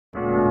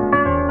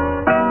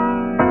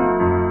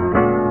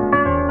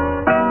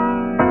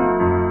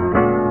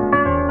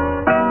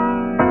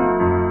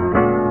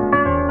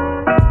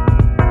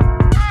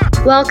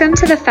Welcome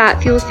to the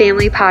Fat Fueled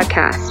Family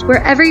Podcast,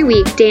 where every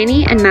week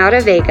Danny and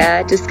Maura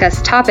Vega discuss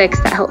topics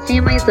that help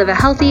families live a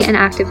healthy and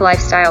active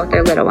lifestyle with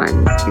their little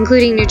ones,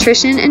 including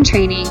nutrition and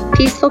training,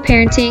 peaceful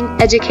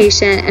parenting,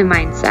 education, and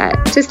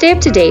mindset. To stay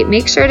up to date,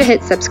 make sure to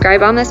hit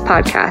subscribe on this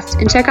podcast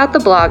and check out the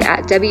blog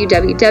at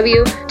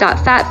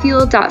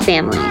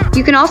www.fatfueled.family.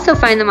 You can also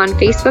find them on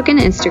Facebook and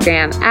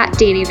Instagram at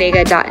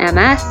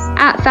DannyVega.ms,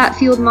 at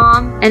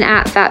FatFueledMom, and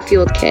at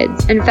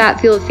FatFueledKids, and Fat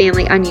Fueled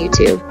Family on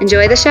YouTube.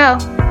 Enjoy the show.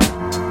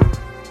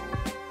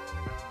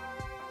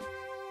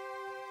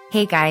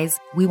 Hey guys,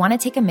 we want to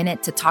take a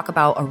minute to talk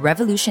about a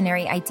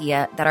revolutionary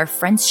idea that our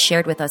friends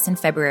shared with us in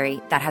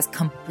February that has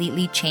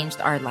completely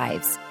changed our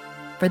lives.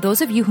 For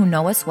those of you who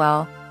know us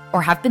well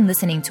or have been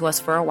listening to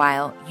us for a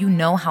while, you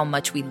know how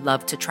much we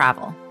love to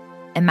travel.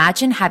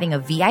 Imagine having a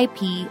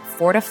VIP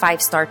 4 to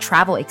 5 star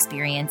travel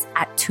experience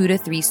at 2 to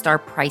 3 star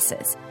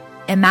prices.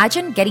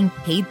 Imagine getting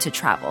paid to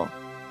travel.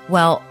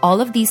 Well,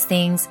 all of these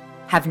things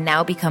have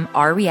now become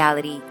our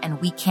reality, and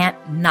we can't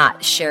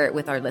not share it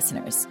with our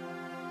listeners.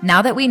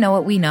 Now that we know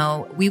what we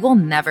know, we will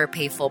never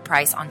pay full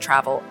price on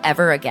travel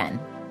ever again.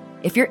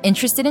 If you're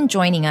interested in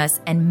joining us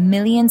and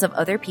millions of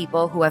other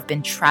people who have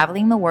been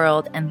traveling the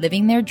world and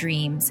living their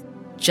dreams,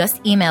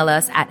 just email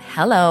us at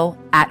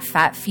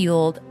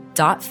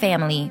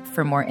hello@fatfueled.family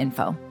for more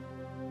info.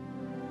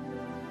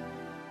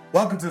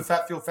 Welcome to the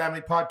Fat Fueled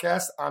Family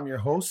Podcast. I'm your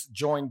host,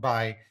 joined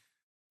by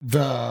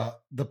the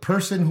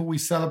person who we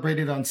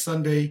celebrated on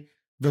Sunday,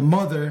 the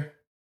mother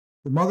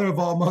of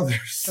all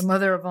mothers. The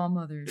mother of all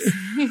mothers.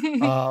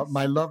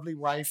 My lovely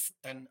wife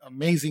and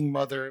amazing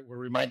mother. We're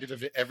reminded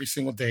of it every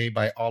single day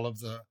by all of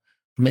the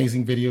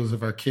amazing videos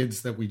of our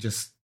kids that we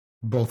just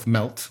both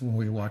melt when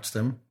we watch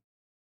them.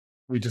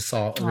 We just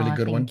saw a really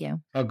good one. Thank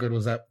you. How good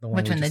was that?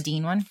 Which one? The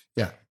Dean one?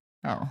 Yeah.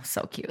 Oh,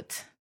 so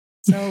cute.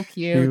 So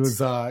cute. He was,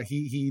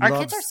 he Our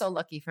loves... kids are so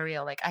lucky, for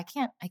real. Like, I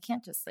can't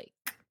just like,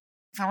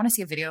 if I want to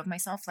see a video of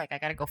myself, like I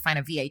got to go find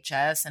a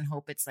VHS and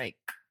hope it's like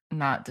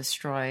not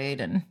destroyed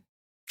and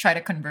try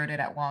to convert it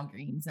at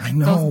Walgreens. And I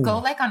know. Go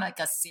like on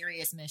like a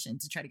serious mission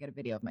to try to get a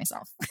video of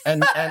myself.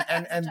 And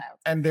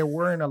there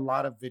weren't a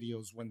lot of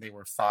videos when they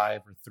were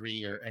 5 or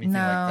 3 or anything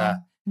like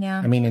that. Yeah.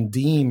 I mean, and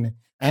Dean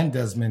and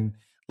Desmond,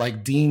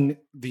 like Dean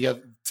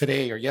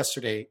today or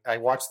yesterday, I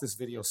watched this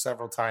video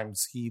several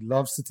times. He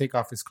loves to take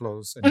off his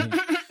clothes, and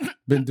he's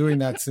been doing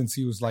that since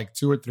he was like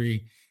 2 or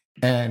 3.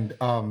 And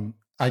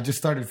I just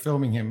started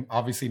filming him.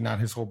 Obviously, not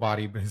his whole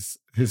body, but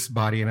his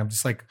body. And I'm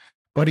just like,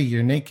 buddy,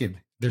 you're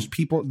naked. There's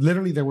people,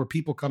 literally there were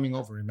people coming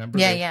over, remember?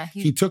 Yeah.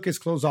 He took his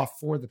clothes off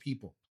for the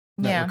people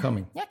that were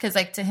coming. Yeah, because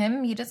like to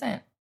him, he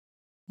doesn't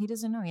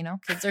know,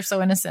 Kids are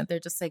so innocent. They're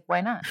just like,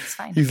 why not? It's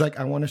fine. He's like,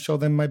 I want to show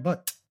them my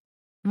butt.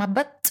 My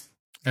butt.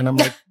 And I'm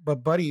like,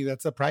 but buddy,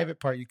 that's a private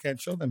part. You can't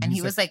show them. And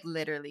he was like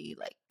literally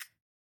like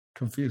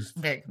confused.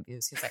 Very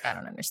confused. He's like, I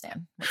don't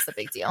understand. What's the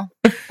big deal?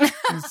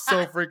 He's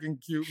so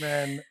freaking cute,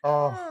 man.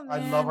 Oh, man. I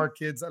love our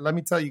kids. Let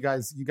me tell you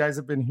guys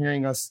have been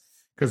hearing us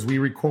because we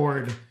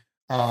record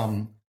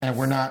and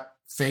we're not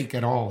fake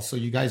at all. So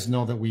you guys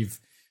know that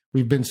we've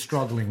been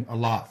struggling a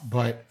lot,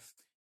 but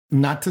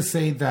not to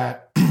say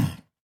that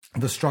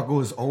the struggle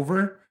is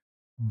over,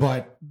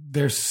 but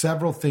there's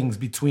several things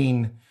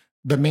between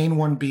the main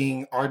one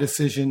being our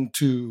decision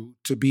to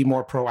be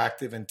more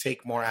proactive and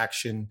take more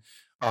action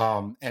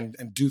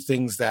and do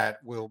things that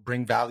will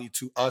bring value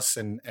to us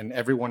and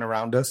everyone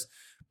around us.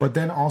 But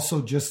then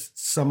also just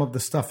some of the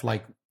stuff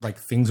like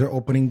things are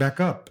opening back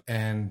up,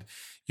 and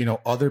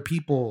other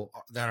people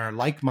that are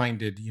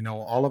like-minded,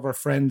 all of our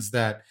friends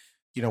that,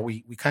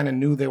 we kind of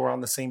knew they were on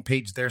the same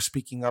page. They're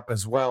speaking up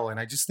as well. And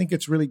I just think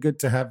it's really good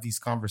to have these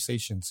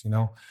conversations.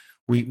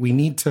 We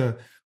need to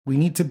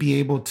be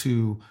able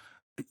to,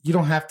 you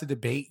don't have to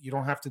debate. You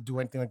don't have to do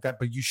anything like that,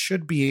 but you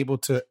should be able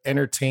to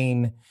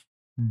entertain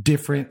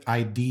different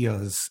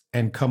ideas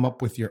and come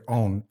up with your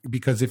own.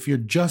 Because if you're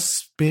just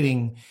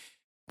spitting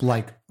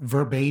like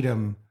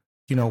verbatim,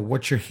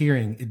 what you're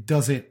hearing,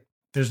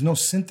 there's no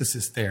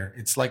synthesis there.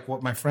 It's like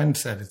what my friend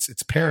said,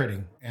 it's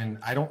parroting. And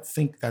I don't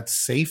think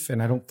that's safe.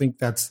 And I don't think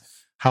that's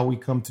how we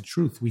come to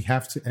truth. We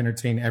have to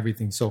entertain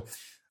everything. So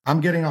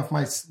I'm getting off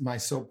my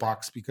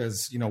soapbox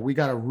because, we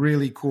got a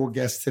really cool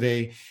guest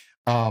today.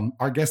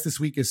 Our guest this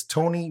week is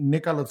Tony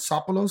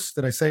Nikolaopoulos.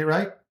 Did I say it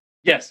right?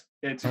 Yes.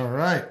 All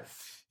right.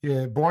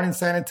 Yeah, born in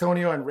San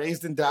Antonio and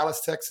raised in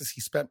Dallas, Texas,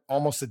 he spent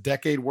almost a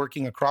decade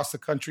working across the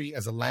country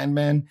as a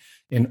landman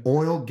in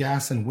oil,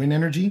 gas, and wind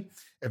energy,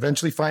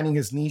 eventually finding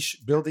his niche,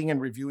 building and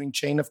reviewing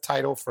chain of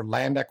title for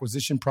land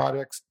acquisition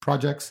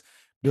projects,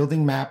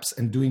 building maps,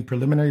 and doing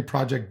preliminary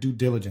project due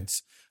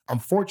diligence.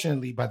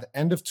 Unfortunately, by the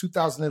end of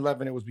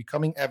 2011, it was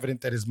becoming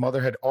evident that his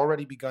mother had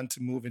already begun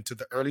to move into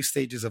the early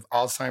stages of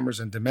Alzheimer's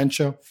and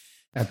dementia.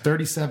 At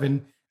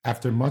 37,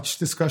 after much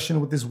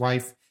discussion with his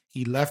wife,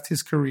 he left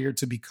his career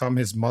to become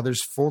his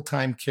mother's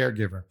full-time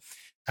caregiver.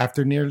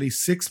 After nearly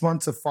 6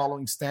 months of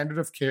following standard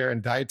of care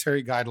and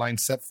dietary guidelines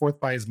set forth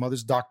by his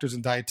mother's doctors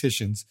and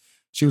dietitians,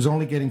 she was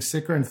only getting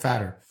sicker and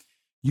fatter.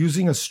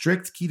 Using a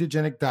strict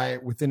ketogenic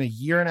diet, within a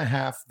year and a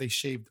half, they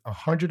shaved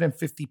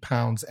 150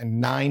 pounds and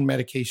 9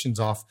 medications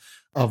off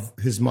of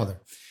his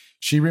mother.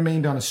 She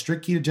remained on a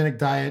strict ketogenic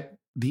diet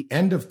the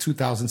end of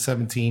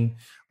 2017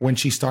 when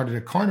she started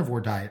a carnivore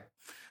diet.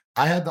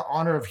 I had the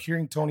honor of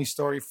hearing Tony's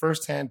story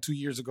firsthand 2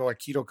 years ago at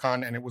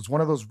KetoCon, and it was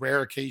one of those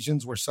rare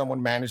occasions where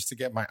someone managed to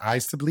get my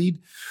eyes to bleed.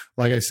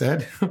 Like I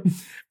said,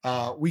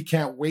 we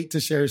can't wait to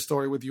share his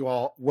story with you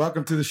all.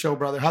 Welcome to the show,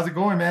 brother. How's it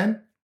going,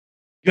 man?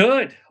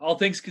 Good. All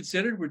things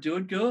considered, we're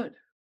doing good.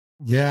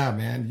 Yeah,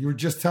 man. You were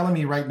just telling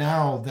me right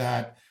now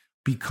that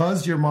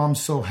because your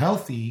mom's so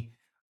healthy,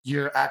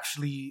 you're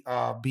actually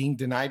being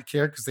denied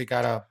care because they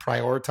got to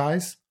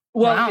prioritize.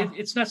 Well, Wow.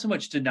 it's not so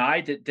much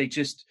denied that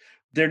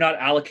they're not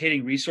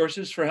allocating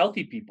resources for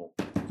healthy people.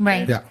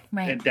 Right. And, Yeah.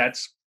 Right. and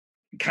that's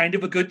kind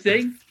of a good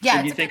thing Yeah.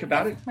 when you think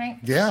about it. Right.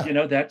 Yeah. You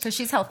know, that's, So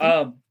she's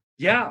healthy.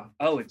 yeah.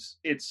 Oh,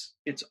 it's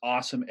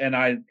awesome. And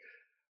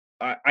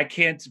I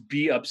can't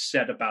be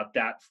upset about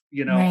that.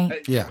 You know,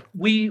 Right. Yeah.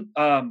 we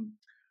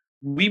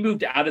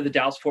moved out of the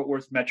Dallas-Fort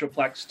Worth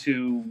Metroplex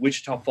to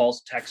Wichita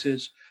Falls,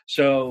 Texas.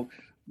 So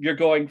you're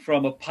going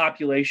from a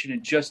population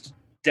in just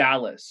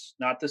Dallas,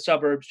 not the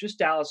suburbs, just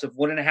Dallas of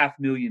 1.5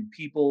 million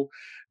people,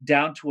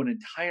 down to an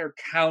entire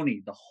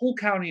county. The whole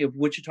county of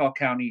Wichita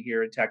County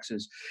here in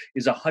Texas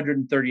is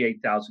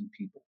 138,000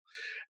 people.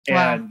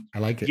 Wow. And I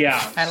like it.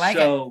 yeah, I like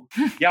so,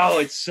 yeah, oh,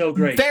 it's so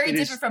great. Very It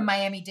different is- from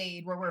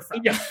Miami-Dade, where we're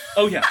from. Yeah.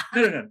 Oh yeah.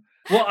 No.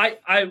 Well,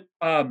 I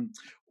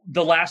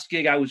the last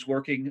gig I was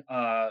working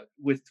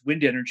with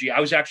Wind Energy, I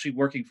was actually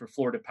working for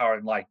Florida Power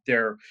and Light,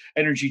 their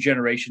energy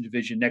generation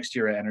division, Next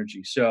Era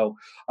Energy. So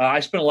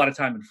I spent a lot of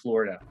time in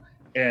Florida,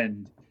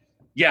 and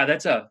yeah,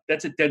 that's a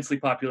densely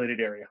populated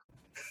area.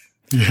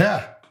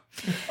 Yeah.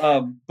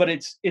 But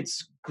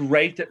it's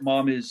great that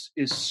mom is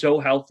so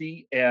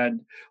healthy,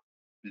 and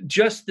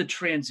just the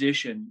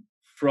transition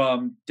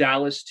from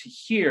Dallas to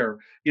here.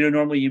 You know,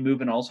 normally you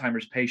move an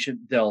Alzheimer's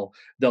patient, they'll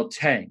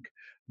tank.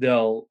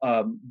 You'll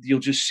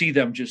just see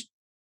them just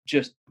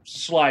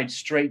slide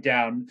straight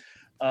down.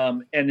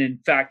 And in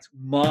fact,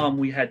 mom,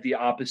 we had the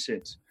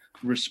opposite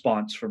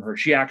response from her.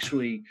 She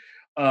actually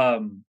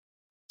kind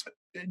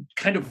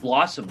of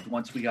blossomed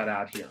once we got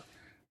out here.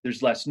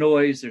 There's less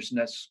noise, there's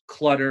less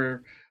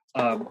clutter.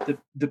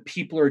 The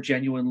people are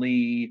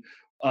genuinely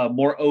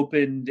more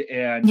open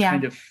and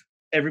kind of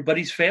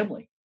everybody's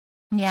family.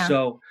 Yeah.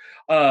 So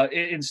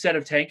instead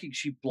of tanking,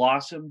 she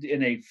blossomed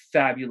in a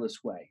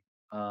fabulous way.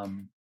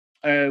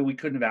 We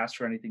couldn't have asked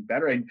for anything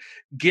better. And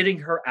getting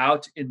her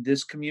out in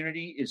this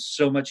community is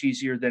so much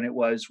easier than it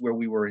was where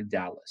we were in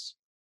Dallas.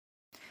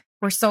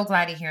 We're so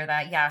glad to hear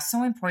that. Yeah.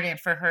 So important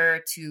for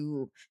her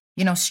to,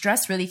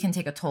 stress really can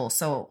take a toll.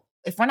 So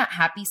if we're not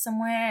happy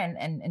somewhere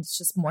and it's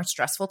just more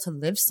stressful to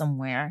live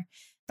somewhere,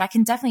 that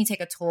can definitely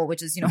take a toll,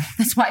 which is,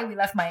 that's why we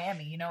left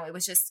Miami. It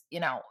was just,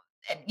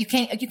 you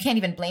can't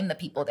even blame the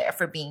people there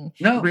for being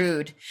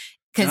rude.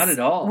 Not at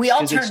all. We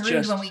all turn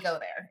rude when we go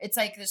there. It's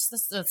like there's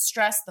the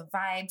stress, the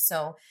vibe.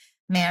 So,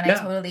 man, I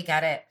totally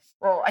get it.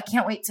 Well, I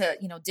can't wait to,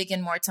 dig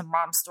in more to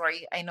mom's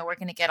story. I know we're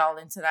going to get all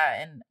into that,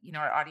 and,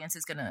 our audience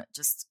is going to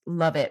just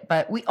love it.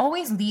 But we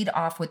always lead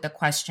off with the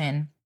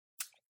question,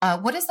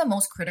 what is the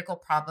most critical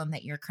problem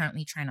that you're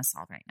currently trying to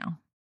solve right now?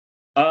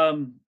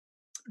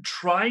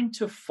 Trying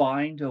to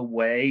find a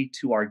way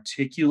to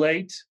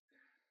articulate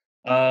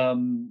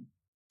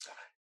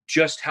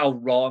just how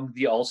wrong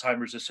the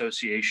Alzheimer's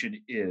Association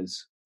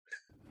is.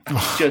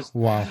 Just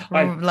wow.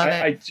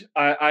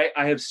 I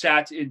have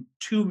sat in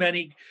too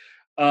many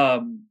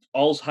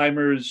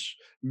Alzheimer's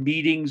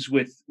meetings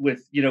with where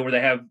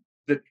they have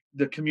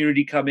the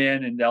community come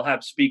in and they'll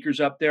have speakers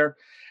up there,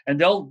 and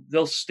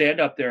they'll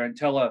stand up there and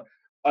tell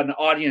an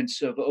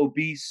audience of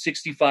obese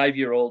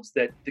 65-year-olds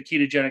that the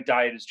ketogenic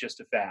diet is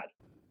just a fad.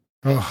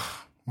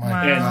 Oh my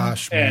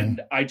gosh, man.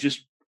 And I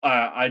just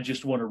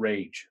want to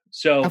rage.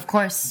 So of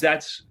course,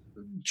 that's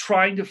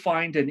trying to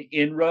find an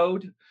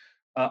inroad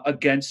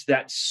against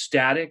that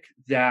static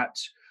that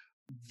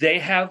they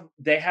have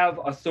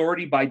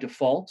authority by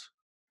default,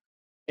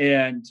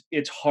 and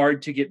it's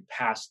hard to get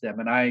past them.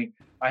 And I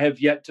have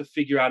yet to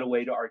figure out a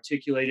way to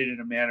articulate it in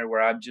a manner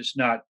where I'm just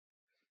not,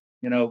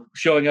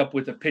 showing up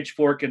with a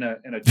pitchfork and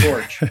a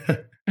torch.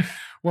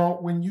 Well,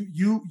 when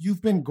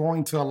you've been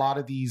going to a lot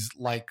of these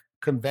like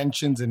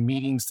conventions and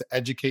meetings to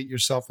educate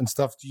yourself and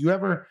stuff,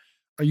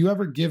 are you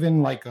ever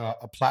given like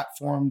a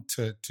platform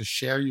to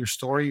share your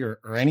story or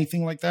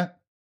anything like that?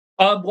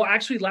 Well,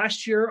 actually,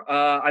 last year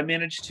I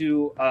managed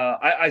to.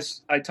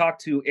 I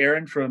talked to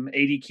Aaron from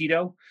AD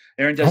Keto.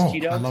 Aaron does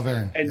keto. I love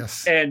Aaron. And,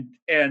 yes.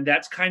 and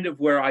that's kind of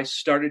where I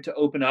started to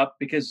open up,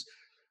 because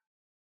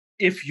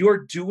if you're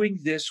doing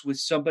this with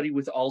somebody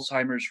with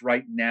Alzheimer's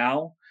right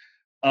now,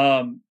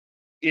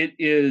 it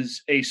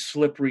is a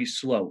slippery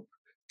slope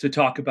to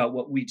talk about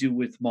what we do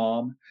with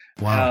mom.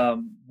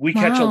 Wow. We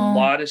catch a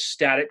lot of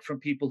static from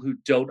people who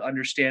don't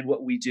understand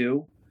what we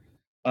do.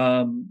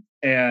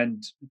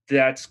 And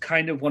that's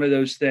kind of one of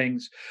those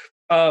things.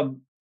 I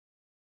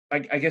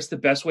guess the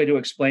best way to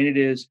explain it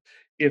is,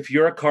 if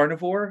you're a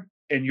carnivore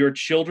and your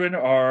children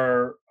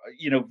are,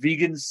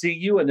 vegans see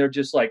you and they're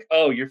just like,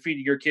 oh, you're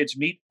feeding your kids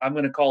meat, I'm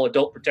going to call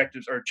adult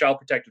protective or child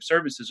protective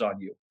services on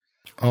you.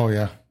 Oh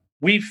yeah.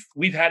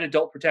 We've had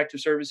adult protective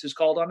services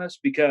called on us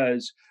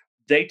because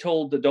they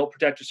told adult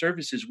protective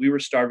services we were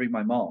starving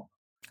my mom.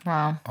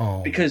 Wow.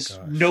 Oh, because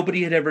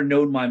nobody had ever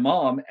known my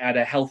mom at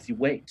a healthy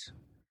weight.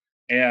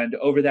 And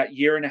over that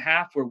year and a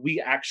half where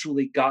we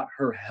actually got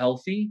her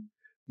healthy,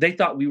 they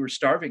thought we were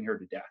starving her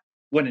to death,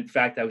 when in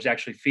fact I was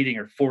actually feeding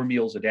her 4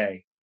 meals a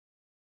day.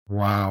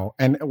 Wow.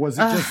 And was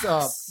it just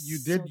you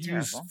did so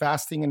use terrible.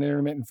 fasting and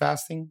intermittent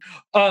fasting?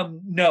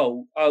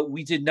 No,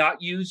 we did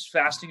not use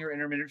fasting or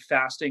intermittent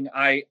fasting.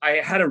 I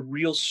had a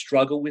real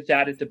struggle with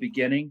that at the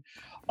beginning,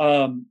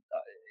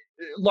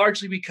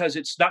 largely because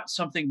it's not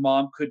something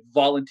mom could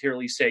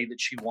voluntarily say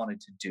that she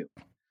wanted to do.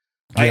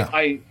 Yeah.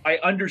 I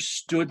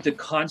understood the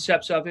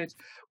concepts of it.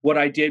 What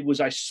I did was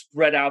I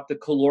spread out the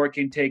caloric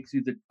intake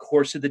through the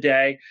course of the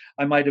day.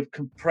 I might have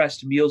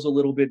compressed meals a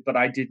little bit, but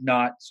I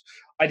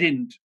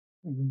didn't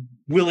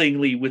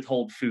willingly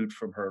withhold food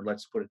from her.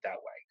 Let's put it that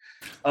way.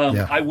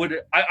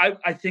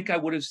 I think I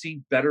would have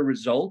seen better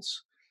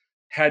results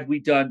had we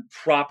done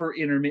proper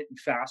intermittent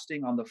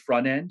fasting on the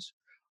front end.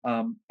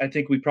 I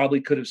think we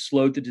probably could have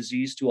slowed the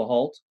disease to a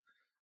halt.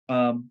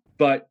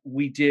 But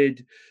we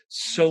did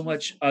so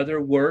much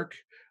other work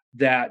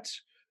that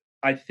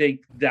I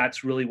think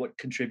that's really what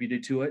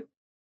contributed to it.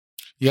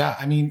 Yeah.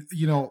 I mean,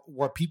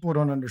 what people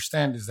don't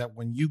understand is that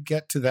when you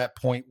get to that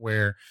point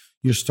where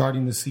you're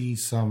starting to see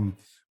some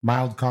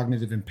mild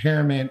cognitive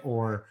impairment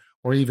or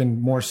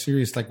even more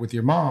serious, like with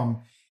your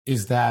mom,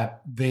 is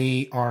that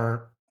they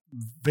are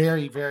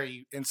very,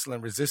 very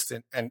insulin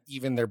resistant, and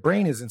even their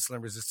brain is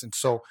insulin resistant.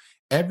 So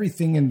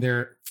everything in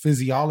their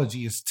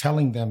physiology is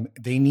telling them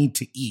they need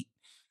to eat.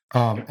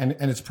 And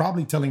it's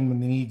probably telling them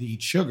they need to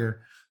eat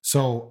sugar.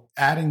 So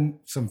adding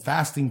some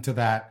fasting to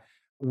that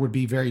would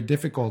be very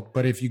difficult.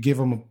 But if you give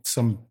them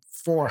some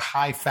 4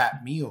 high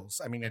fat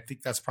meals, I mean, I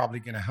think that's probably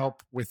going to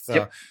help with,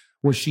 Yep.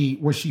 Was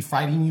she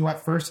fighting you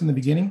at first in the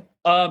beginning?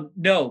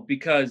 No,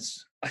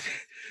 because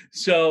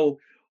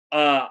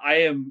I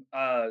am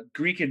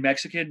Greek and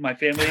Mexican, my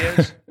family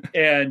is.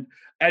 And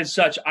as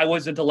such, I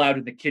wasn't allowed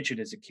in the kitchen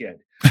as a kid.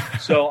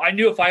 So I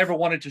knew if I ever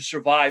wanted to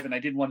survive and I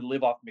didn't want to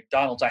live off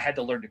McDonald's, I had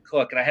to learn to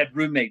cook. And I had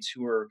roommates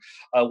who were,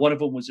 one of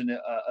them was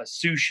a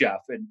sous chef,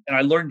 and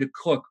I learned to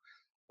cook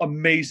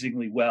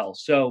amazingly well.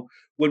 So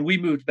when we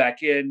moved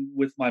back in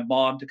with my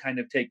mom to kind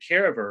of take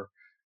care of her,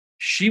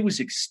 she was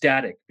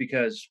ecstatic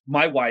because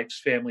my wife's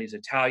family is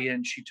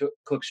Italian. She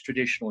cooks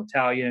traditional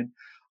Italian.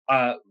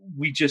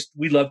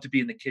 We love to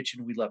be in the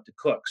kitchen. We love to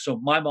cook. So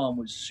my mom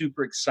was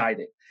super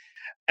excited,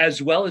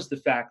 as well as the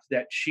fact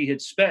that she had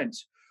spent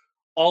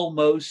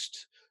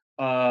almost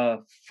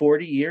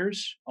 40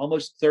 years,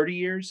 almost 30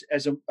 years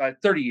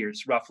 30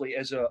 years roughly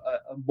as a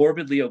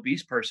morbidly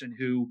obese person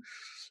who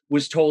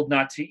was told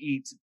not to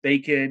eat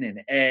bacon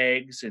and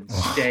eggs and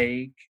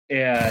steak.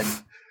 And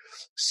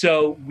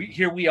so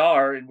here we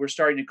are, and we're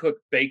starting to cook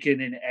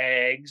bacon and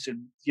eggs,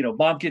 and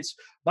mom gets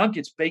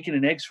bacon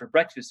and eggs for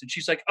breakfast, and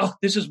she's like, "Oh,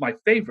 this is my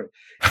favorite."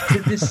 To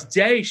this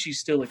day, she's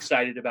still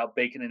excited about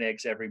bacon and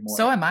eggs every morning.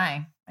 So am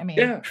I. I mean,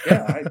 yeah.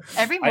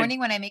 Every morning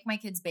when I make my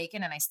kids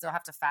bacon and I still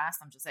have to fast,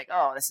 I'm just like,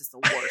 "Oh, this is the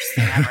worst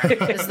thing ever.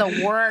 This is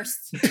the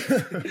worst."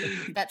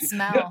 That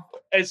smell.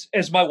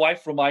 As my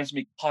wife reminds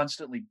me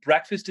constantly,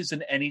 breakfast is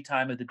an any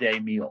time of the day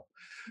meal.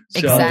 So,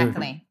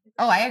 exactly.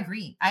 Oh, I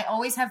agree. I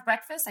always have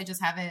breakfast. I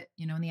just have it,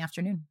 in the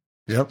afternoon.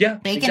 Yep. Yeah.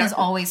 Bacon is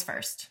always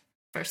first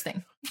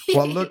thing.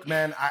 Well, look,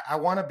 man, I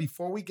want to,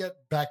 before we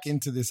get back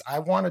into this, I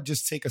want to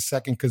just take a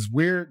second because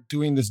we're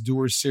doing this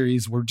Doers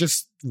series. We're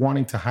just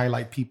wanting to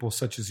highlight people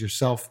such as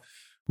yourself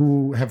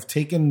who have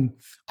taken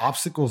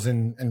obstacles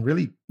and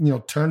really,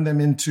 turned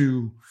them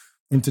into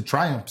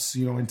triumphs,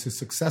 into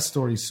success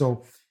stories.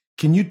 So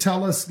can you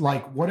tell us,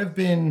 like, what have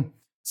been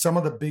some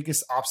of the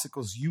biggest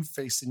obstacles you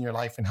faced in your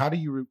life, and how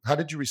did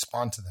you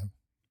respond to them?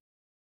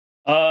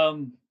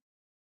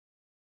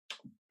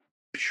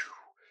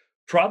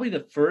 Probably the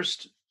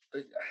first,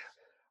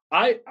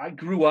 I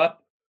grew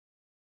up,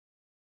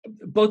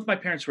 both my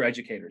parents were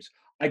educators.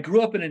 I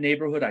grew up in a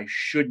neighborhood I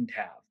shouldn't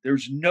have.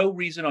 There's no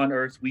reason on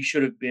earth we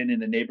should have been in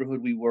the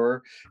neighborhood we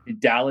were in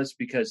Dallas,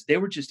 because they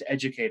were just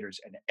educators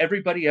and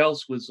everybody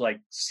else was like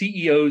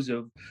CEOs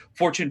of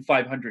Fortune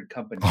 500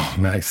 companies. Oh,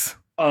 nice.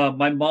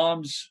 My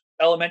mom's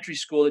elementary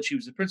school that she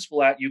was the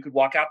principal at, you could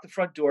walk out the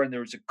front door and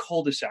there was a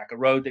cul-de-sac, a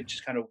road that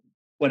just kind of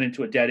went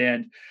into a dead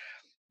end.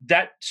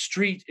 That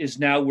street is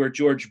now where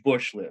George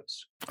Bush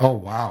lives. Oh,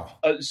 wow.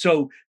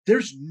 So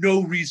there's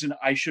no reason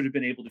I should have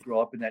been able to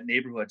grow up in that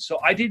neighborhood. So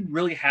I didn't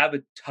really have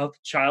a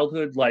tough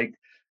childhood, like,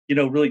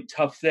 really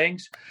tough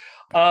things.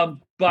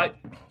 But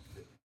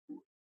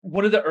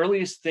one of the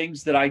earliest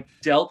things that I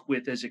dealt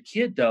with as a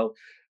kid, though,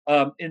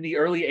 in the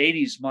early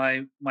 80s,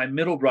 my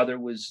middle brother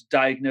was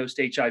diagnosed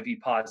HIV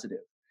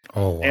positive.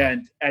 Oh, wow.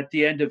 And at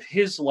the end of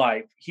his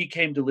life, he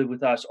came to live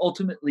with us.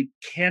 Ultimately,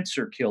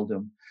 cancer killed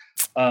him.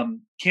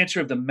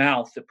 Cancer of the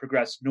mouth that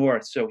progressed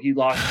north. So he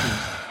lost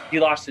he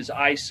lost his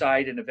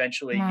eyesight, and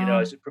eventually,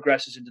 as it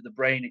progresses into the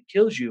brain, it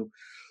kills you.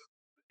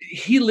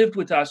 He lived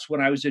with us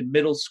when I was in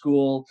middle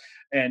school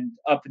and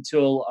up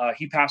until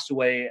he passed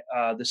away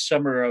the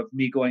summer of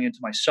me going into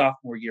my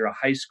sophomore year of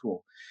high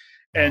school.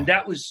 And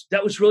that was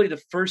really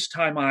the first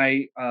time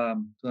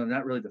well,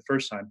 not really the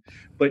first time,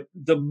 but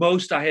the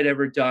most I had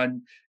ever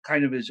done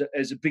kind of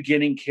as a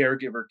beginning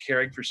caregiver,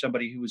 caring for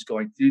somebody who was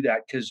going through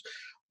that. Because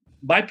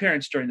my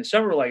parents during the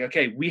summer were like,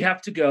 okay, we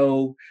have to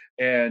go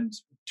and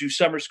do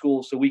summer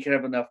school so we can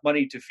have enough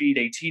money to feed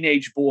a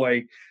teenage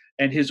boy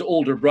and his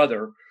older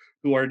brother,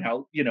 who are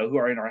now, who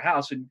are in our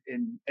house. And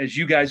as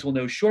you guys will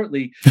know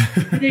shortly,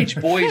 teenage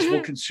boys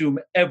will consume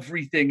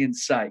everything in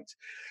sight.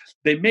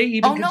 They may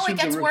even consume. Oh, no, it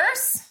gets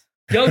worse?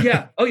 Oh,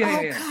 yeah. Oh,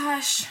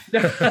 gosh.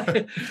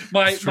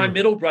 my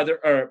middle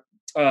brother,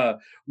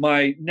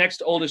 my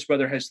next oldest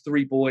brother has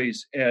 3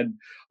 boys. And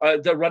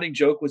the running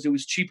joke was it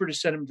was cheaper to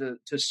send them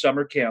to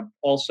summer camp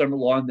all summer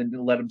long than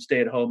to let them stay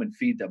at home and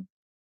feed them.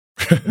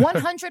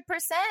 100%.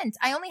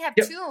 I only have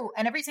 2.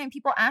 And every time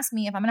people ask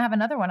me if I'm going to have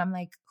another one, I'm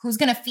like, who's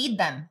going to feed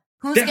them?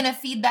 Who's going to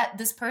feed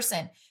this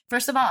person?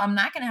 First of all, I'm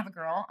not going to have a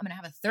girl. I'm going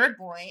to have a 3rd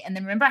boy. And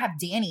then remember, I have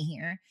Danny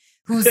here,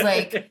 who's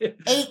like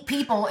 8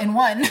 people in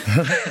one.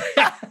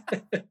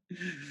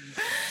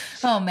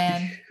 Oh,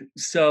 man.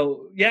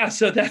 So that's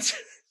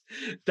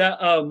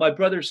that. My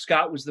brother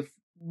Scott was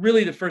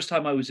really the first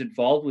time I was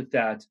involved with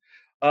that.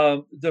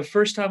 The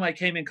first time I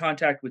came in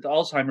contact with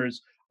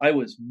Alzheimer's, I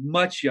was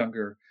much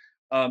younger.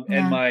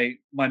 And my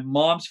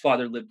mom's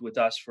father lived with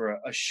us for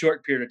a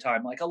short period of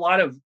time. Like a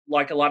lot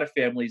of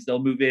families,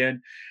 they'll move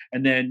in,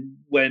 and then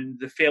when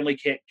the family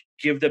can't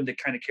give them the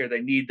kind of care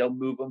they need,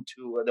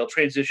 they'll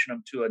transition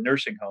them to a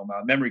nursing home,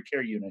 a memory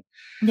care unit.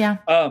 Yeah.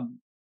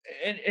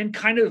 And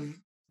kind of,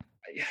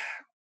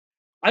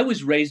 I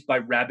was raised by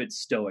rabid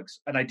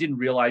stoics, and I didn't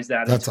realize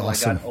that until I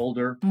got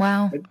older.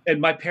 Wow. And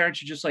my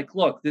parents are just like,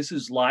 look, this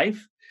is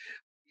life.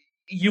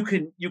 You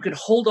can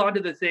hold on to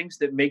the things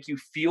that make you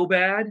feel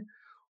bad,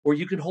 or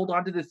you can hold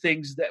on to the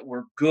things that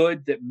were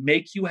good, that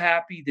make you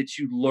happy, that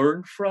you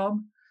learn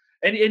from.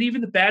 And even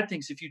the bad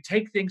things, if you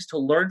take things to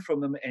learn from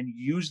them and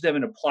use them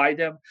and apply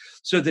them,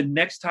 so the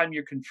next time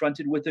you're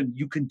confronted with them,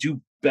 you can do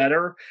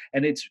better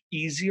and it's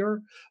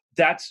easier.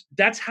 That's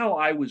how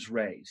I was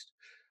raised.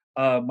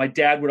 My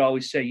dad would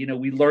always say,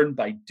 we learn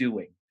by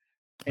doing.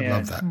 I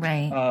love that.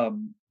 Right.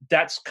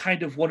 That's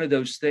kind of one of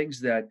those things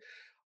that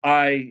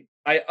I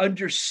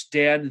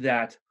understand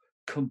that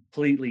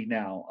completely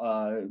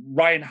now.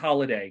 Ryan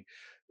Holiday,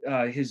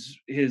 the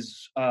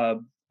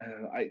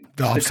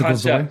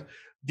concept,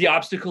 the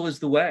obstacle is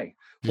the way.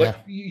 Yeah.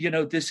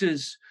 This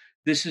is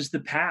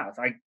the path.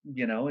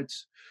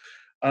 It's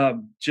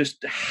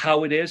just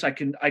how it is. I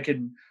can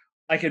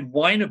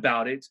whine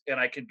about it, and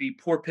I can be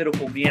poor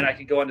pitiful me, and I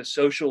can go onto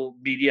social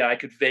media. I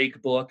could vague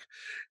book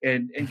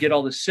and get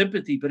all the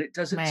sympathy, but it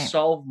doesn't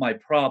solve my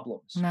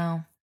problems.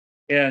 No.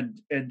 And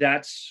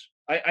that's,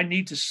 I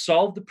need to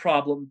solve the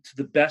problem to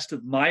the best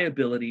of my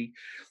ability,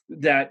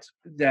 that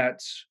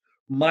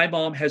my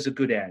mom has a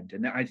good end.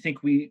 And I think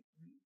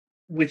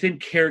within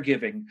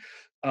caregiving,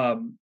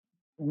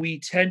 we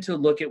tend to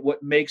look at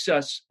what makes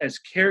us as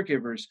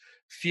caregivers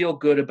feel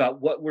good about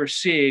what we're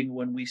seeing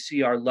when we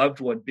see our loved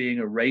one being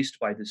erased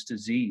by this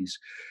disease.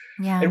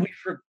 Yeah. And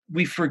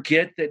we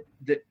forget that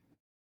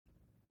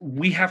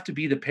we have to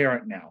be the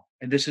parent now.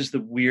 And this is the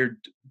weird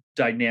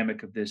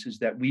dynamic of this, is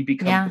that we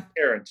become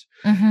the parents.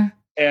 Mm-hmm.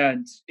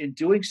 And in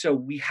doing so,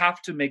 we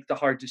have to make the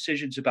hard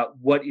decisions about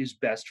what is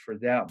best for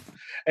them.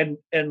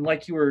 And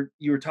like you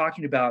were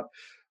talking about,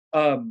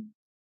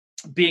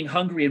 being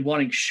hungry and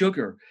wanting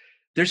sugar,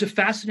 there's a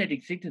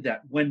fascinating thing to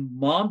that. When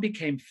mom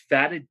became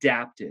fat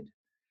adapted,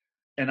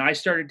 and I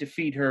started to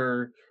feed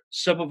her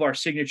some of our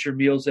signature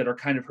meals that are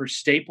kind of her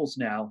staples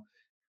now,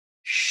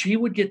 she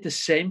would get the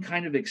same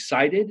kind of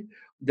excited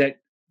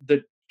that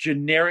the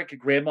generic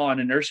grandma in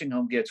a nursing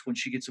home gets when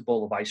she gets a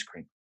bowl of ice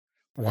cream.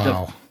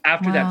 Wow.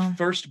 After that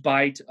first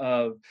bite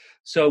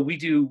so we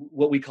do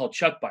what we call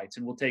chuck bites,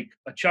 and we'll take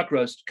a chuck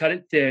roast, cut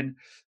it thin,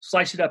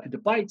 slice it up into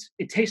bites.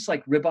 It tastes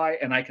like ribeye,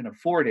 and I can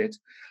afford it.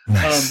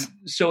 Nice.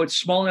 So it's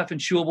small enough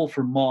and chewable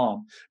for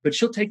mom, but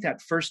she'll take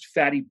that first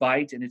fatty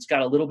bite, and it's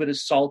got a little bit of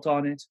salt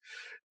on it.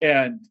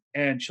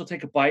 And she'll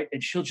take a bite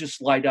and she'll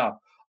just light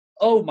up.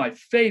 Oh, my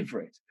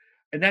favorite.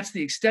 And that's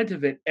the extent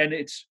of it. And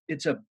it's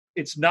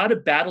not a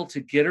battle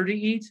to get her to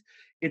eat.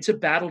 It's a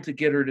battle to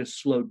get her to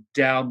slow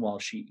down while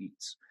she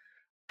eats.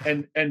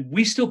 And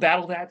we still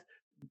battle that.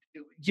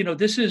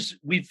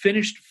 We've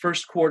finished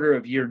first quarter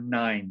of year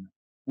 9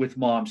 with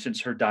mom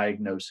since her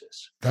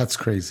diagnosis. That's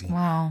crazy.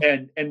 Wow.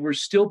 And we're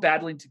still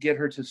battling to get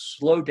her to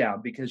slow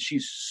down, because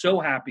she's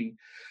so happy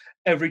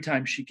every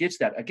time she gets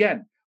that.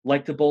 Again,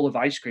 like the bowl of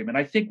ice cream. And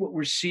I think what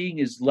we're seeing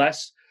is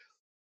less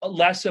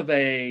of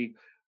a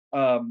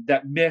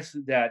that myth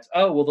that,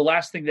 the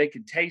last thing they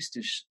can taste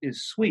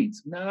is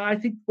sweets. No, I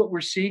think what we're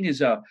seeing is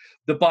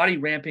the body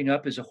ramping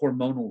up as a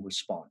hormonal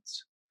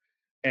response,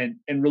 and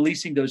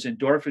releasing those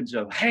endorphins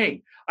of,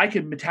 hey, I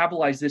can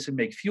metabolize this and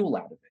make fuel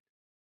out of it.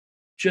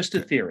 Just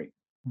a theory.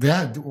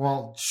 Yeah.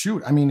 Well,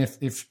 shoot. I mean, if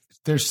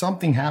there's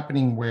something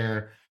happening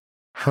where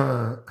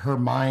her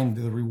mind,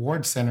 the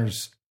reward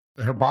centers,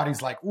 her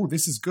body's like, oh,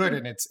 this is good,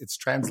 and it's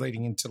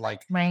translating into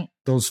like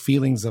those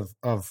feelings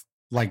of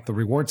like the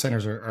reward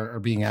centers are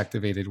being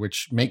activated,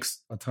 which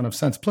makes a ton of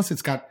sense. Plus,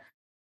 it's got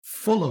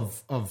full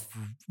of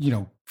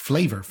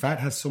flavor. Fat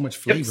has so much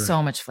flavor.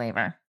 So much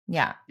flavor.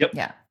 Yeah. Yep.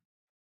 Yeah.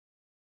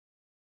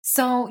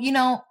 So,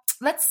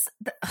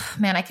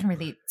 man, I can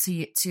relate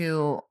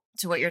to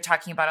what you're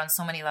talking about on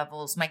so many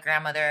levels. My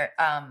grandmother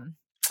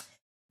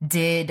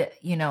did,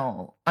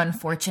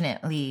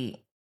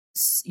 unfortunately,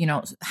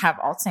 have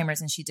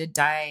Alzheimer's, and she did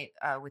die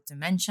with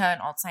dementia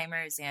and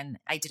Alzheimer's. And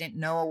I didn't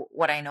know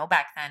what I know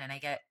back then. And I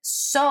get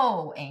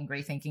so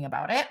angry thinking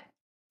about it,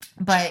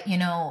 but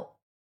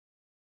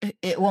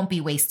it won't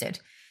be wasted.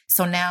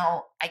 So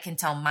now I can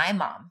tell my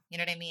mom, you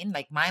know what I mean?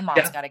 Like my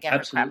mom's got to get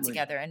her crap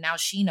together. And now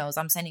she knows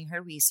I'm sending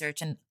her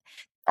research, and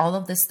all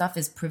of this stuff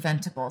is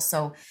preventable.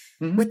 So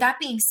with that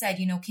being said,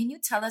 can you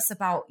tell us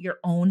about your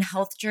own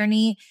health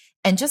journey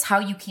and just how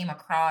you came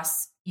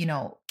across,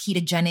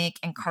 ketogenic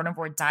and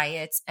carnivore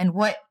diets and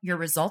what your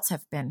results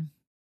have been?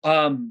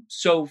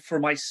 So for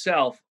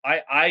myself,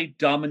 I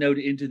dominoed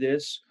into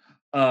this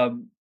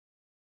when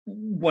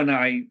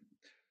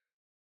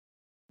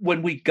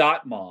we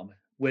got mom,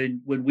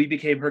 when we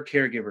became her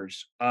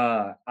caregivers.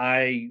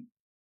 I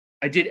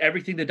did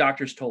everything the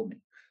doctors told me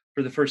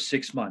for the first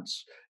 6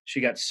 months. She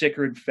got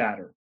sicker and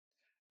fatter.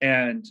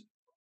 And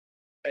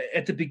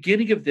at the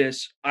beginning of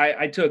this,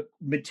 I took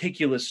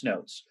meticulous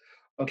notes.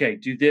 Okay,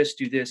 do this,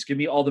 give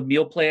me all the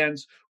meal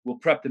plans. We'll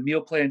prep the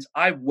meal plans.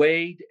 I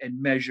weighed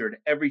and measured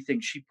everything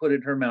she put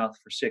in her mouth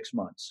for 6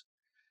 months.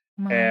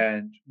 Wow.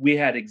 And we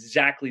had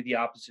exactly the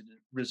opposite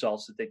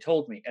results that they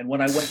told me. And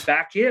when I went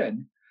back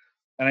in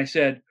and I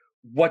said,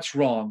 what's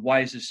wrong?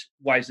 Why is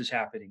this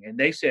happening? And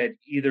they said,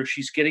 either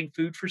she's getting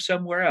food for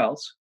somewhere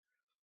else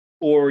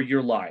or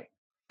you're lying.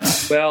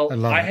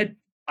 Well, I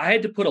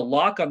had to put a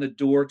lock on the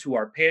door to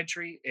our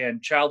pantry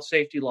and child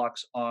safety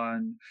locks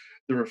on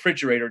the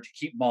refrigerator to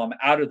keep mom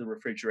out of the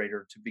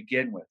refrigerator to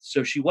begin with.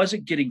 So she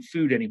wasn't getting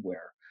food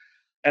anywhere.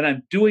 And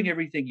I'm doing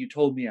everything you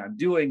told me I'm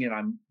doing,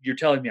 and you're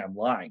telling me I'm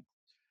lying.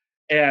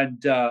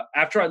 And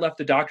after I left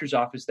the doctor's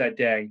office that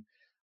day,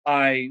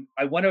 I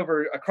went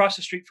over across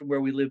the street from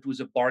where we lived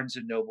was a Barnes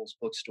and Noble's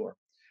bookstore.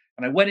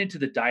 And I went into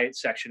the diet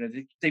section,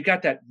 and they've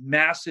got that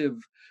massive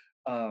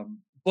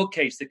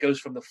bookcase that goes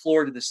from the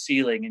floor to the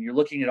ceiling. And you're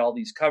looking at all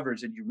these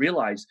covers and you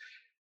realize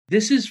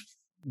this is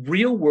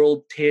real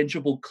world,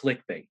 tangible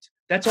clickbait.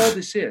 That's all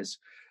this is.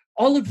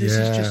 All of this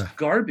is just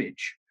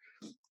garbage.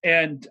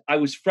 And I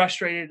was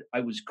frustrated. I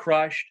was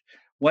crushed,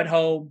 went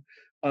home,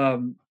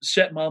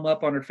 set mom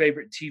up on her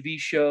favorite TV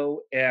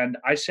show. And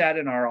I sat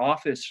in our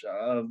office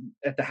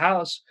at the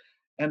house,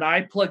 and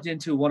I plugged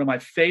into one of my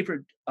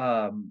favorite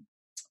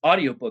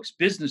audiobooks,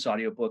 business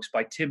audiobooks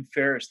by Tim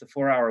Ferriss, The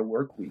 4-Hour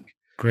Workweek.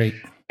 Great.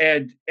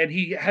 And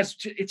he has,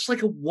 it's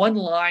like a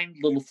one-line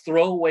little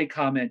throwaway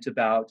comment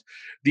about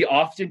the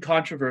often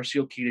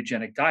controversial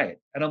ketogenic diet.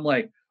 And I'm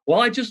like,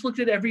 well, I just looked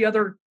at every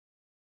other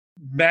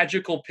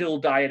magical pill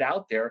diet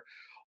out there.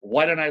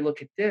 Why don't I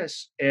look at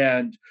this?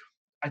 And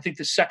I think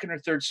the second or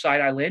third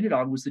site I landed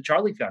on was the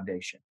Charlie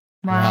Foundation.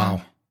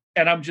 Wow.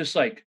 And I'm just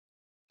like,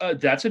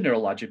 that's a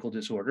neurological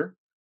disorder.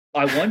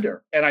 I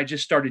wonder. And I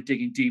just started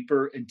digging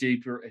deeper and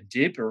deeper and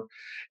deeper.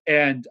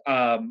 And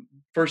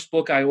first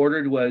book I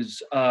ordered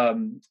was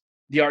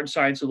The Art and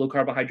Science of Low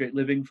Carbohydrate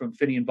Living from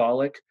Finney and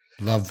Volek.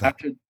 Love that.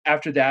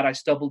 After that, I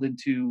stumbled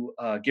into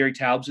Gary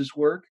Taubes's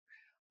work.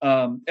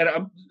 And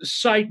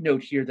side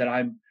note here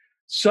that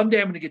someday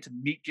I'm going to get to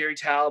meet Gary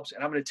Taubes,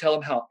 and I'm going to tell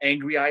him how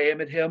angry I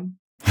am at him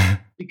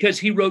because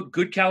he wrote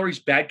Good Calories,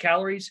 Bad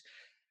Calories.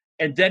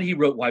 And then he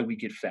wrote Why We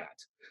Get Fat.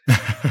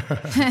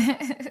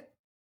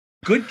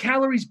 Good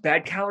Calories,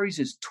 Bad Calories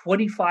is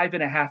 25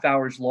 and a half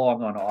hours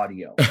long on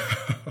audio.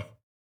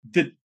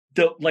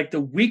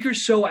 The week or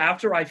so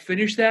after I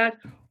finished that,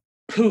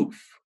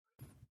 poof,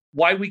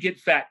 Why We Get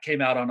Fat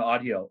came out on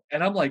audio.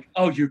 And I'm like,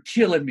 oh, you're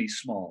killing me,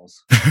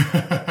 Smalls.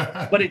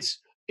 But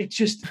it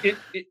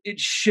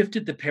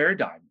shifted the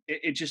paradigm.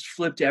 It just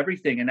flipped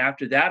everything. And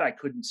after that, I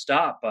couldn't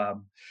stop.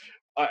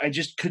 I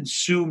just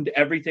consumed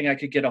everything I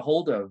could get a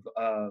hold of.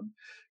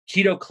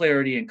 Keto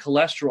clarity and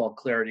cholesterol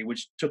clarity,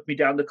 which took me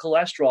down the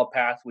cholesterol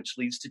path, which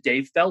leads to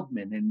Dave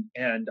Feldman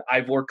and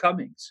Ivor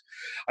Cummings.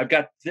 I've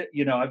got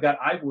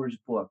Ivor's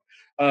book.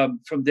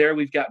 From there,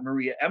 we've got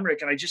Maria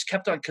Emmerich, and I just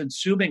kept on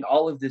consuming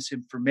all of this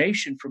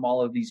information from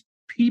all of these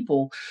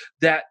people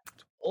that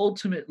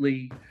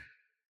ultimately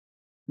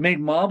made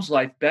mom's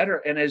life better.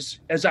 And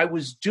as I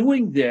was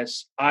doing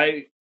this,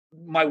 my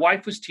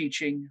wife was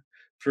teaching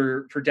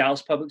for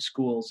Dallas Public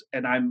Schools,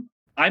 and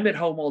I'm at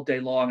home all day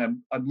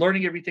long. I'm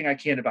learning everything I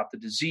can about the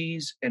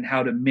disease and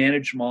how to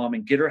manage mom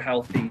and get her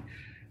healthy.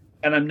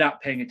 And I'm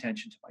not paying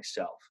attention to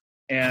myself.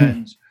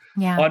 And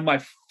on my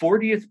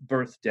 40th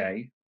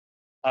birthday,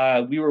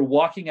 we were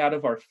walking out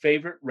of our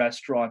favorite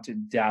restaurant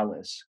in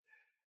Dallas,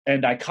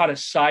 and I caught a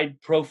side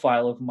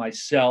profile of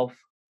myself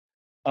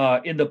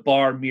in the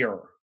bar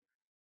mirror.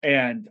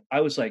 And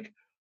I was like,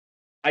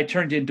 I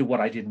turned into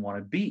what I didn't want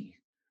to be.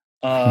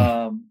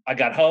 I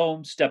got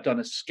home, stepped on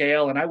a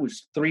scale, and I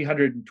was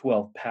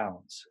 312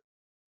 pounds.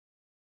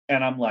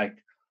 And I'm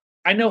like,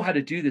 I know how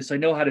to do this. I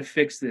know how to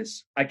fix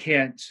this. I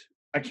can't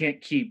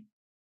keep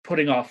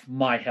putting off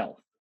my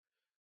health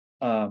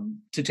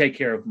to take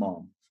care of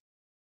mom.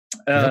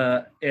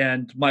 Yep.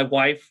 And my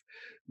wife,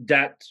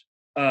 that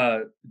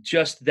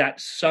just that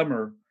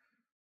summer,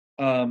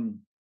 getting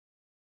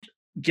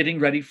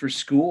ready for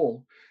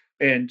school,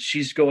 and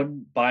she's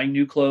going buying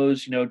new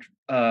clothes,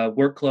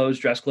 work clothes,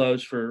 dress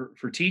clothes for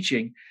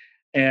teaching,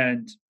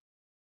 and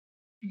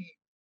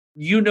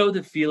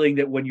the feeling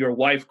that when your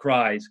wife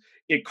cries,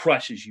 it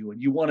crushes you,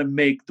 and you want to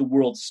make the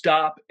world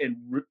stop and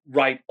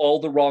right all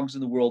the wrongs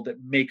in the world that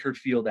make her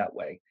feel that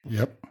way.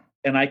 Yep.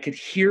 And I could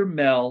hear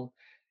Mel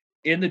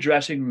in the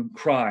dressing room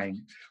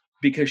crying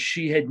because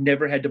she had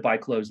never had to buy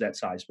clothes that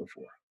size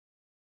before.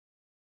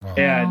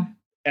 Wow.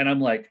 And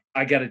I'm like,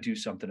 I got to do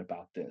something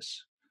about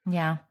this.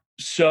 Yeah.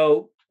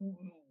 So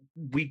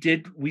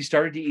we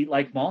started to eat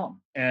like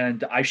mom,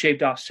 and I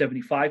shaved off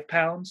 75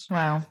 pounds.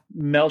 Wow.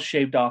 Mel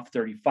shaved off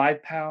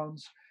 35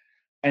 pounds,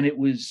 and it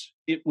was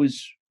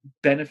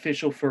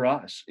beneficial for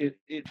us. It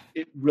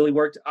really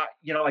worked.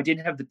 I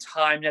didn't have the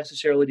time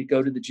necessarily to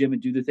go to the gym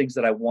and do the things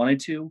that I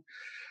wanted to.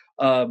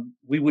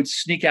 We would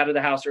sneak out of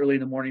the house early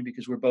in the morning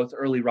because we're both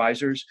early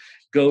risers,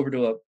 go over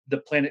to the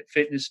Planet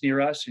Fitness near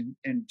us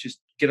and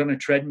just get on a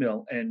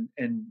treadmill and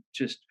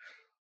just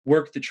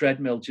work the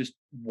treadmill, just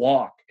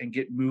walk and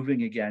get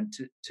moving again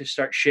to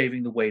start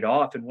shaving the weight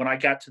off. And when I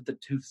got to the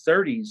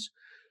 230s,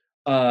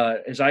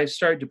 as I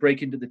started to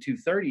break into the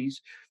 230s,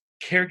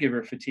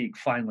 caregiver fatigue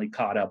finally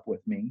caught up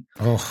with me.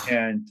 Oh.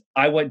 And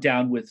I went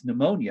down with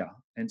pneumonia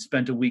and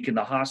spent a week in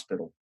the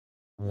hospital.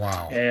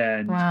 Wow.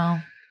 And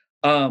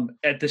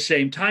at the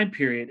same time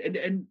period,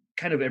 and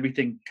kind of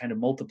everything kind of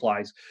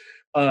multiplies,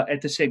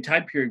 at the same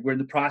time period, we're in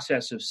the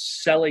process of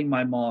selling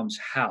my mom's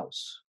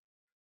house.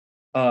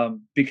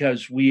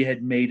 Because we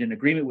had made an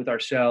agreement with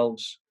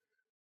ourselves,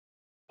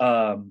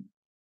 when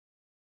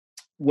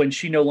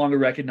she no longer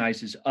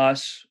recognizes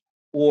us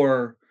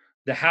or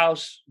the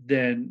house,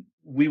 then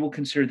we will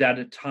consider that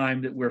a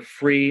time that we're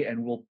free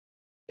and we'll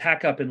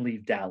pack up and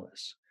leave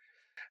Dallas.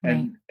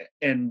 Right.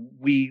 And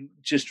we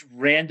just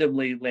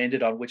randomly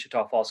landed on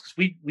Wichita Falls because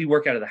we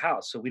work out of the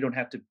house, so we don't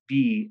have to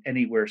be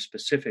anywhere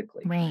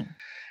specifically. Right.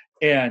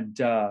 And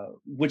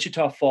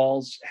Wichita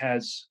Falls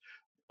has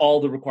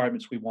all the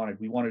requirements we wanted.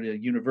 We wanted a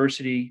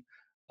university.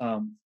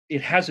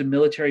 It has a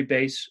military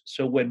base,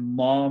 so when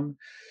mom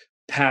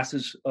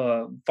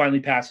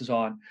finally passes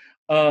on,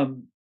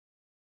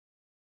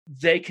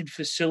 they can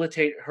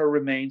facilitate her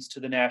remains to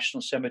the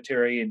National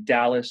Cemetery in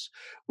Dallas,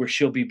 where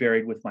she'll be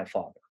buried with my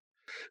father.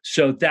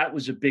 So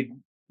that's a big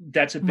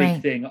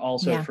Right. thing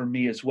also for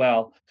me as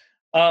well.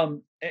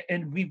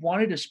 And we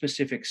wanted a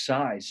specific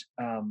size.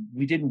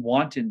 We didn't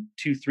want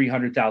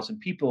 300,000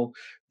 people.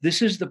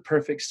 This is the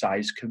perfect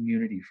size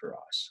community for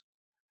us.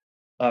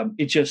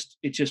 It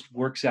just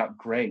works out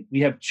great.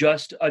 We have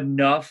just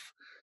enough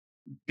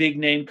big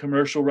name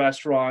commercial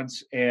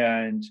restaurants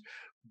and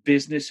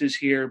businesses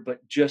here,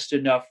 but just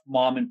enough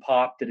mom and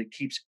pop that it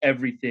keeps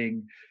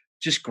everything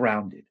just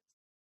grounded.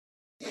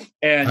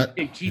 And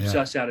it keeps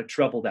us out of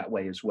trouble that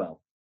way as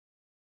well.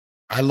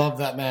 I love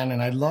that, man.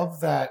 And I love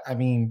that. I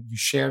mean, you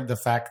shared the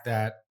fact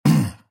that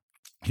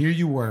here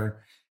you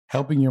were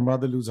helping your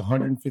mother lose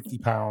 150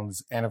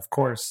 pounds. And of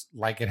course,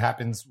 like it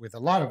happens with a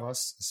lot of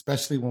us,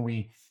 especially when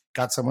we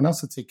got someone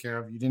else to take care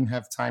of, you didn't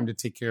have time to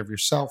take care of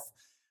yourself,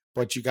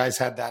 but you guys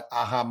had that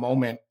aha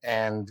moment.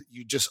 And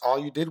all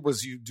you did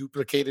was you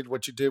duplicated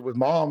what you did with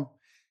mom.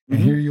 And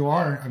here you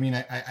are. I mean,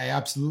 I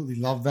absolutely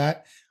love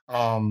that.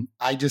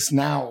 I just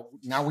now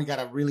we got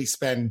to really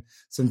spend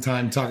some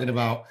time talking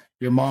about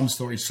your mom's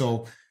story.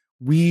 So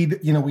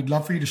we'd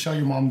love for you to share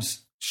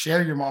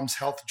your mom's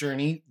health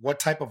journey.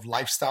 What type of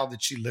lifestyle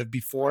did she live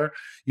before?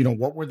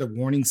 What were the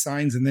warning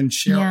signs? And then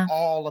share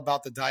all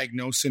about the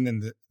diagnosis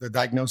and the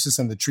diagnosis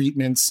and the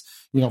treatments,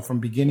 from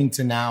beginning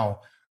to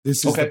now.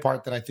 This is the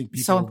part that I think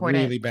people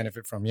really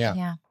benefit from.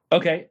 Yeah.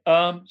 Okay.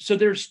 So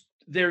there's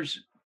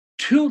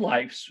two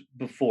lives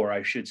before,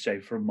 I should say,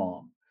 for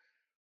mom.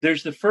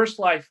 There's the first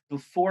life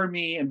before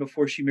me and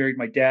before she married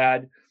my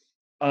dad.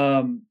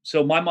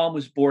 So my mom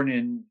was born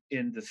in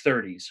the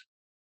 30s.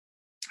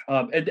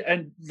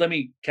 And let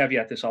me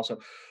caveat this also.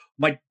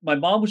 My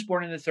mom was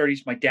born in the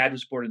 30s. My dad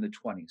was born in the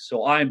 20s.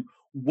 So I'm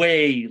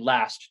way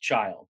last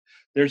child.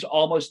 There's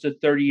almost a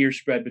 30-year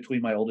spread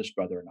between my oldest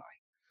brother and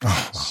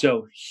I.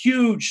 So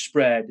huge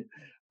spread.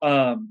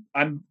 I'm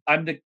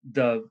the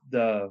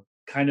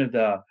kind of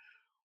the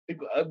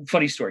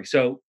funny story.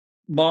 So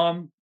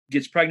mom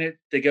gets pregnant.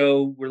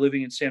 We're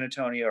living in San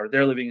Antonio, or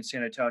they're living in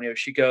San Antonio.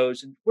 She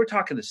goes, and we're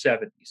talking the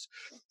 70s.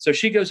 So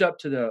she goes up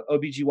to the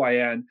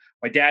OBGYN.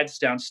 My dad's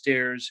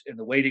downstairs in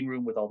the waiting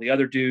room with all the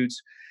other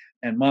dudes.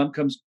 And mom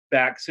comes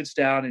back, sits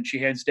down, and she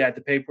hands dad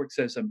the paperwork,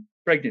 says, "I'm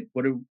pregnant.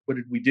 What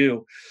did we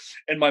do?"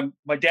 And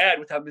my dad,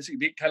 without missing a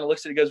beat, kind of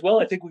looks at it and goes, "Well,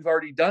 I think we've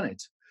already done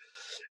it."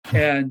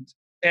 And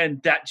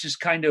and that just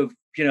kind of,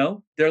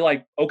 they're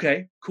like,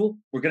 okay, cool,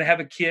 we're going to have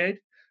a kid.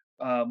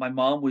 My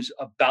mom was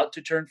about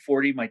to turn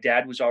 40. My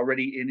dad was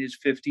already in his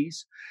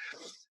 50s.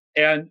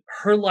 And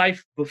her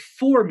life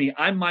before me,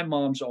 I'm my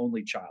mom's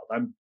only child.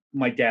 I'm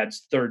my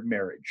dad's third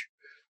marriage.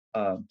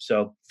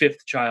 So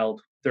fifth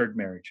child, third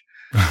marriage.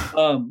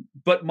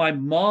 But my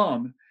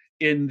mom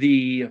in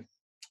the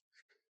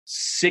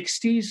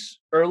 60s,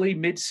 early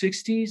mid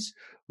 60s,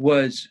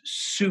 was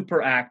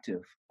super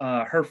active.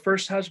 Her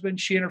first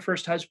husband, she and her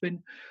first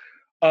husband,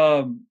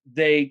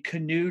 they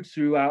canoed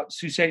throughout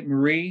Sault Ste.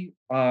 Marie,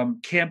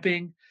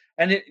 camping.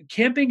 And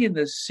camping in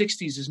the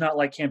 60s is not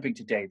like camping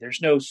today.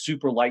 There's no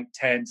super light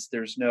tents.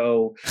 There's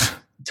no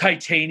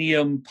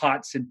titanium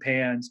pots and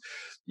pans.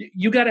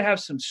 You got to have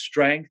some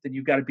strength, and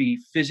you've got to be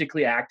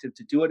physically active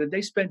to do it. And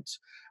they spent,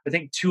 I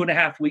think,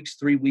 2.5 weeks,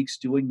 3 weeks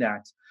doing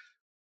that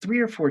 3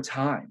 or 4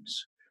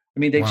 times.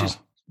 I mean,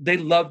 they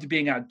loved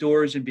being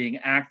outdoors and being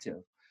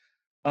active.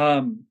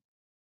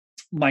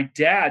 My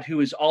dad, who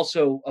is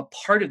also a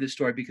part of this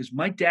story, because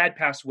my dad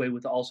passed away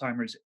with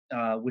Alzheimer's,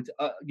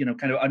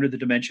 kind of under the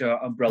dementia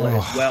umbrella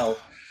as well,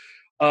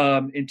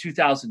 in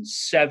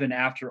 2007,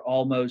 after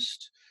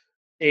almost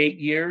 8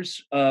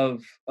 years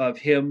of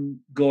him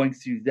going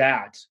through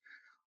that.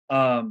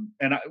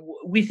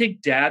 We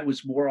think Dad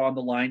was more on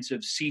the lines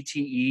of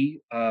CTE,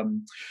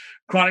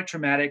 chronic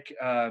traumatic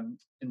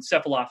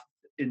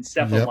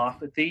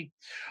encephalopathy,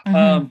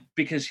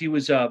 because he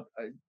was a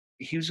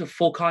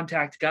full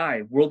contact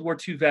guy, World War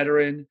II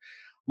veteran.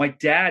 My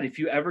dad, if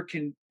you ever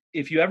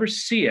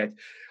see it,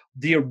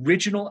 the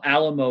original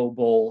Alamo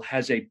Bowl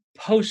has a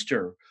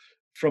poster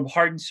from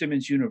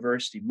Hardin-Simmons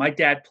University. My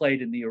dad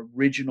played in the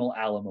original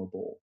Alamo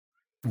Bowl.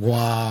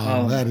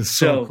 Wow, that is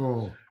so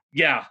cool.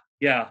 Yeah.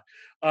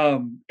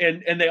 And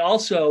they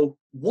also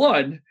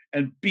won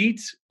and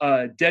beat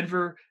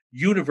Denver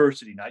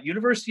University, not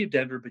University of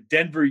Denver, but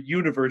Denver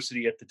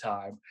University at the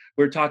time.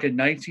 We're talking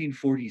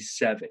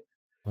 1947.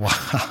 Wow.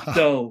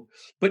 So,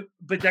 but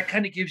that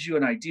kind of gives you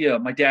an idea.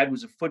 My dad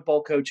was a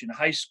football coach in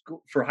high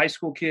school for high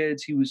school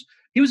kids. He was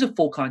a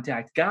full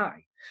contact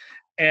guy.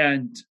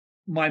 And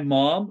my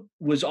mom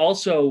was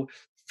also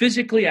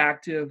physically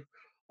active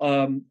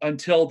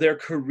until their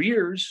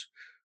careers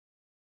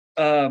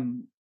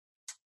kind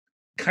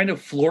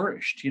of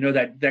flourished.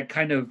 That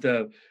kind of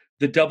the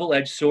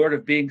double-edged sword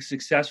of being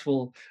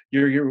successful.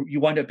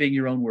 You wind up being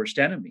your own worst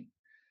enemy.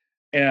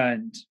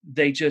 And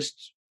they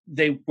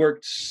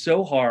worked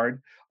so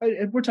hard.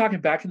 And we're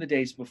talking back in the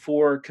days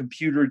before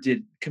computers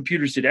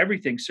did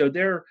everything. So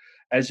they're,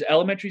 as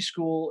elementary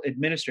school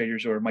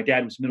administrators, or my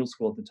dad was middle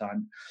school at the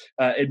time,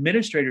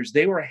 administrators,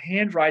 they were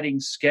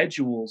handwriting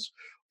schedules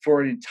for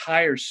an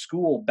entire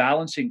school,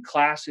 balancing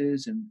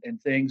classes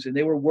and things, and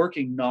they were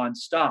working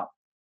nonstop.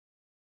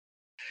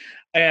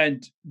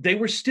 And they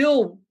were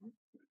still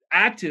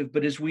active,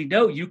 but as we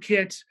know, you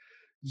can't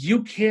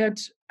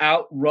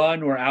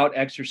outrun or out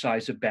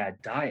exercise a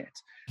bad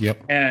diet.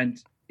 Yep. And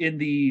in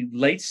the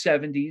late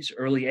 70s,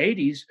 early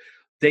 80s,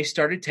 they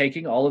started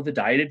taking all of the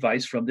diet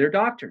advice from their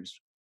doctors.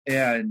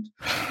 And,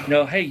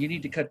 hey, you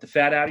need to cut the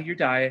fat out of your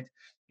diet.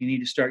 You need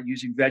to start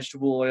using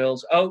vegetable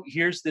oils. Oh,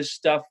 here's this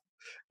stuff,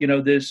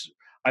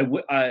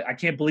 I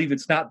can't believe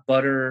it's not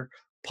butter,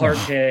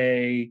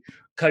 Parquet,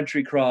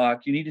 Country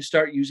Crock. You need to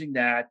start using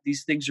that.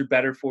 These things are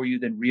better for you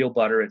than real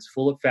butter. It's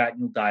full of fat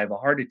and you'll die of a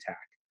heart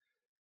attack.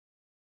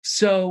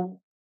 So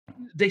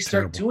they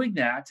start doing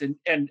that.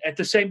 And at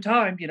the same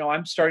time,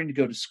 I'm starting to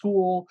go to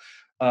school.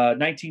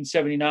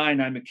 1979,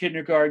 I'm a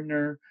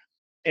kindergartner.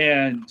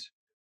 And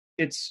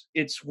it's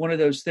one of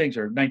those things,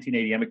 or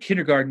 1980, I'm a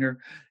kindergartner.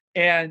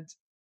 And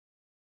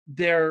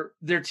they're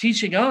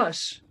teaching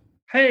us,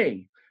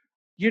 hey,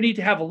 you need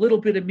to have a little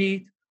bit of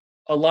meat,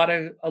 a lot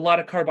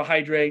of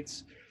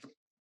carbohydrates,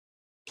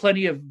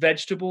 plenty of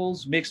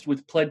vegetables mixed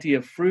with plenty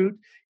of fruit.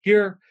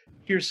 Here's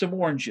some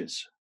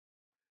oranges.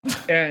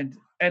 And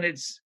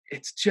it's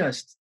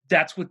just,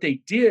 that's what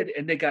they did.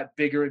 And they got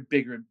bigger and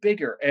bigger and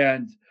bigger.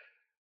 And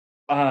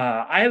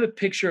I have a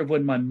picture of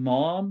when my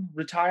mom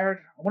retired.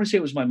 I want to say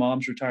it was my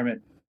mom's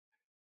retirement.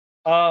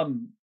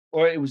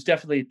 Or it was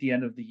definitely at the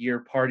end of the year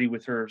party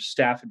with her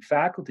staff and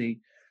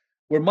faculty,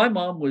 where my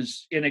mom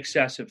was in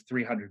excess of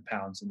 300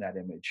 pounds in that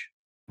image.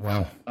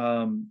 Wow.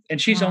 And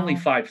she's only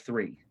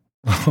 5'3".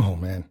 Oh,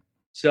 man.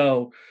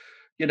 So,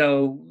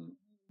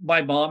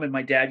 my mom and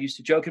my dad used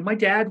to joke, and my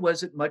dad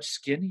wasn't much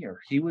skinnier.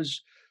 He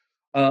was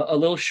a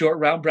little short,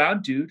 round,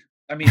 brown dude.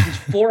 I mean, his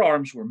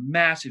forearms were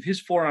massive.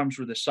 His forearms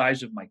were the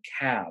size of my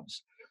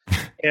calves.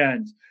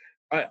 And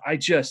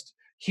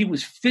he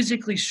was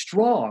physically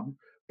strong,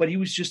 but he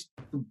was just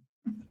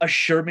a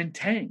Sherman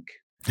tank.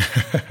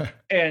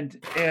 and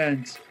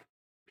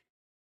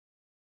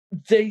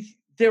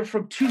they're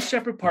from two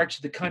separate parts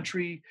of the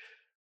country,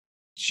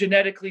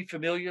 genetically,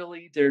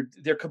 familially,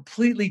 they're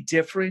completely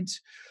different.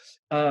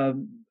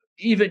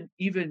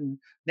 Even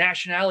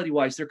nationality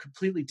wise, they're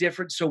completely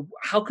different. So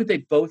how could they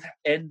both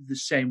end the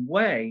same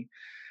way?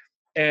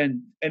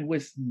 And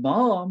with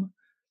mom,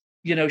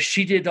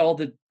 she did all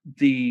the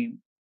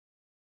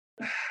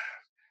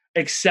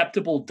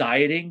acceptable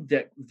dieting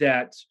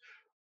that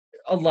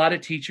a lot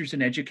of teachers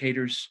and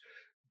educators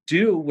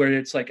do, where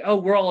it's like, oh,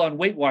 we're all on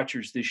Weight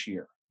Watchers this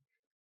year,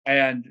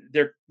 and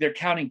they're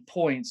counting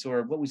points,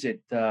 or what was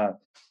it?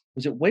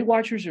 Was it Weight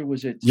Watchers or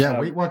was it?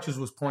 Weight Watchers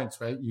was points,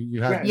 right?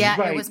 You had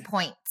it was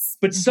points.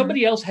 But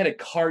somebody else had a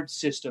card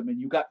system, and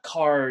you got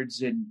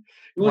cards, and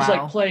it was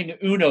like playing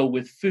Uno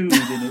with food,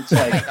 and it's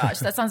like, oh my gosh,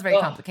 that sounds very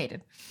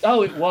complicated.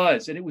 Oh, it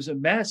was, and it was a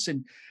mess,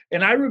 and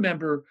I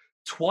remember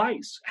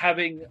twice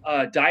having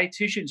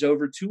dietitians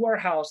over to our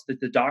house that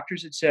the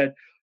doctors had said,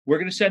 we're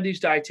going to send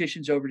these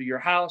dietitians over to your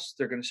house.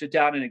 They're going to sit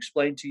down and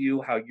explain to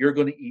you how you're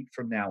going to eat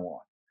from now on.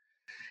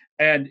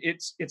 And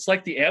it's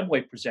like the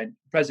Amway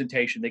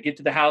presentation. They get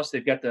to the house,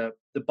 they've got the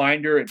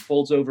binder, it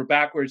folds over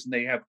backwards, and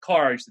they have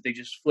cards that they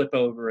just flip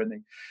over.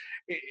 And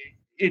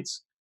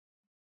it's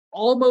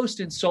almost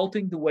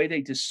insulting the way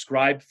they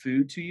describe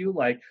food to you.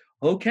 Like,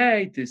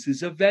 okay, this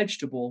is a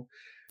vegetable.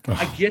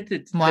 I get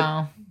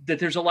that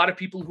there's a lot of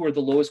people who are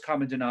the lowest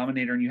common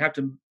denominator, and you have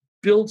to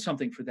build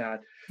something for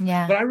that.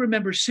 Yeah. But I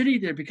remember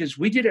sitting there because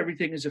we did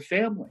everything as a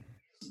family.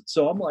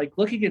 So I'm like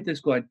looking at this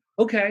going,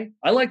 okay,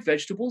 I like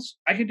vegetables.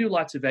 I can do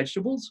lots of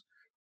vegetables,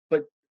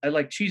 but I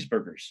like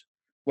cheeseburgers.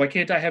 Why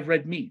can't I have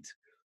red meat?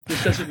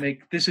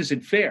 This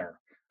isn't fair.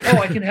 Oh,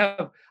 I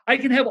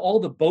can have all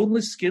the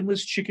boneless,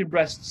 skinless chicken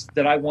breasts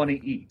that I want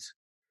to eat,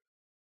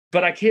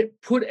 but I can't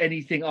put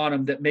anything on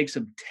them that makes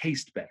them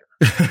taste better.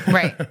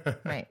 Right.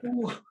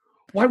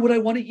 Why would I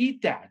want to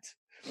eat that?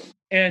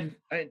 And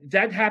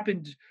that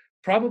happened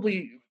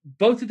probably,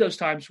 both of those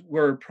times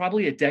were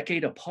probably a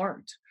decade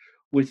apart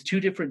with two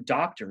different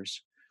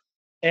doctors.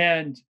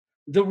 And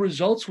the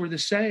results were the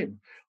same.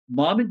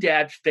 Mom and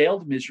dad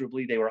failed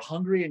miserably. They were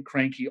hungry and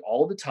cranky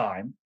all the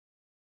time.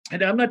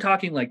 And I'm not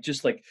talking like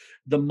just like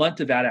the month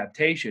of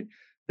adaptation.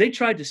 They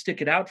tried to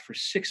stick it out for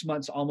 6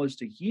 months,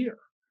 almost a year.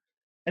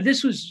 And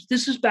this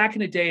is back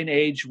in a day and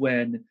age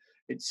when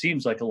it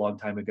seems like a long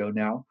time ago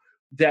now,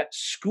 that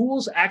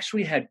schools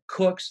actually had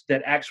cooks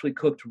that actually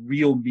cooked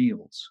real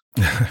meals.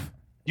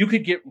 You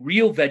could get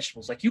real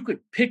vegetables. Like you could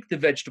pick the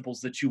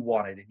vegetables that you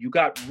wanted, and you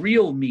got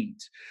real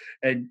meat,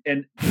 and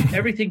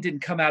everything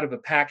didn't come out of a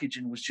package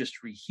and was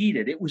just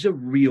reheated. It was a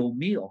real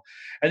meal.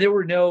 And there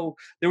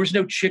was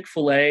no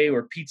Chick-fil-A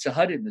or Pizza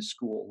Hut in the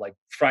school. Like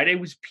Friday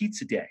was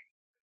pizza day.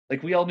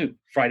 Like we all knew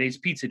Friday's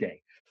pizza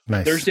day.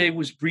 Nice. Thursday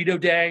was burrito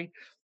day,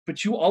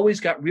 but you always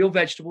got real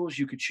vegetables.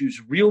 You could choose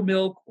real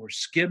milk or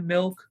skim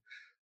milk.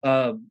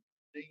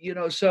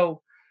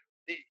 So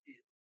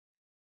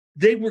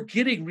they were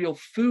getting real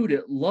food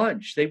at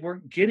lunch. They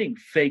weren't getting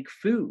fake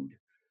food,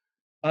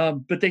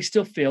 but they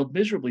still failed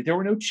miserably. There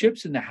were no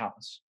chips in the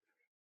house.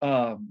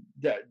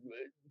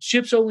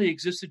 Chips only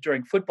existed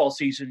during football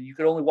season. You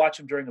could only watch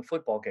them during a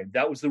football game.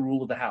 That was the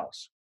rule of the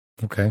house.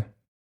 Okay.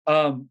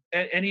 And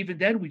even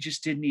then, we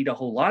just didn't eat a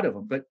whole lot of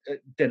them. But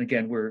then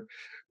again,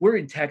 we're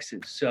in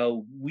Texas,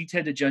 so we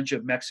tend to judge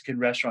a Mexican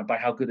restaurant by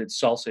how good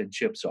its salsa and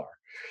chips are.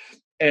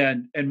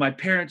 And my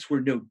parents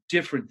were no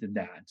different than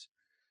that.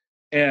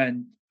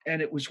 And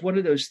it was one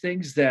of those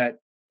things that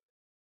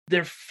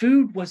their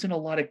food wasn't a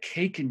lot of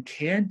cake and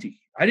candy.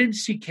 I didn't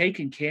see cake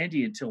and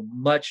candy until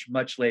much,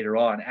 much later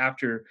on,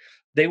 after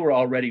they were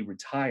already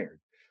retired,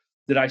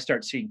 that I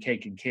start seeing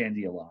cake and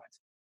candy a lot.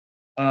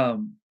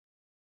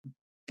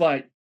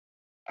 But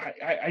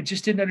I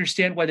just didn't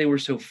understand why they were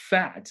so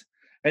fat.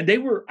 And they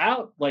were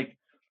out, like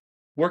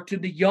worked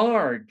in the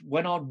yard,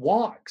 went on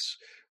walks.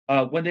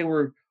 When they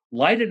were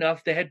light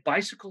enough, they had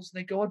bicycles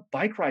and they go on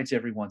bike rides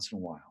every once in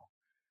a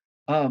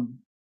while.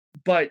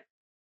 But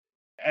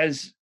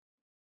as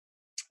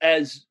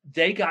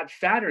they got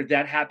fatter,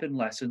 that happened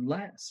less and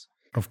less.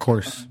 Of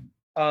course.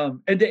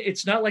 And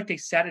it's not like they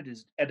sat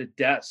at a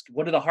desk.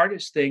 One of the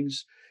hardest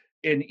things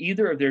in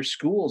either of their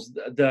schools,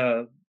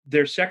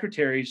 their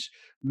secretaries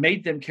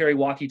made them carry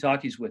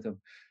walkie-talkies with them,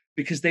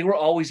 because they were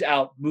always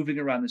out moving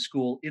around the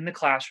school, in the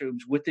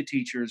classrooms with the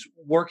teachers,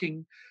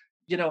 working,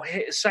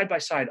 side by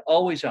side,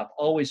 always up,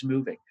 always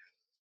moving.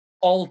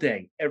 All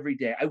day, every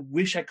day. I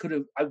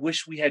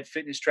wish we had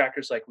fitness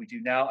trackers like we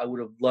do now. I would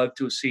have loved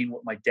to have seen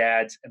what my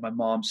dad's and my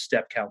mom's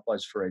step count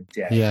was for a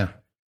day. Yeah.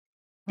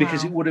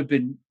 Because it would have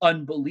been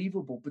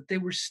unbelievable. But they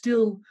were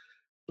still,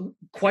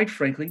 quite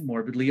frankly,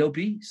 morbidly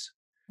obese.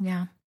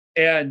 Yeah.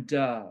 And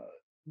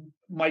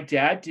my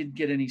dad didn't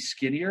get any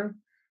skinnier.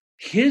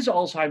 His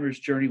Alzheimer's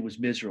journey was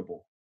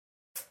miserable.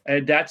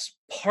 And that's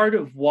part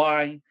of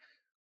why,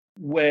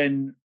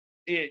 when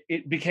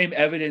it became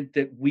evident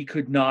that we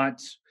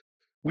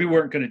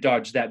weren't going to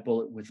dodge that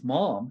bullet with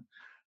mom,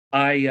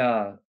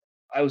 I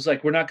was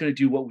like, we're not going to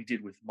do what we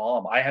did with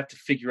mom. I have to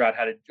figure out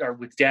or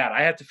with dad,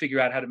 I have to figure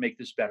out how to make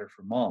this better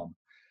for mom.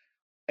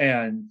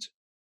 And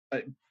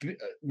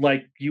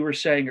like you were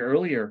saying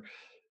earlier,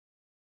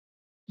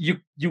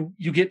 you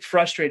get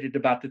frustrated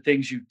about the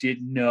things you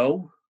didn't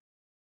know.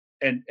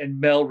 And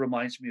Mel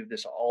reminds me of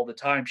this all the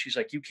time. She's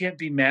like, you can't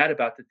be mad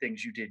about the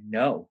things you didn't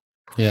know.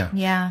 Yeah.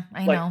 Yeah,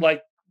 I know.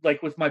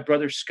 Like with my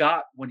brother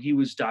Scott, when he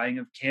was dying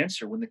of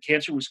cancer, when the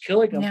cancer was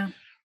killing him,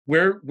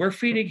 we're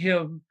feeding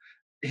him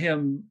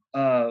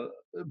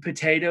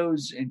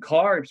potatoes and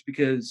carbs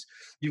because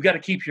you've got to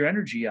keep your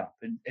energy up.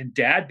 And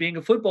dad, being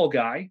a football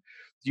guy,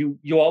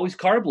 you always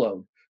carb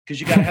load because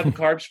you got to have the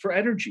carbs for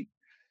energy.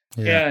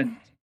 Yeah.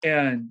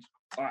 And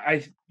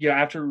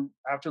after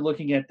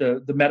looking at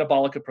the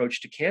metabolic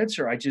approach to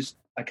cancer, I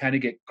kind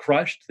of get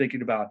crushed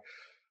thinking about,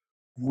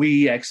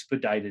 we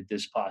expedited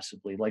this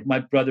possibly. Like, my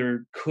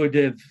brother could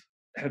have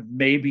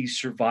maybe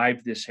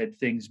survived this had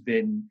things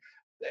been,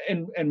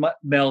 and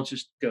Mel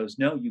just goes,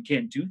 no, you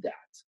can't do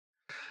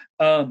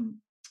that.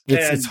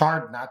 It's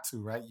hard not to,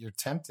 right? You're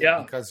tempted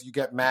because you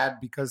get mad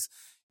because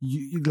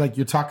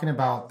you're talking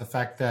about the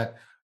fact that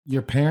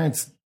your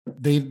parents,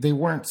 they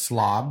weren't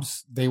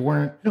slobs. They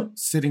weren't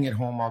sitting at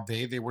home all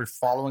day. They were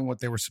following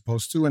what they were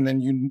supposed to. And then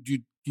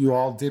you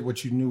all did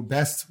what you knew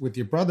best with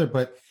your brother,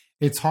 but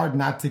it's hard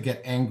not to get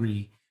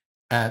angry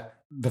at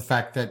the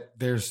fact that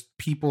there's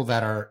people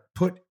that are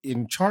put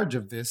in charge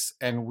of this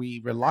and we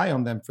rely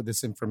on them for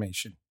this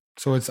information.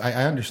 So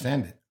I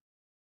understand it.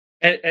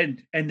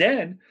 And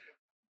then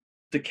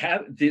the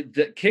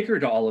kicker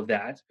to all of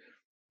that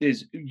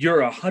is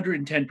you're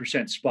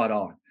 110% spot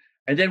on.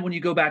 And then when you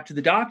go back to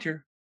the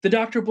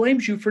doctor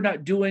blames you for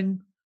not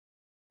doing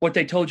what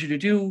they told you to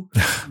do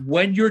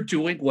when you're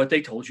doing what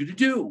they told you to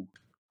do.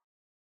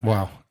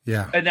 Wow.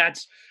 Yeah. And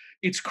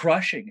it's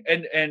crushing,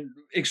 and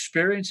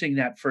experiencing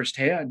that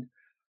firsthand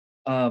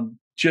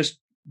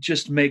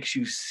just makes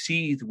you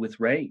seethe with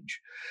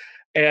rage.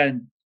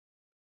 And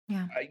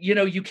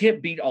you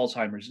can't beat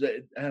Alzheimer's.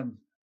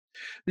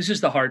 This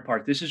is the hard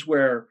part. This is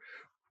where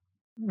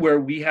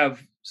we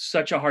have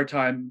such a hard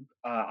time.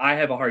 I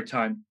have a hard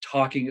time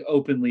talking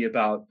openly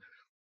about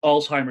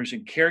Alzheimer's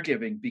and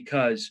caregiving,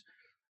 because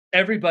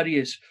everybody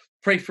is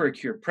pray for a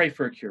cure, pray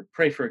for a cure,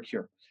 pray for a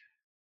cure.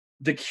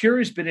 The cure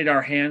has been in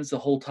our hands the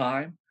whole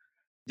time.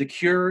 The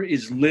cure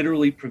is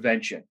literally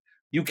prevention.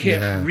 You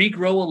can't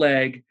regrow a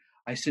leg.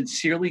 I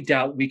sincerely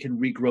doubt we can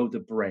regrow the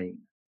brain.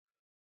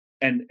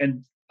 And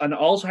an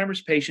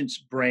Alzheimer's patient's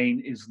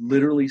brain is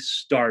literally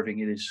starving.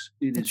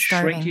 It's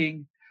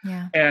shrinking.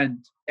 Yeah.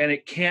 And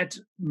it can't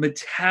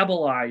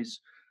metabolize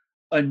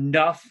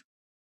enough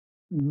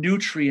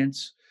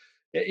nutrients,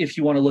 if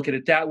you want to look at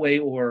it that way,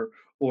 or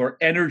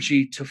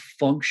energy to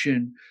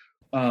function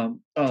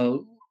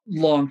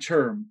long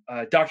term.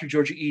 Dr.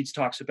 Georgia Eads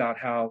talks about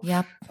how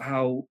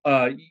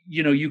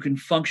you can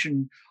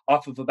function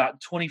off of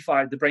about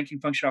 25. The brain can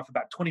function off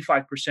about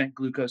 25%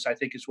 glucose, I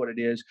think is what it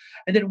is,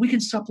 and then we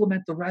can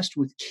supplement the rest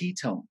with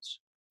ketones.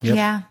 Yep.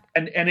 Yeah,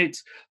 and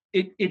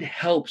it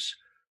helps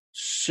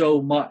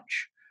so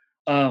much.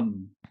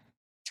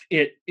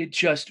 It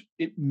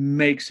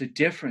makes a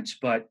difference,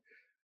 but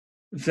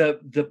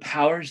the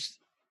powers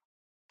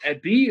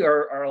at B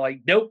are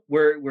like, nope,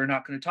 we're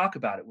not going to talk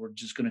about it. We're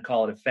just going to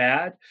call it a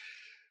fad.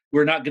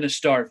 We're not going to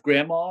starve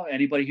grandma.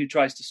 Anybody who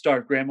tries to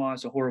starve grandma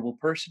is a horrible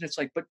person. It's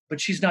like, but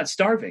she's not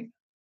starving.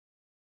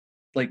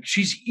 Like,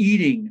 she's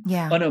eating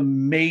an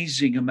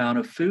amazing amount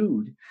of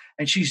food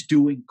and she's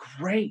doing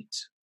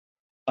great.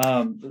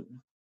 So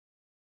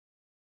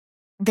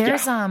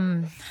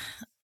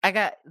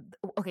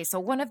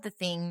one of the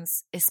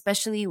things,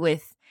 especially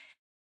with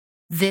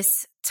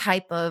this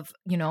type of,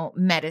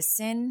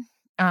 medicine,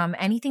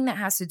 anything that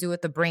has to do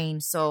with the brain.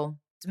 So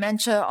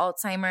dementia,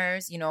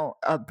 Alzheimer's,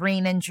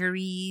 brain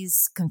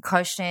injuries,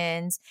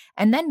 concussions,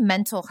 and then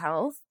mental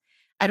health.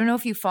 I don't know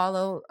if you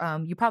follow,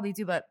 you probably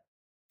do, but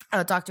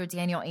Dr.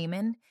 Daniel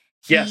Amen,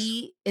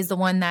 he is the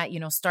one that,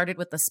 started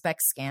with the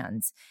SPECT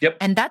scans. Yep.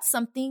 And that's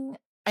something,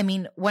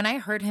 when I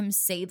heard him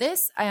say this,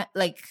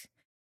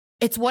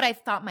 it's what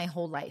I've thought my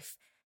whole life.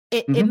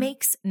 It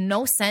makes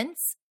no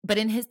sense. But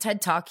in his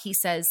TED Talk, he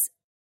says,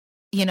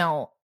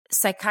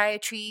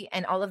 psychiatry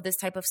and all of this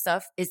type of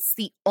stuff, it's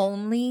the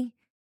only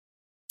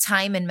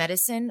time in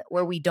medicine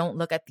where we don't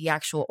look at the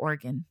actual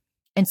organ.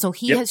 And so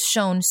he has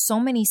shown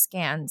so many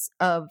scans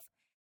of,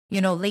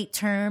 late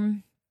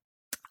term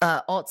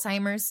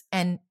Alzheimer's.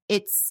 And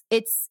it's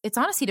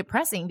honestly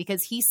depressing,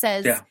 because he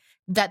says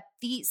that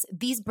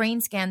these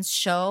brain scans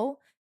show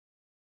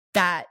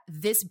that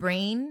this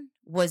brain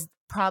was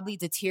probably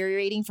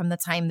deteriorating from the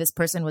time this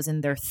person was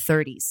in their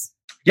 30s.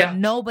 But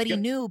nobody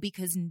knew,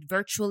 because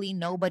virtually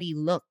nobody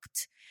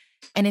looked.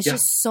 And it's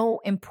just so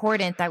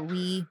important that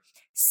we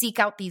seek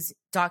out these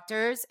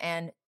doctors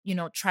and,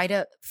 try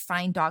to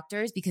find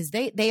doctors, because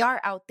they are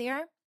out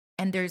there,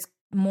 and there's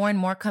more and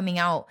more coming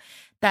out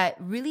that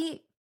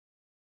really,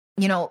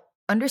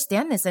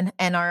 understand this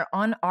and are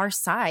on our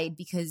side,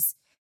 because,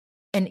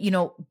 and,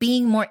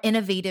 being more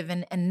innovative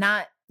and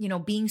not,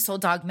 being so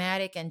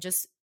dogmatic, and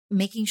just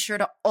making sure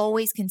to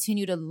always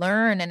continue to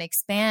learn and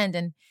expand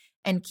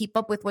and keep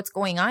up with what's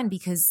going on.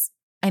 Because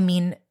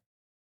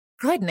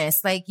goodness,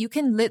 like, you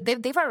can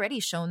they've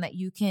already shown that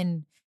you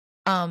can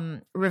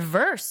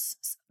reverse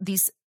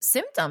these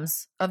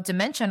symptoms of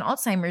dementia and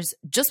Alzheimer's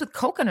just with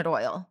coconut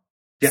oil.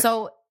 Yeah.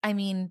 So,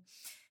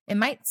 it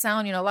might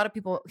sound, a lot of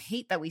people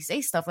hate that we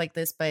say stuff like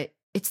this, but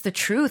it's the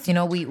truth.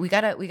 We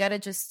gotta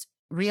just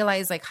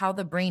realize, like, how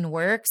the brain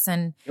works,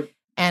 and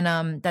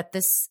and that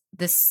this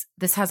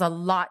has a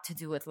lot to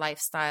do with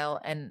lifestyle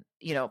and,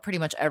 pretty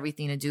much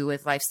everything to do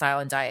with lifestyle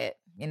and diet.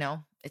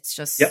 It's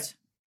just. Yep.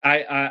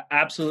 I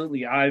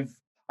absolutely. I've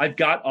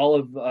got all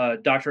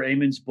of Dr.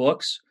 Amen's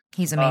books.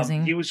 He's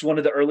amazing. He was one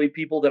of the early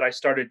people that I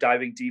started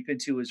diving deep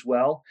into as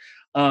well.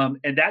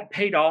 And that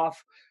paid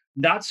off,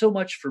 not so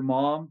much for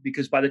mom,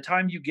 because by the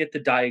time you get the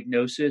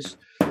diagnosis,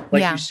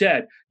 like you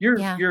said,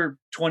 you're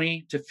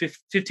 20 to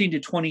 15 to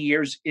 20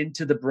 years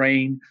into the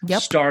brain,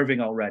 starving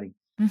already.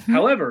 Mm-hmm.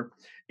 However,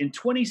 in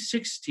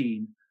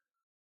 2016,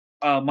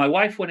 my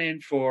wife went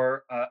in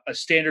for a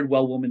standard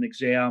well woman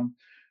exam.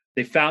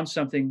 They found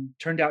something,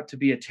 turned out to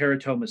be a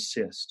teratoma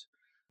cyst.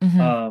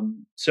 Mm-hmm.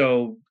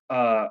 So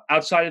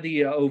outside of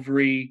the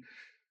ovary,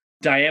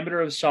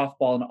 diameter of a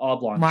softball and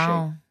oblong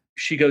shape.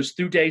 She goes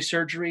through day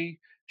surgery.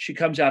 She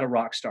comes out a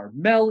rock star.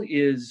 Mel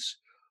is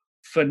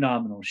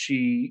phenomenal.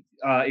 She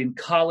in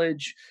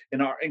college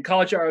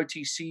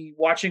ROTC,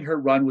 watching her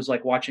run was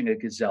like watching a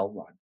gazelle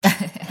run.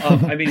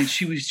 I mean,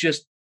 she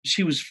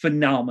was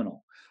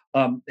phenomenal.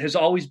 Has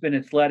always been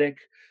athletic.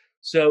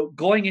 So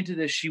going into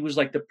this, she was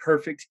like the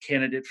perfect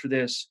candidate for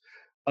this.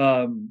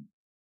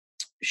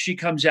 She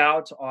comes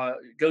out,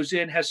 goes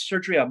in, has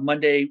surgery on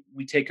Monday.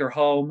 We take her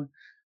home.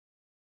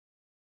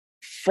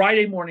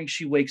 Friday morning,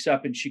 she wakes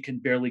up and she can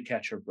barely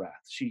catch her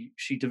breath. She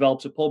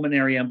develops a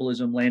pulmonary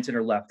embolism, lands in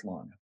her left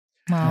lung.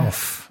 Wow.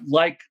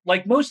 Like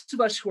most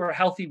of us who are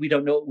healthy, we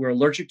don't know what we're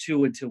allergic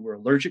to until we're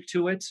allergic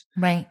to it.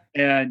 Right.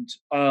 And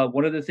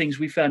one of the things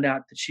we found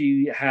out that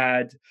she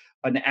had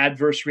an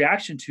adverse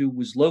reaction to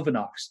was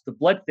Lovenox, the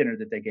blood thinner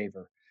that they gave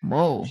her.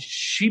 Whoa.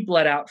 She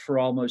bled out for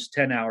almost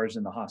 10 hours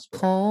in the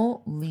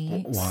hospital.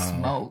 Holy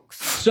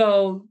smokes.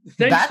 So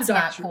thanks to That's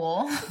not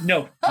cool.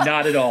 No,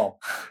 not at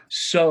all.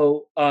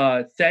 So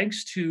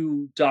thanks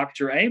to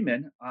Dr.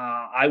 Amen,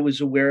 I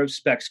was aware of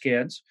SPECT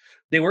scans.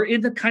 They were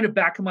in the kind of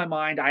back of my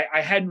mind.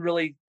 I hadn't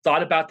really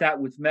thought about that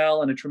with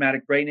Mel and a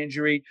traumatic brain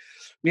injury.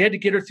 We had to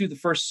get her through the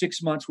first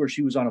 6 months where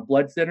she was on a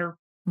blood thinner.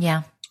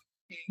 Yeah.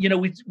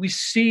 We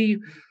see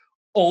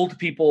old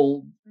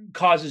people,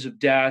 causes of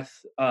death,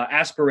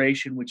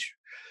 aspiration, which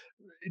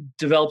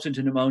develops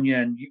into pneumonia.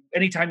 And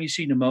anytime you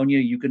see pneumonia,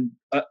 you can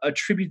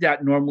attribute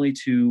that normally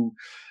to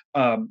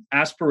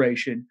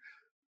aspiration.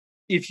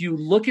 If you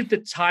look at the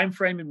time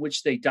frame in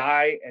which they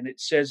die and it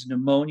says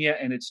pneumonia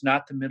and it's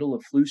not the middle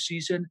of flu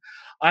season,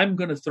 I'm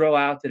going to throw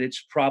out that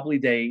it's probably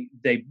they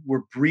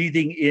were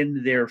breathing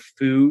in their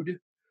food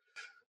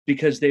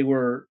because they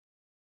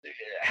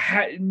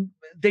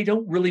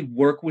don't really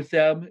work with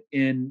them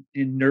in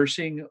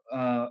nursing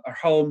or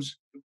homes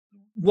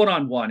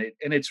one-on-one.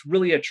 And it's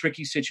really a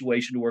tricky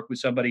situation to work with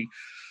somebody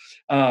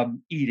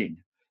eating.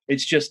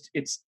 It's just,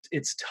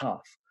 it's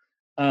tough.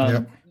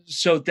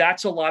 So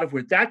that's a lot of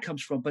where that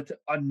comes from. But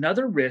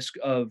another risk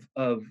of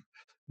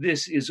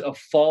this is a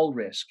fall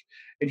risk.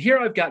 And here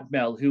I've got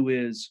Mel, who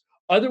is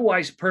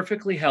otherwise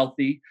perfectly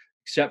healthy,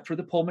 except for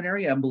the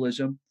pulmonary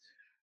embolism.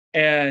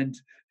 And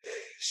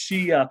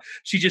she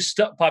just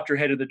popped her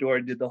head in the door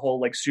and did the whole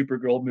like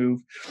Supergirl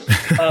move.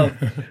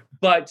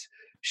 But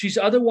she's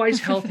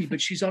otherwise healthy,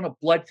 but she's on a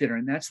blood thinner,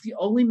 and that's the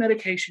only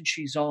medication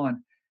she's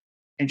on.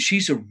 And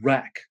she's a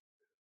wreck.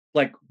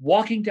 Like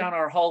walking down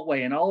our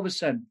hallway, and all of a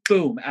sudden,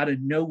 boom, out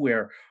of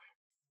nowhere,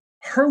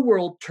 her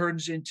world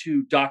turns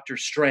into Doctor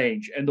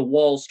Strange, and the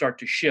walls start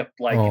to shift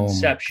like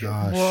Inception.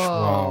 My gosh.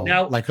 Wow.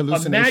 Now, like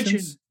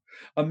hallucinations?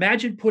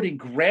 Imagine putting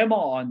grandma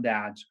on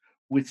that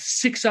with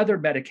 6 other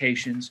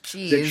medications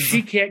that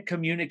she can't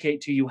communicate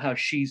to you how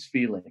she's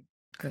feeling.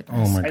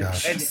 Goodness. Oh my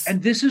gosh.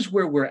 And this is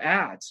where we're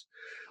at.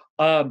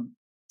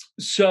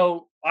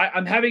 So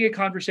I'm having a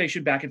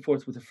conversation back and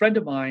forth with a friend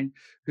of mine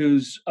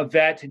who's a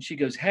vet, and she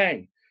goes,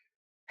 "Hey,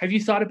 have you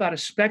thought about a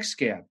SPECT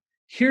scan?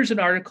 Here's an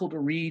article to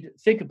read.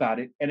 Think about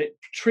it." And it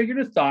triggered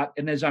a thought.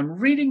 And as I'm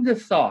reading the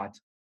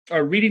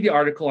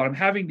article, and I'm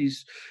having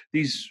these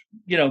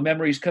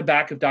memories come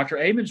back of Dr.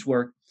 Amen's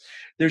work,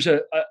 there's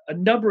a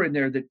number in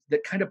there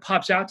that kind of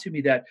pops out to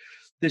me, that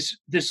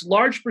this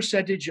large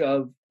percentage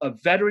of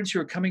veterans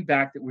who are coming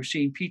back that we're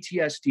seeing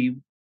PTSD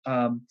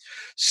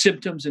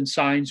symptoms and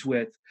signs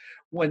with,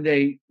 when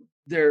they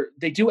do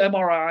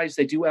MRIs,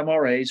 they do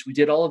MRAs. We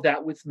did all of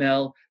that with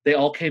Mel. They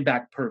all came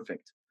back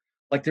perfect.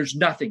 Like there's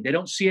nothing. They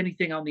don't see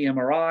anything on the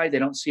MRI. They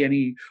don't see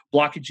any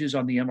blockages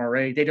on the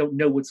MRA. They don't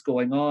know what's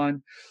going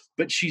on,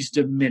 but she's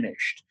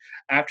diminished.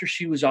 After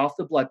she was off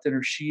the blood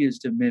thinner, she is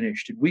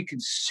diminished, and we can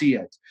see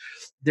it.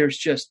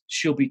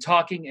 She'll be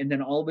talking, and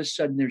then all of a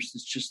sudden there's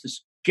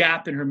this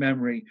gap in her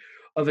memory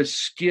of a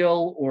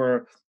skill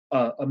or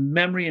a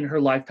memory in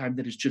her lifetime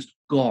that is just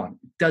gone.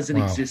 It doesn't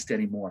exist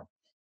anymore.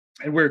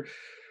 And we're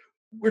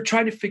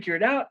trying to figure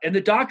it out. And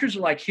the doctors are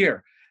like,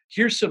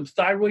 here's some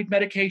thyroid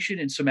medication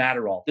and some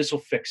Adderall. This will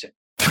fix it.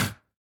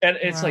 And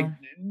it's like,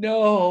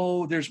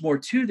 no, there's more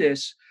to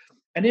this.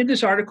 And in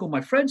this article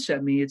my friend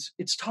sent me,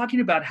 it's talking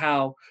about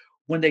how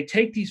when they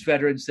take these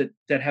veterans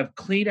that have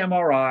clean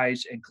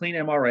MRIs and clean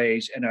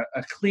MRAs and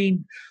a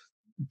clean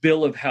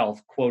bill of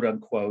health, quote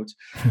unquote,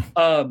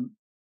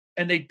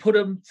 and they put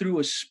them through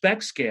a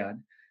SPECT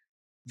scan,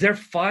 they're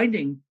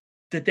finding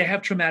that they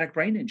have traumatic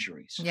brain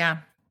injuries. Yeah.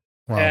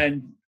 Wow.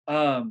 And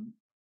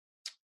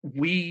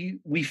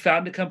we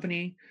found a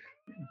company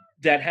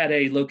that had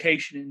a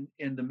location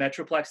in the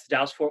Metroplex, the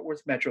Dallas-Fort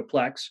Worth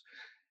Metroplex.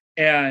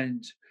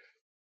 And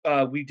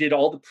we did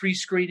all the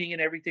pre-screening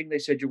and everything. They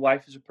said, your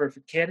wife is a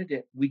perfect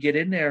candidate. We get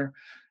in there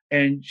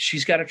and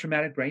she's got a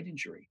traumatic brain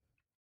injury.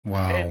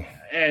 Wow.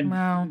 And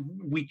Wow.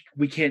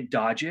 we can't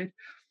dodge it.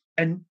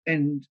 And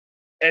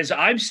as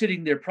I'm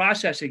sitting there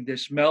processing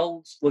this,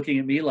 Mel's looking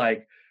at me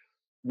like,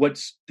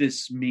 what's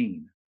this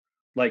mean?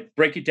 Like,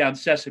 break it down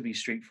Sesame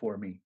Street for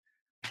me.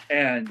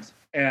 And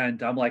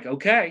I'm like,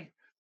 okay,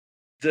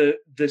 the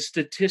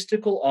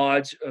statistical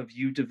odds of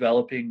you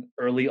developing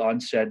early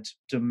onset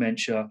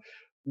dementia,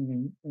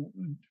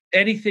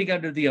 anything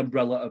under the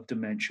umbrella of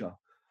dementia,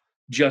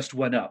 just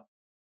went up.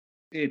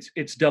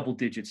 It's double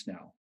digits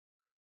now.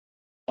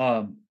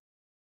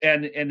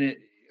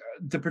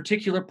 The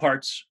particular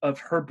parts of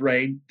her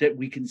brain that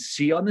we can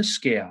see on the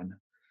scan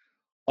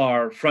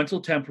are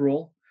frontal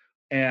temporal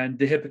and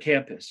the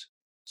hippocampus.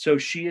 So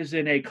she is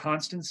in a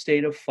constant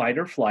state of fight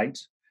or flight,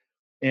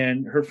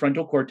 and her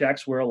frontal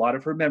cortex, where a lot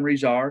of her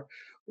memories are,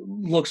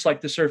 looks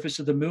like the surface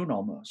of the moon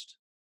almost.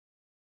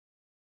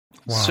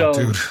 Wow,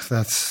 dude,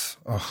 that's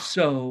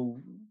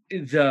so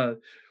the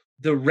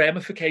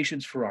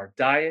ramifications for our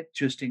diet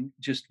just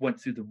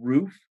went through the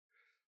roof.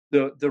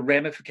 The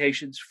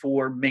ramifications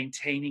for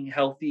maintaining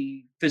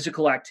healthy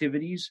physical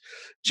activities,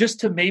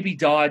 just to maybe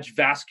dodge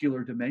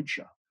vascular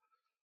dementia.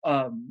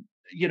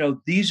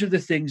 These are the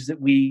things that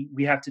we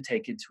have to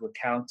take into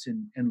account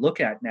and look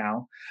at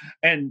now,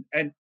 and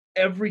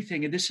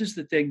everything. And this is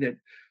the thing that,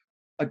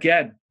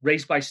 again,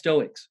 raised by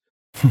Stoics.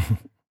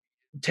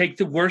 Take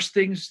the worst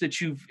things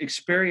that you've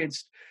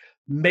experienced,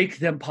 make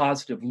them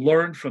positive,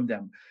 learn from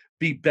them,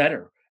 be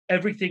better.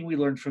 Everything we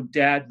learned from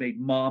Dad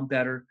made Mom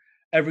better.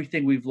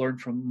 Everything we've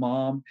learned from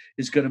Mom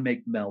is going to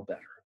make Mel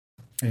better.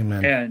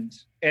 Amen.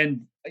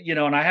 And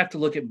I have to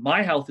look at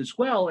my health as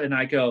well. And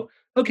I go,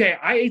 okay,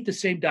 I ate the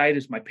same diet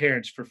as my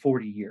parents for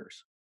 40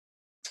 years.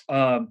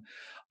 I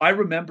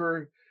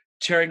remember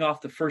tearing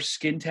off the first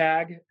skin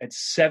tag at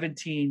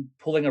 17,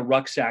 pulling a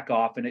rucksack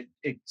off, and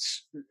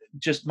it's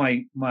just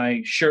my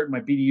shirt, my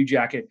BDU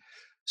jacket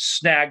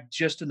snagged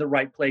just in the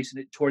right place,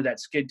 and it tore that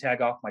skin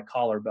tag off my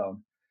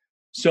collarbone.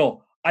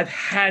 So I've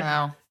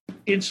had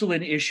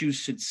insulin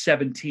issues since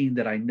 17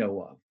 that I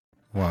know of.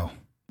 Wow.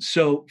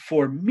 So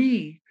for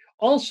me,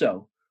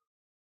 also,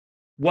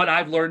 what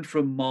I've learned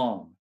from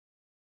Mom,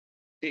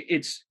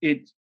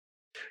 imagine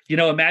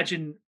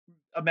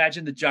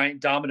the giant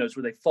dominoes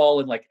where they fall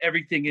in like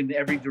everything in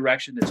every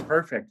direction that's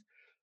perfect.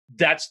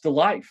 That's the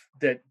life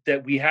that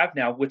we have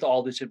now with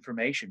all this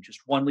information.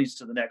 Just one leads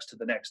to the next, to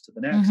the next, to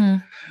the next. Mm-hmm.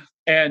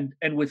 And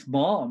with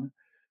Mom,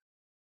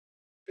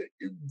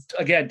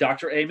 again,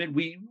 Dr. Amen,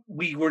 we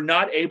were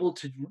not able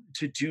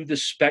to do the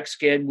SPECT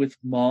scan with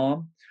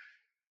Mom,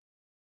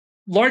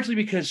 largely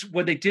because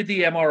when they did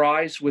the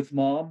MRIs with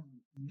Mom,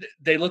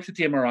 they looked at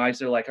the MRIs.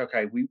 They're like,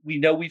 okay, we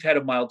know we've had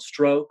a mild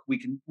stroke. We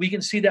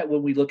can see that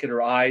when we look at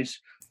her eyes.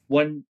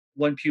 One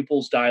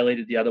pupil's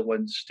dilated, the other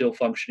one's still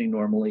functioning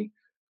normally.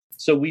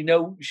 So we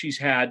know she's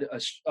had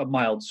a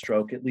mild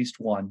stroke, at least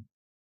one.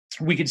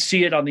 We could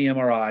see it on the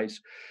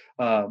MRIs.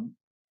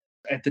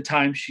 At the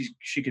time,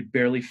 she could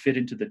barely fit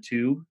into the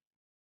tube.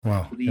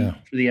 Wow. For the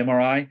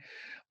MRI.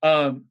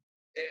 And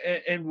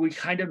we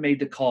kind of made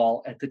the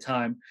call at the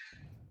time.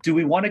 Do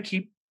we want to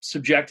keep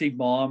subjecting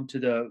Mom to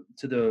the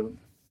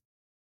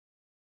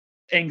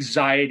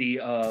anxiety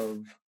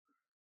of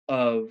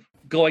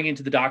going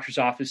into the doctor's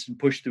office and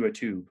push through a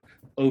tube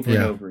over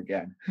and over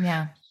again?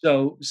 Yeah.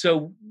 So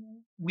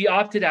we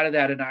opted out of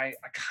that, and I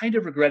kind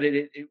of regretted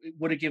it. It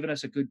would have given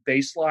us a good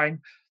baseline,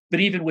 but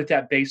even with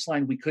that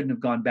baseline, we couldn't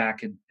have gone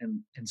back and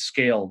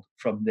scaled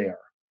from there.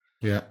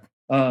 Yeah.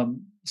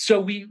 So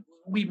we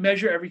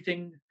measure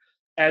everything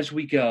as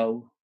we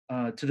go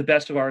to the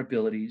best of our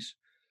abilities.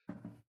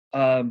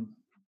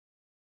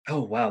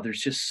 Oh wow,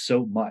 there's just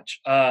so much.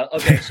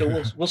 Okay,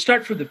 so we'll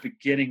start from the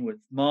beginning with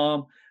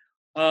Mom.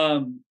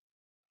 I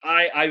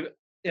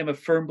am a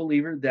firm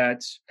believer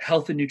that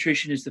health and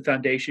nutrition is the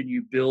foundation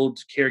you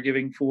build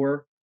caregiving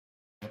for.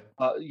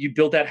 You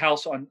build that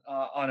house on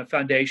a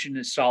foundation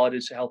as solid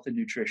as health and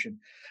nutrition.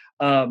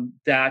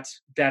 That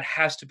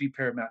has to be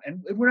paramount.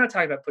 And we're not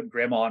talking about putting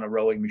grandma on a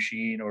rowing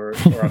machine or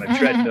on a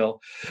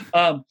treadmill,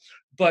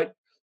 but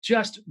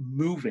just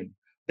moving.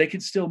 They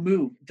can still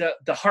move.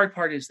 The hard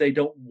part is they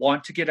don't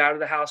want to get out of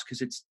the house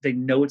because they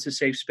know it's a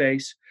safe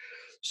space.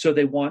 So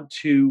they want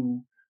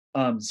to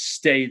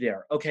stay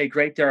there. Okay,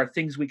 great. There are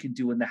things we can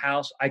do in the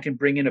house. I can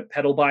bring in a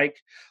pedal bike,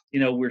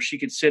 where she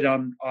could sit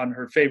on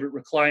her favorite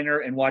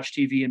recliner and watch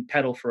TV and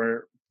pedal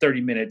for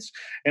 30 minutes.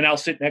 And I'll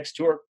sit next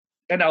to her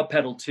and I'll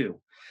pedal too.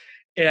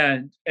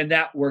 And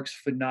that works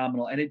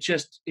phenomenal. And it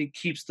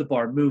keeps the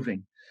bar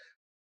moving.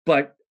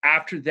 But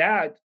after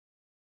that,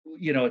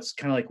 it's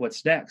kind of like,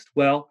 what's next?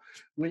 Well,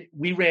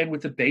 we ran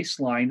with the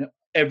baseline.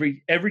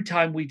 Every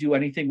time we do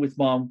anything with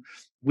Mom,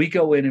 we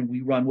go in and we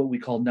run what we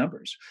call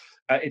numbers.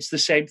 It's the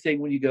same thing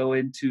when you go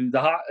into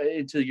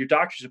into your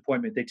doctor's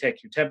appointment. They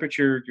take your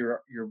temperature,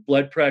 your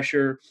blood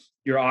pressure,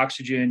 your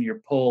oxygen, your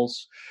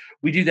pulse.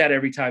 We do that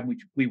every time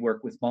we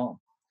work with mom.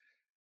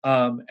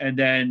 And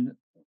then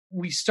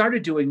we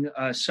started doing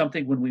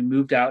something when we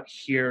moved out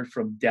here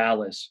from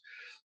Dallas,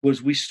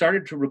 was we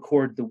started to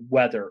record the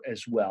weather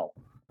as well.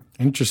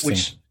 Interesting.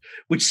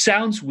 Which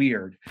sounds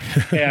weird.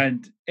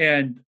 and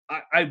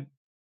I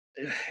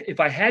if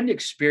I hadn't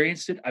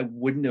experienced it, I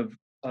wouldn't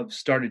have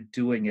started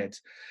doing it.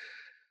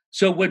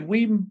 So when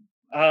we,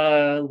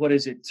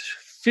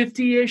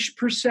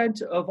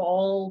 50-ish% of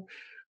all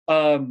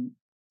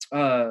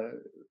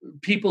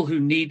people who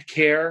need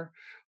care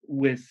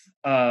with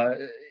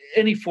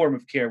any form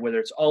of care, whether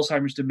it's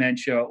Alzheimer's,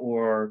 dementia,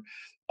 or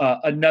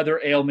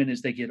another ailment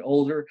as they get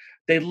older,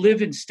 they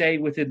live and stay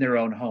within their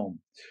own home.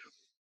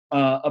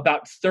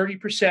 About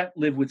 30%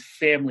 live with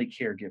family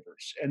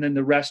caregivers, and then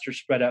the rest are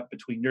spread up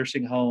between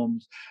nursing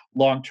homes,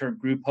 long-term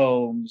group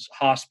homes,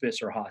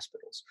 hospice, or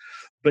hospitals.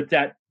 But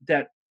that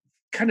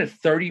kind of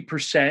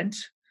 30%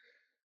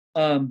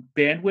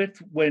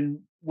 bandwidth,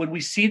 when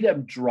we see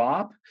them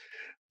drop,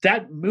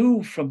 that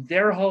move from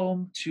their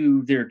home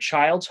to their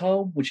child's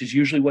home, which is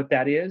usually what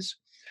that is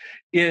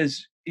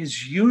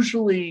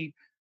usually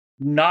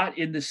not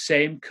in the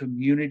same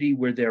community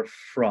where they're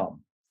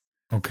from.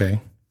 Okay.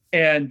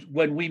 And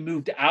when we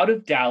moved out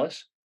of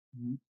Dallas,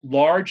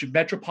 large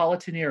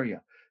metropolitan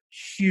area,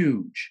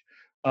 huge.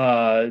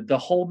 The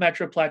whole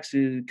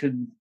metroplex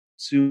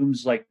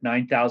consumes like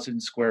 9,000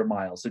 square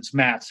miles. It's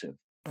massive.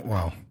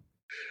 Wow.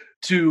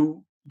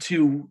 To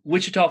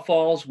Wichita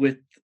Falls with,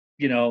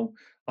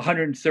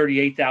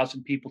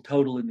 138,000 people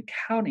total in the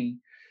county,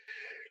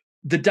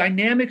 the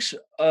dynamics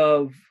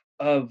of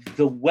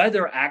the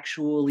weather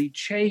actually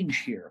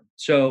change here.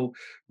 So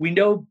we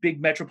know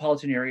big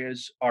metropolitan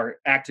areas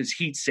act as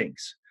heat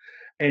sinks,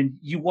 and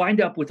you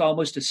wind up with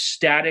almost a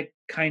static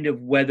kind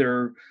of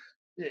weather.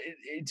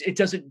 It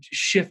doesn't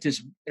shift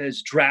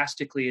as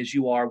drastically as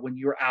you are when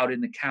you're out in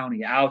the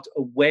county, out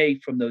away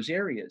from those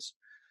areas.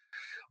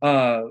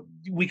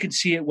 We could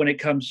see it when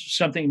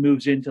something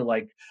moves into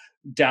like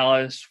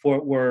Dallas,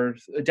 Fort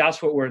Worth,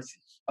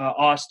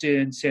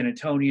 Austin, San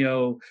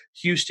Antonio,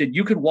 Houston.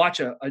 You can watch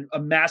a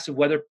massive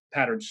weather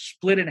pattern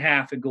split in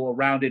half and go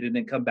around it and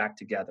then come back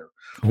together.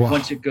 Wow.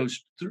 Once it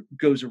goes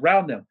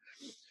around them.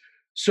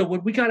 So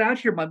when we got out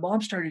here, my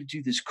mom started to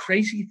do this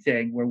crazy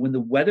thing where when the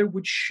weather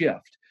would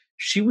shift,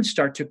 she would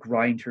start to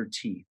grind her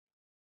teeth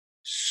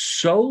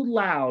so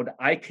loud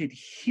I could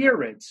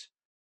hear it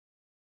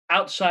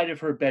outside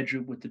of her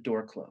bedroom with the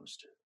door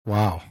closed.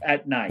 Wow.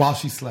 At night. While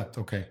she slept.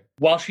 Okay.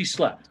 While she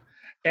slept.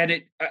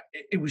 And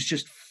it was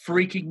just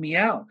freaking me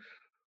out.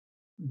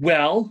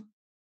 Well,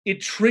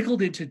 it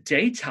trickled into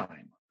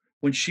daytime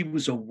when she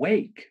was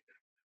awake,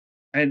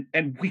 and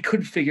we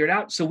couldn't figure it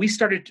out. So we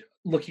started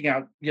looking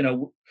out,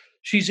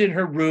 she's in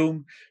her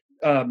room.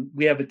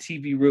 We have a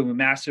TV room, a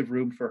massive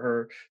room for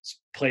her,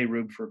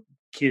 playroom for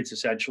kids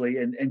essentially.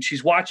 And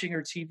she's watching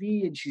her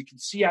TV and she can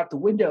see out the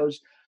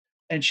windows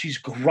and she's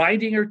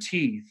grinding her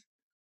teeth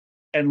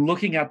and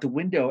looking out the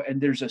window,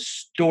 and there's a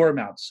storm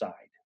outside.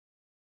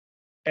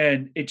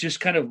 And it just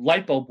kind of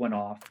light bulb went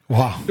off.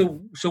 Wow.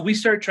 So we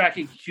started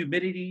tracking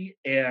humidity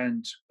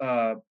and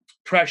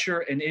pressure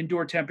and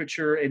indoor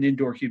temperature and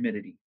indoor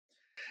humidity.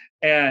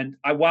 And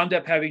I wound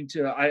up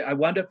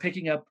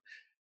picking up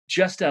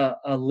just a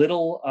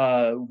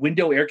little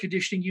window air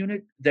conditioning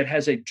unit that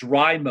has a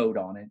dry mode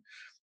on it,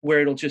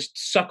 where it'll just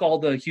suck all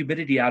the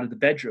humidity out of the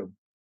bedroom.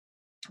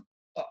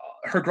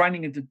 Her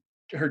grinding into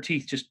her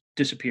teeth just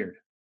disappeared.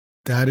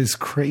 That is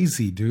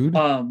crazy, dude.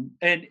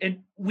 And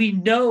we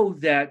know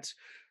that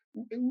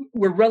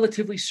we're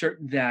relatively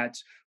certain that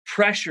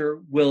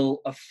pressure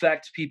will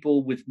affect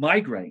people with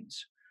migraines.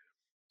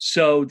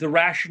 So the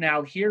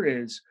rationale here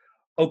is,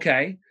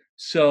 okay,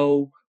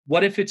 so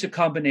what if it's a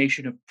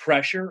combination of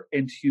pressure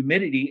and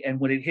humidity, and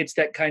when it hits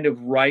that kind of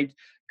right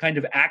kind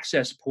of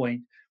access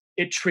point,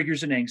 it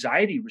triggers an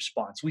anxiety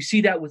response. We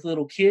see that with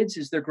little kids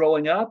as they're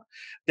growing up.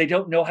 They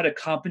don't know how to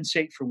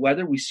compensate for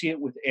weather. We see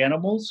it with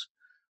animals.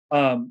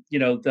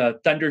 The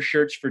thunder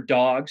shirts for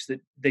dogs, that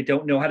they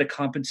don't know how to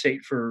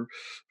compensate for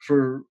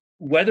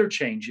weather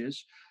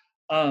changes.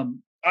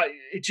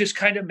 It just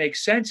kind of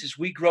makes sense. As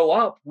we grow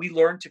up, we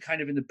learn to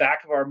kind of in the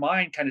back of our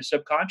mind, kind of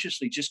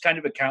subconsciously, just kind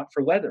of account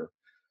for weather.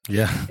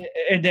 Yeah.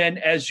 And then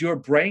as your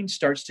brain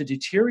starts to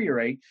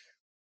deteriorate,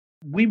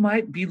 we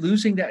might be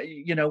losing that,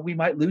 we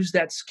might lose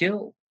that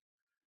skill.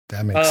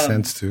 That makes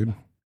sense, dude.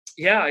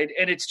 Yeah.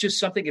 And it's just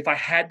something, if I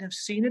hadn't have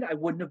seen it, I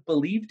wouldn't have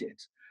believed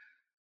it.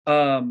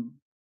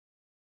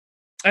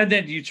 And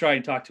then you try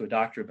and talk to a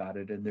doctor about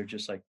it, and they're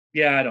just like,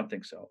 yeah, I don't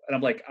think so. And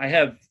I'm like, I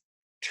have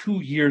 2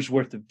 years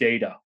worth of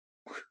data.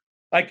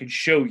 I can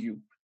show you.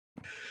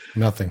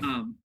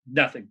 Nothing.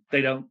 Nothing.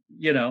 They don't,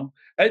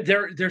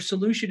 their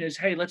solution is,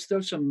 hey, let's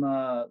throw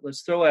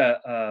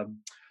a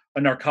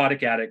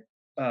narcotic addict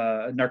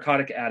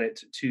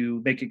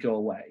to make it go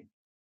away.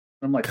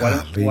 I'm like,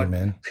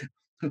 man.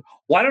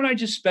 Why don't I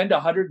just spend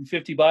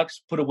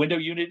 $150, put a window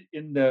unit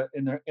in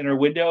her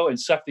window, and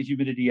suck the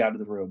humidity out of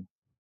the room?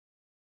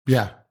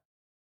 Yeah.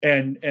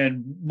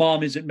 And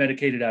mom isn't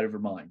medicated out of her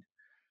mind.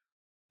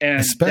 And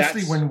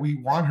especially when we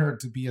want her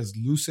to be as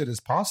lucid as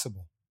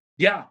possible.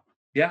 Yeah.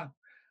 Yeah.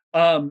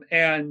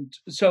 And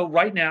so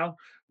right now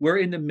we're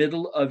in the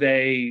middle of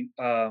a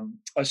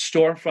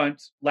storm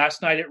front.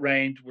 Last night it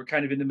rained. We're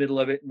kind of in the middle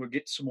of it, and we're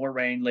getting some more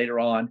rain later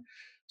on.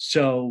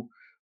 So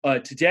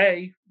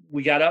today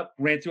we got up,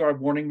 ran through our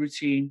morning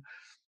routine.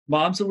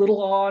 Mom's a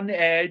little on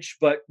edge,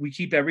 but we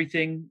keep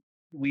everything.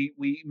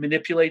 We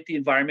manipulate the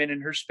environment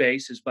in her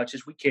space as much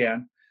as we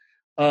can.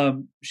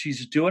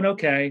 She's doing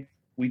okay.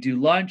 We do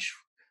lunch.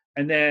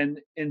 And then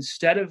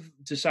instead of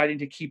deciding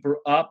to keep her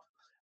up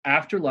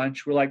after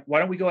lunch, we're like, why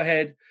don't we go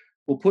ahead?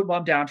 We'll put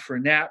mom down for a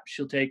nap.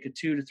 She'll take a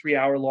 2 to 3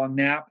 hour long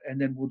nap.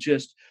 And then we'll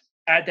just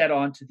add that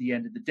on to the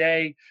end of the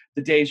day.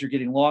 The days are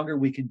getting longer.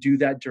 We can do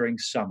that during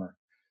summer.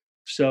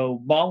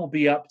 So mom will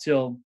be up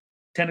till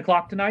 10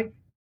 o'clock tonight.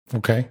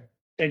 Okay.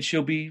 And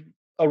she'll be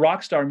a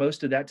rock star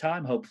most of that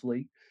time,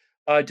 hopefully,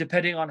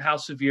 depending on how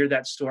severe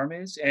that storm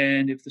is.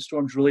 And if the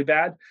storm's really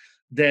bad,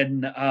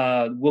 then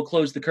we'll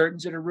close the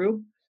curtains in her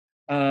room.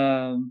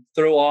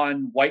 Throw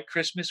on White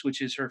Christmas,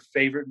 which is her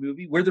favorite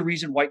movie. We're the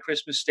reason White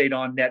Christmas stayed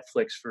on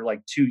Netflix for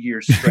like 2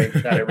 years straight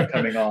without ever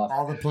coming off.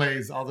 All the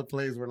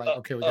plays were like,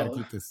 okay, we got to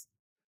keep this.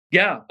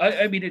 Yeah.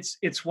 I mean,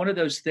 it's one of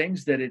those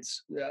things that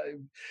it's,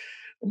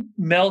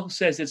 Mel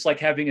says it's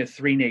like having a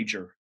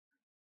three-nager.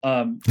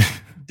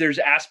 There's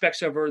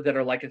aspects of her that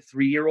are like a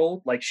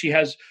 3-year-old. Like she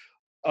has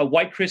a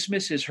White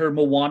Christmas is her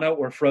Moana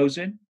or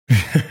Frozen.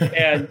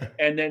 and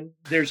then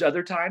there's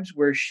other times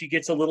where she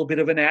gets a little bit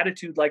of an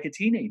attitude like a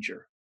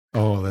teenager.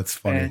 Oh, that's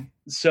funny. And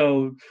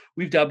so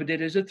we've dubbed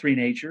it as a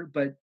three-nager,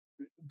 but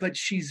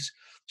she's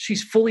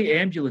fully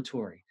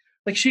ambulatory.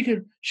 Like she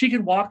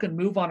can walk and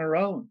move on her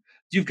own.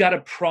 You've got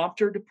to prompt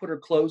her to put her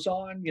clothes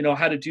on,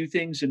 how to do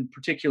things in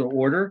particular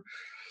order.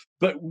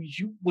 But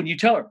when you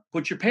tell her,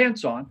 put your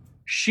pants on,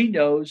 she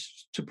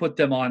knows to put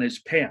them on as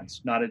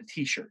pants, not a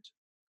t-shirt.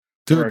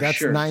 Dude, that's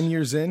shirt. 9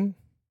 years in?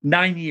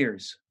 9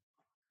 years.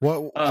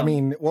 Well, I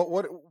mean,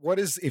 what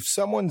is, if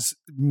someone's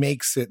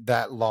makes it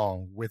that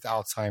long with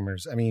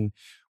Alzheimer's, I mean,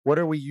 what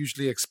are we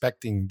usually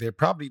expecting? They're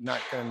probably not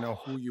going to know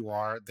who you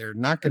are. They're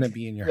not going to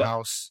be in your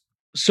house.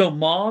 So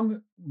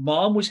mom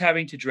was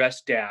having to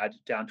dress dad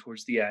down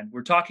towards the end.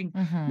 We're talking,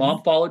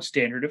 mom followed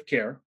standard of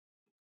care.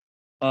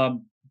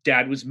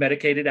 Dad was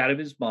medicated out of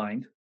his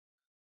mind.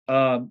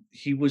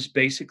 He was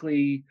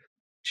basically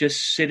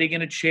just sitting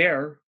in a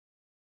chair,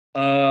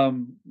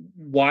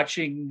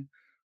 watching,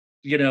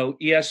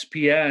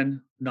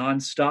 ESPN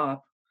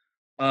nonstop,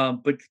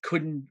 but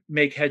couldn't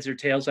make heads or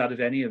tails out of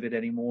any of it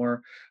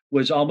anymore.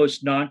 Was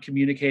almost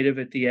non-communicative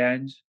at the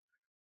end.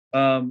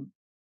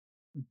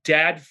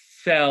 Dad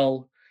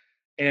fell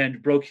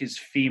and broke his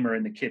femur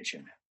in the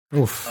kitchen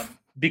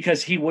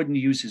because he wouldn't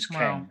use his cane.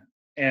 Wow.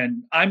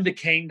 And I'm the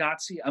cane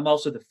Nazi. I'm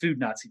also the food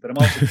Nazi, but I'm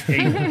also the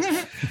cane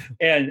Nazi.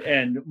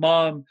 And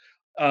mom,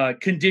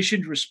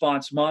 conditioned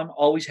response. Mom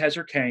always has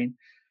her cane.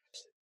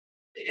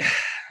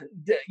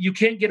 You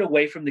can't get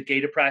away from the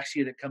gait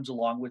apraxia that comes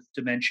along with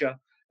dementia.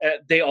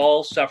 They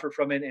all suffer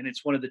from it, and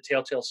it's one of the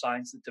telltale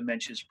signs that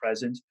dementia is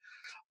present.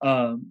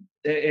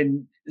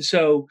 And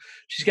so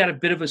she's got a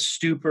bit of a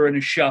stupor and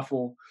a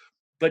shuffle,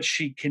 but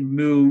she can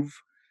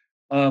move.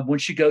 When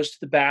she goes to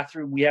the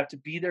bathroom, we have to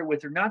be there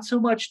with her, not so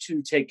much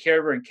to take care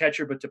of her and catch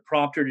her, but to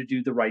prompt her to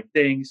do the right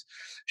things.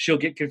 She'll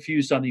get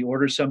confused on the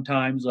order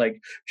sometimes. Like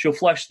she'll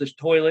flush the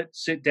toilet,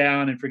 sit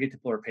down, and forget to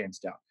pull her pants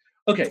down.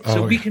 Okay,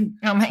 so we can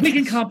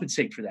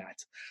compensate for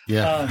that.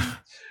 Yeah.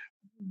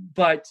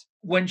 But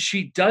when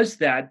she does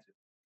that,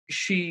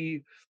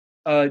 we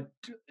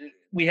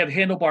have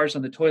handlebars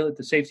on the toilet,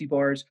 the safety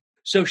bars.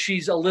 So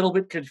she's a little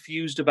bit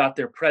confused about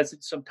their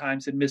presence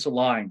sometimes and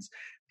misaligns.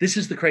 This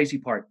is the crazy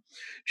part.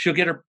 She'll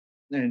get her,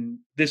 and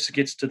this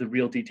gets to the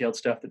real detailed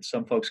stuff that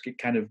some folks get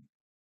kind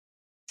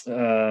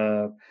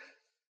of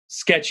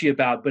sketchy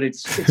about, but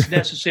it's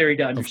necessary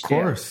to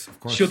understand. Of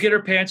course. She'll get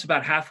her pants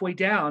about halfway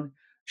down.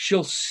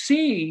 She'll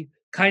see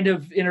kind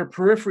of in her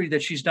periphery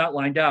that she's not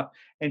lined up,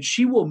 and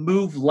she will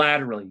move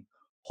laterally,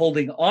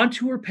 holding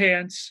onto her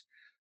pants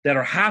that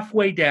are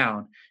halfway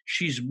down.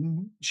 She's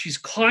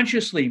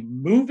consciously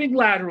moving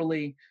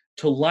laterally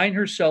to line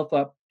herself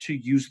up to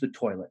use the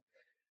toilet.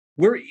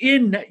 We're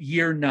in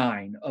year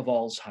 9 of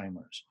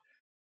Alzheimer's.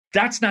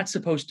 That's not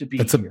supposed to be.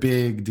 That's here. A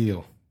big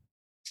deal.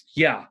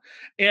 Yeah.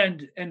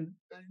 And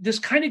this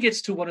kind of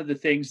gets to one of the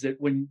things that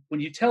when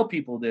you tell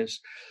people this,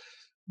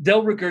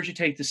 they'll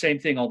regurgitate the same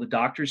thing all the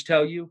doctors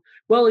tell you.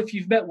 Well, if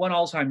you've met one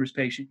Alzheimer's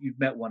patient, you've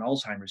met one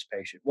Alzheimer's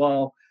patient.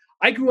 Well,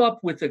 I grew up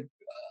with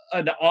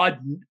an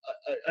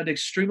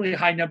extremely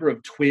high number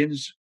of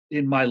twins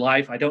in my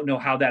life. I don't know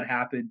how that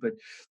happened, but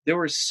there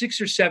were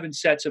 6 or 7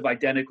 sets of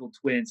identical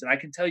twins. And I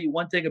can tell you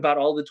one thing about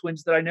all the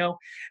twins that I know,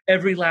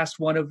 every last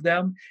one of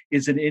them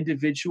is an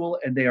individual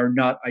and they are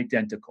not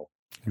identical.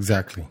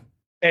 Exactly.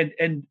 And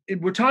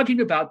we're talking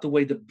about the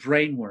way the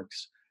brain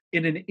works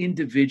in an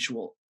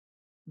individual.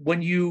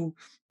 When you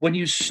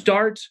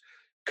start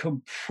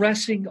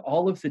compressing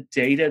all of the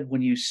data,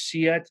 when you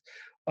see it,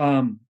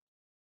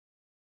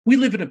 we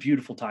live in a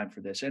beautiful time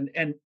for this.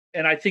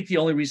 And I think the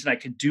only reason I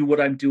can do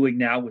what I'm doing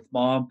now with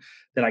mom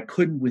that I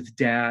couldn't with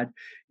dad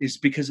is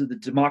because of the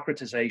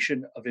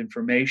democratization of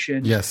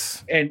information.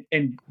 Yes. And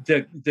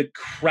the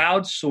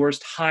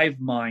crowdsourced hive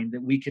mind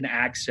that we can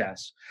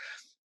access.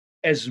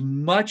 As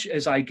much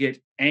as I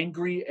get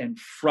angry and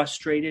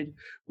frustrated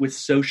with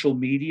social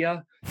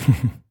media,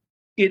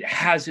 it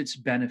has its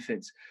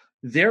benefits.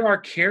 There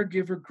are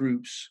caregiver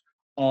groups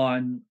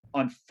on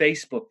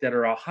Facebook that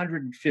are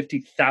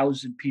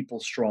 150,000 people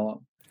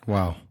strong.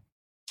 Wow.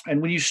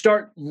 And when you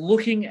start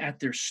looking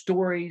at their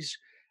stories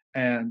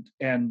and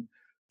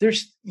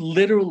there's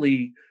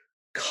literally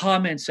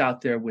comments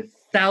out there with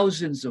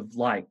thousands of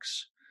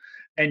likes,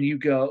 and you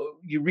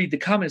read the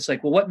comments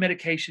like, well, what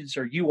medications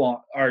are you on,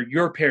 are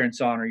your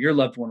parents on, or your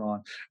loved one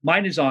on?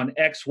 Mine is on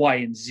X, Y,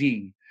 and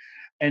Z.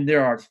 And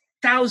there are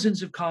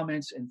thousands of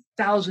comments and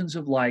thousands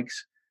of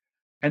likes,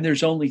 and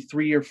there's only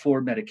 3 or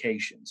 4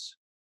 medications.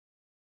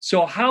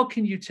 So how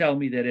can you tell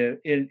me that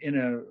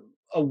in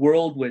a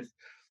world with,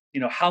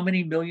 how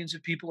many millions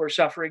of people are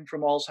suffering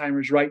from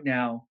Alzheimer's right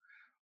now,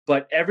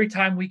 but every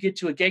time we get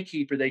to a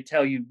gatekeeper, they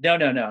tell you,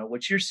 no,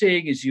 what you're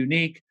seeing is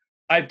unique.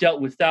 I've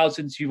dealt with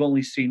thousands. You've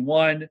only seen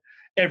one.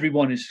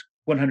 Everyone is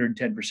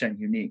 110%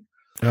 unique.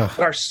 But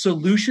our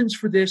solutions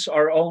for this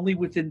are only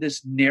within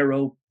this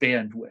narrow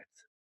bandwidth.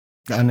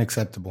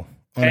 Unacceptable.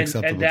 And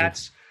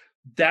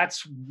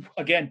that's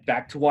again,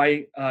 back to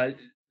why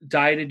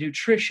diet and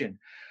nutrition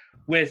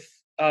with,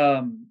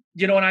 and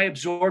I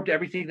absorbed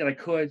everything that I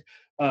could.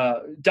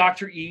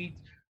 Dr. E,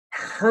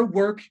 her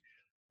work,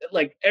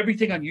 like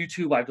everything on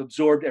YouTube, I've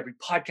absorbed. Every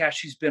podcast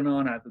she's been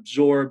on, I've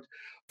absorbed.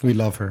 We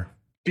love her.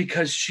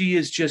 Because she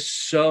is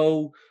just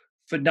so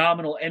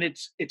phenomenal. And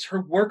it's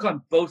her work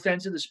on both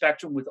ends of the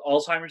spectrum with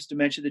Alzheimer's,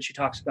 dementia that she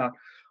talks about,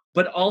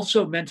 but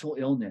also mental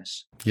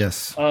illness.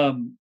 Yes.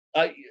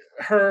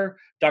 Her,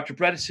 Dr.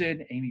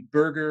 Bredesen, Amy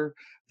Berger,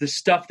 the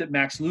stuff that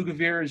Max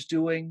Lugavere is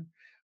doing,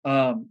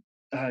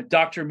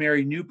 Dr.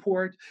 Mary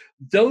Newport,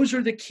 those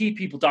are the key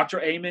people.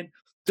 Dr. Amen,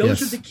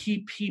 those are the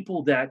key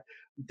people that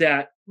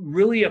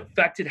really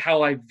affected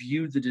how I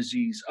viewed the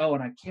disease. Oh,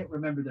 and I can't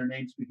remember their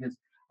names because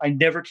I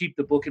never keep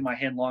the book in my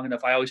hand long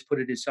enough. I always put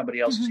it in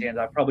somebody else's hand.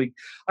 I've probably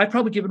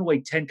given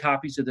away 10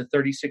 copies of the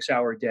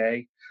 36-hour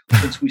day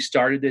since we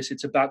started this.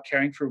 It's about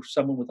caring for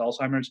someone with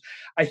Alzheimer's.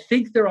 I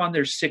think they're on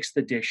their 6th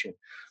edition.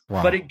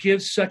 Wow. But it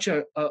gives such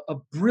a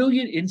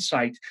brilliant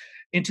insight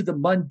into the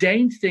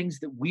mundane things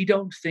that we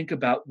don't think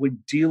about when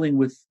dealing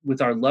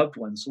with our loved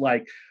ones,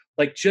 like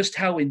just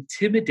how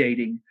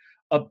intimidating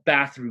a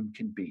bathroom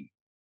can be.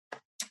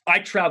 I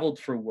traveled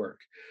for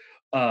work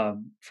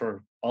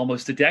for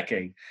almost a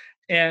decade.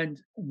 And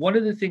one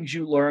of the things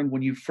you learn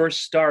when you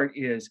first start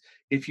is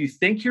if you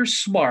think you're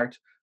smart,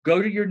 go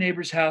to your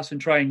neighbor's house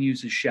and try and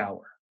use his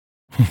shower.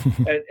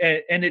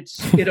 and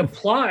it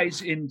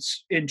applies in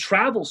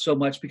travel so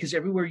much because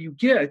everywhere you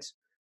get,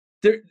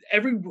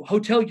 every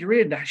hotel you're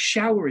in, the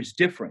shower is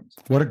different.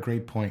 What a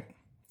great point.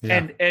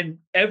 Yeah. And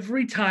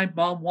every time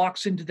mom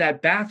walks into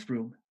that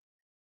bathroom,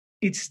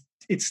 it's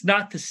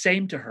not the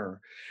same to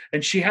her.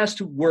 And she has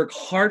to work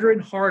harder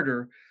and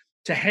harder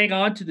to hang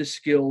on to the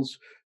skills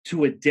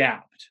to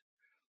adapt.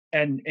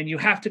 And you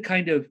have to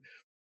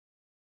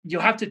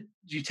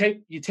you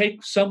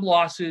take some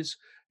losses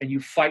and you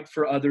fight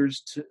for other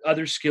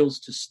skills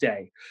to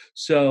stay.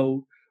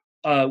 So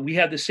we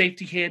have the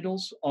safety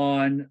handles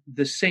on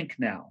the sink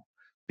now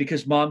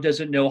because mom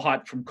doesn't know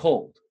hot from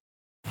cold.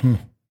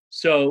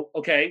 So,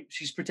 okay,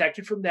 she's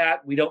protected from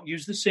that. We don't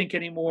use the sink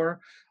anymore.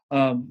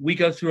 We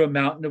go through a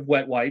mountain of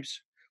wet wipes.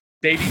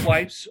 Baby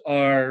wipes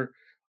are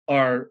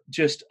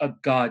just a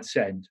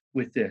godsend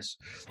with this.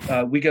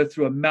 We go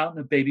through a mountain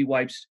of baby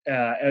wipes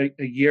a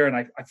year, and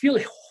I feel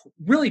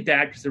really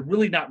bad because they're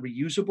really not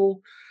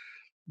reusable.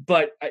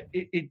 But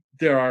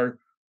there are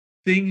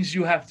things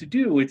you have to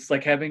do. It's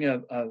like having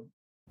a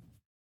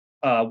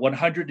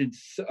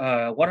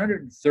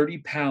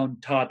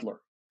 130-pound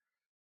toddler.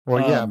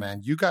 Well, yeah,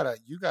 man, you gotta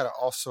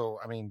also,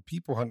 I'm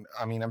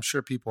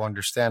sure people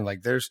understand,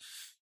 like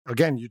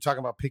again, you're talking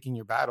about picking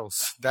your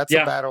battles. That's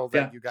a battle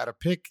that you got to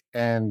pick.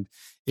 And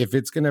if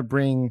it's going to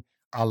bring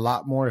a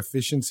lot more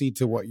efficiency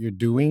to what you're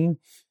doing,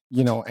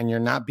 and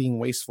you're not being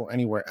wasteful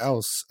anywhere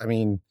else,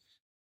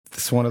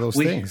 it's one of those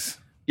things.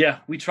 Yeah,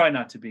 we try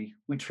not to be.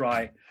 We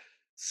try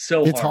so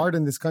hard. It's hard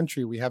in this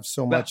country. We have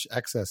so much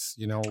excess,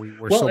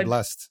 we're so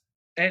blessed.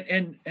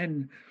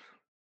 And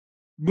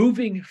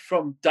moving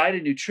from diet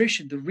and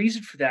nutrition, the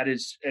reason for that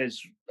is,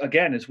 as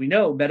we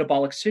know,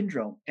 metabolic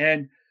syndrome.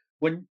 And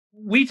when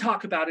we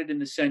talk about it in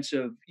the sense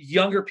of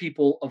younger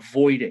people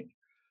avoiding,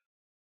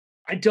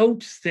 I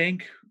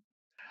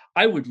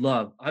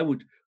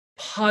would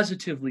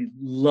positively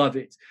love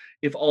it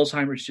if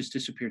Alzheimer's just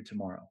disappeared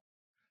tomorrow.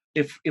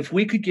 If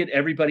we could get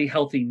everybody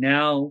healthy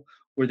now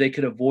where they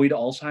could avoid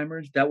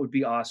Alzheimer's, that would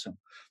be awesome.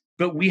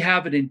 But we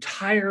have an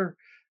entire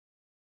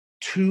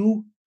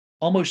 2,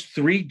 almost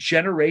 3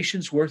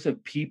 generations worth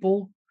of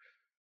people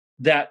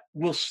that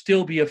will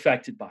still be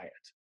affected by it.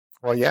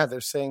 Well, yeah,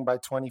 they're saying by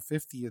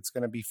 2050, it's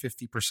going to be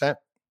 50%.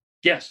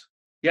 Yes.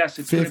 Yes,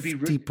 it's going to be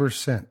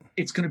 50%.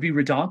 It's going to be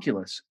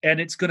redonkulous, and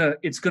it's going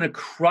to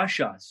crush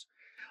us.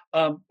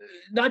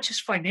 Not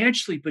just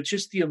financially, but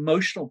just the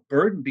emotional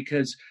burden,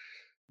 because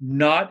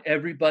not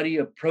everybody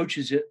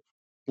approaches it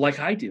like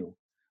I do.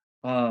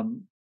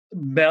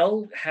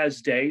 Mel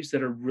has days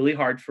that are really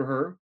hard for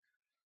her,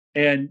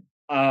 and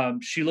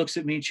she looks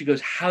at me and she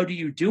goes, "How do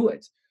you do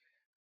it?"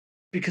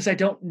 Because I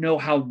don't know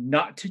how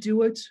not to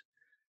do it,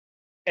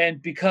 and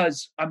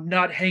because I'm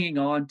not hanging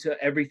on to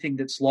everything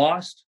that's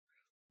lost.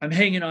 I'm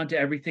hanging on to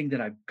everything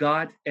that I've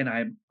got, and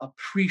I'm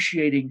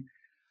appreciating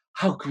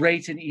how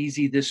great and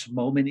easy this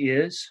moment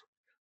is,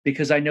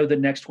 because I know the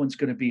next one's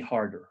going to be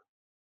harder.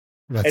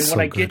 That's And when so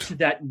I get good. to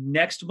that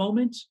next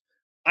moment,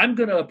 I'm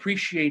going to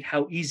appreciate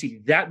how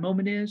easy that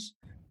moment is,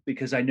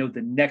 because I know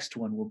the next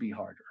one will be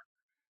harder.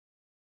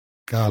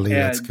 Golly,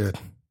 that's And good.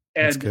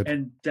 That's good.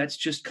 and that's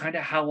just kind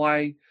of how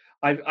I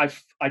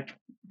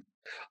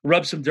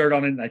rub some dirt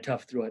on it and I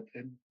tough through it.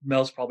 And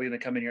Mel's probably going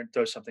to come in here and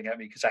throw something at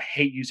me, because I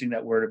hate using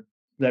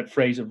that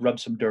phrase of rub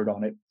some dirt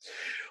on it.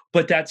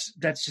 But that's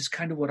just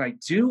kind of what I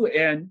do.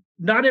 And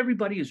not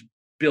everybody is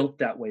built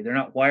that way. They're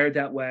not wired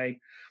that way.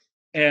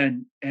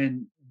 And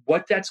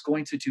what that's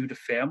going to do to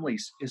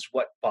families is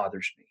what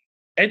bothers me.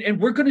 And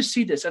we're going to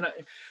see this. And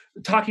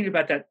talking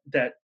about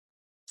that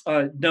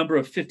number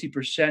of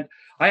 50%,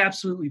 I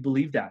absolutely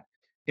believe that.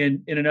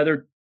 In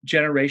another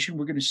generation,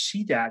 we're going to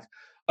see that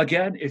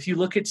again. If you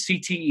look at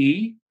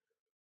CTE,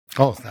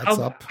 oh, that's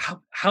up.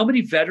 How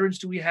many veterans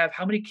do we have?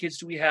 How many kids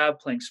do we have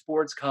playing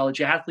sports,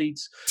 college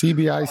athletes?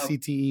 TBI,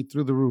 CTE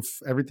through the roof.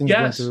 Everything's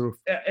going through the roof.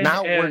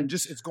 Now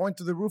it's going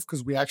through the roof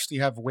because we actually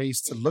have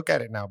ways to look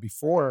at it now.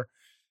 Before,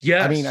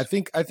 yes, I mean, I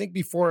think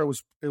before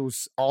it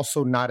was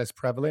also not as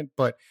prevalent,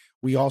 but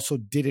we also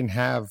didn't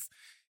have,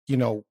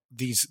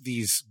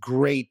 these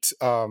great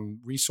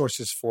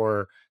resources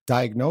for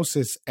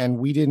diagnosis, and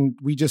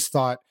we just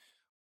thought,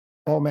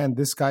 oh man,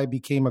 this guy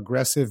became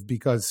aggressive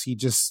because he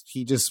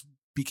just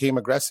became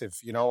aggressive,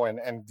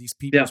 and these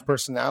people's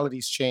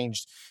personalities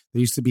changed.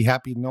 They used to be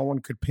happy. No one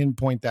could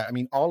pinpoint that. I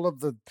mean, all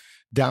of the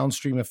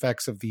downstream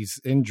effects of these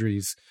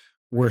injuries,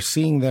 we're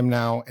seeing them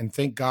now, and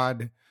thank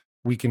God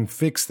we can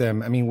fix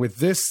them. I mean, with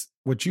this,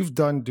 what you've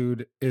done,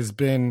 dude, has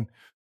been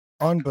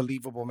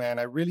unbelievable, man.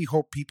 I really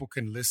hope people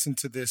can listen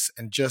to this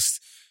and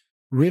just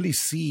really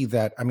see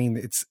that. I mean,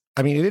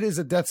 it is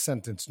a death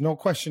sentence, no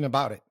question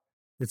about it.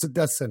 It's a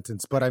death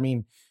sentence, but I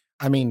mean,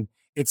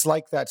 it's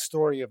like that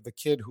story of the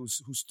kid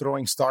who's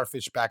throwing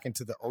starfish back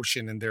into the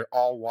ocean, and they're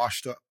all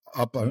washed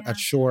up at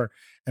shore,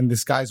 and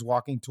this guy's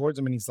walking towards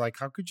him, and he's like,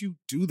 "How could you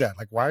do that?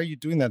 Like, why are you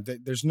doing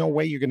that? There's no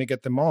way you're going to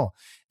get them all."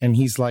 And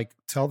he's like,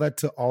 "Tell that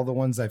to all the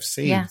ones I've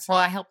saved." Yeah, well,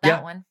 I helped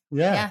that one.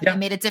 Yeah, it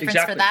made a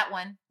difference for that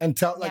one. And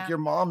tell your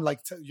mom,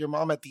 your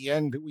mom at the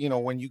end,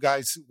 when you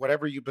guys,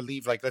 whatever you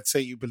believe, like let's say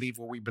you believe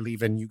what we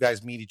believe, and you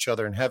guys meet each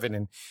other in heaven,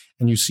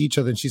 and you see each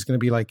other, and she's going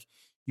to be like,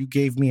 "You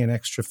gave me an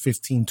extra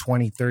 15,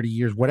 20, 30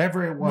 years,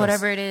 whatever it was."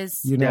 Whatever it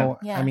is. Yeah.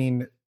 I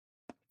mean,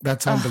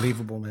 that's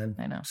unbelievable, man.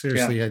 I know.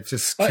 Seriously, it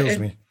just kills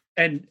me.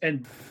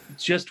 And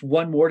just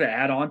one more to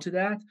add on to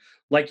that,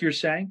 like you're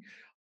saying,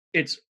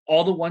 it's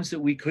all the ones that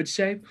we could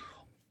save,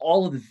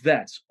 all of the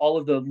vets, all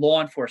of the law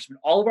enforcement,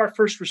 all of our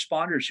first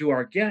responders who are,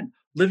 again,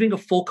 living a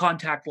full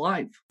contact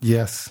life.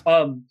 Yes.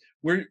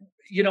 We're,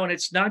 and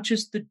it's not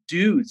just the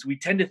dudes. We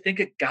tend to think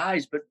of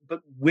guys, but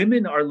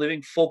women are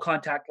living full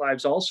contact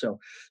lives also.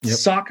 Yep.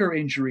 Soccer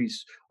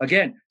injuries,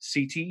 again,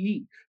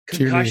 CTE,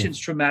 concussions,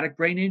 traumatic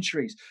brain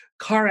injuries,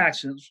 car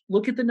accidents.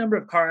 Look at the number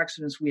of car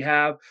accidents we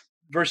have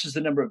versus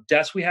the number of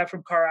deaths we have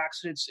from car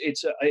accidents.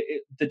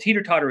 The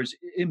teeter-totter is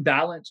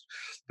imbalanced,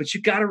 but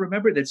you got to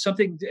remember that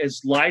something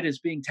as light as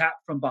being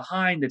tapped from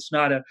behind, that's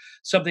not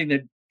something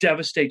that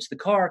devastates the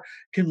car,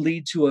 can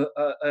lead to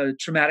a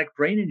traumatic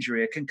brain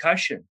injury, a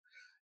concussion.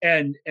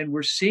 And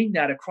we're seeing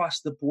that across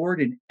the board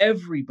in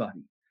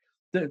everybody.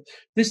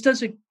 This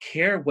doesn't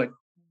care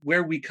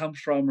where we come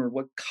from or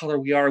what color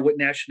we are, or what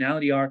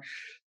nationality we are.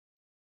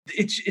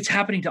 It's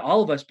happening to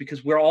all of us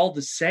because we're all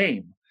the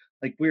same.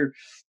 Like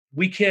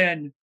we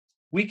can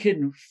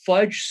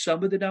fudge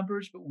some of the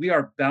numbers, but we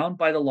are bound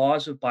by the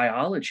laws of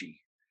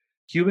biology,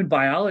 human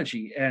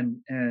biology. And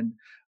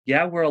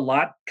yeah, we're a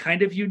lot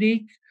kind of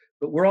unique,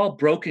 but we're all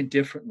broken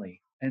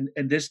differently. And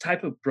this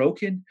type of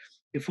broken,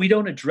 if we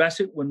don't address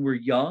it when we're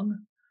young,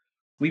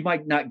 we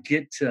might not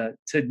get to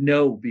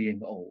know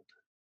being old.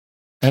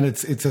 And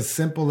it's as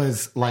simple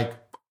as like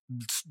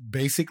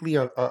basically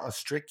a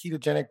strict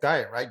ketogenic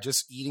diet, right?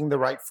 Just eating the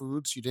right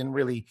foods.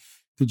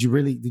 Did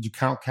you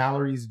count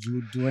calories? Did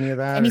you do any of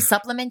that? Any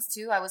supplements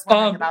too? I was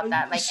wondering about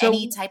that. Like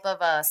any type of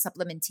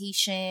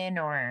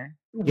supplementation or?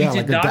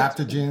 Like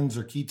adaptogens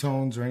or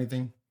ketones or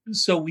anything?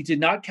 So we did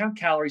not count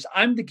calories.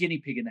 I'm the guinea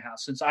pig in the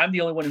house. Since I'm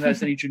the only one who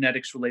has any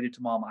genetics related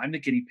to mom, I'm the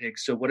guinea pig.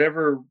 So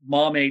whatever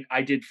mom ate,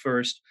 I did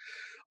first.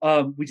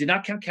 We did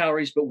not count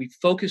calories, but we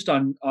focused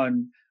on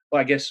well,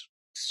 I guess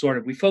sort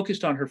of, we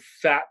focused on her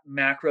fat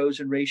macros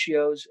and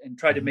ratios and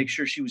tried to make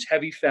sure she was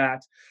heavy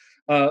fat.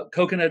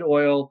 Coconut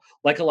oil,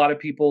 like a lot of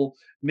people,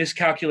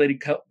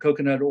 miscalculated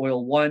coconut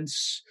oil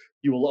once,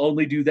 You will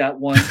only do that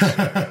once.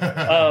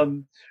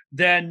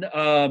 Then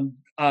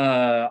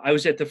I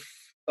was at the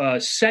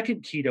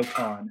second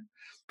KetoCon,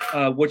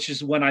 which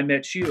is when I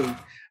met you.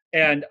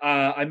 And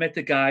I met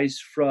the guys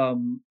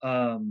from,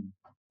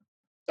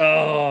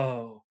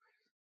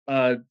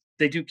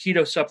 they do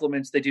keto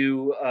supplements. They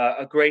do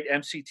a great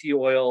MCT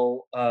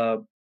oil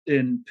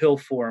in pill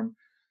form.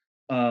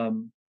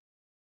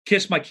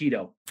 Kiss My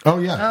Keto. Oh,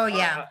 yeah. Oh,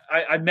 yeah.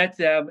 I met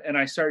them and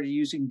I started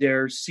using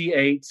their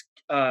C8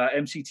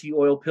 MCT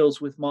oil pills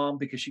with Mom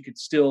because she could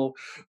still,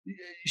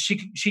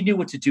 she knew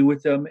what to do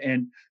with them,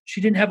 and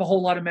she didn't have a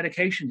whole lot of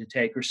medication to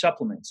take or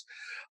supplements.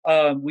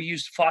 We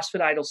used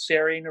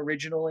phosphatidylserine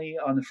originally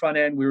on the front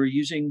end. We were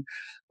using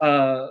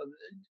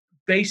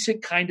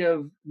basic kind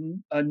of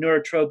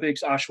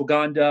neurotropics,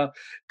 ashwagandha,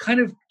 kind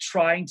of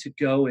trying to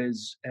go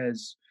as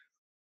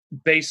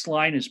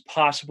baseline as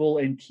possible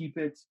and keep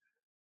it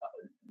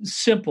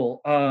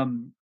simple.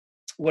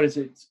 What is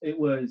it? It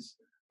was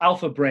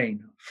Alpha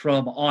Brain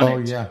from On It. Oh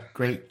yeah,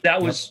 great.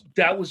 That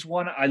was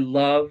one I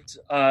loved.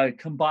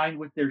 Combined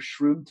with their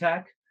Shroom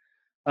Tech.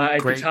 At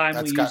great. the time,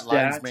 that's we got used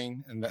lion's that.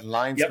 mane, and that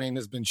lion's mane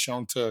has been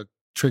shown to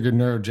trigger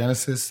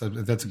neurogenesis. So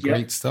that's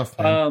great stuff,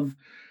 man.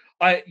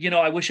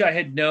 I wish I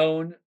had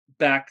known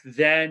back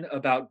then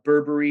about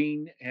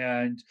berberine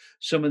and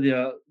some of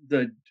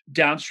the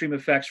downstream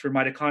effects for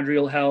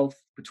mitochondrial health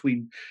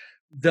between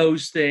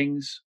those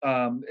things.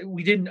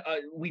 We didn't,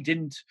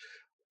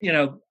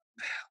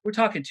 we're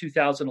talking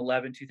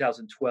 2011,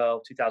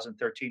 2012,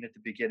 2013 at the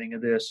beginning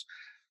of this.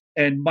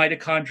 And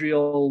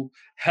mitochondrial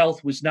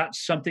health was not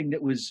something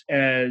that was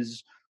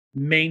as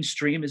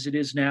mainstream as it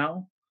is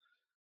now.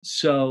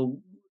 So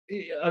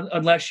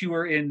unless you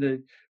were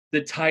in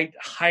the tight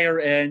higher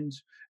end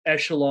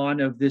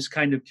echelon of this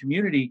kind of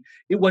community,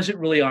 it wasn't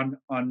really on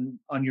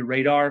your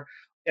radar.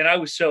 And I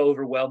was so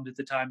overwhelmed at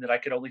the time that I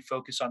could only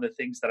focus on the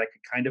things that I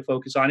could kind of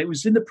focus on. It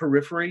was in the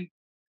periphery.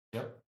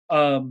 Yep.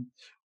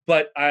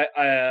 But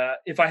I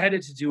if I had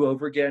it to do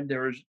over again,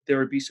 there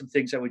would be some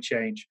things I would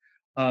change.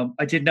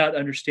 I did not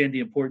understand the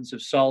importance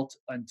of salt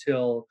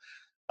until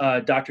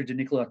Dr.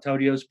 DeNicola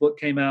Todio's book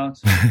came out.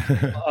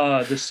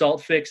 The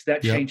Salt Fix,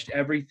 that changed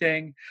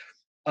everything.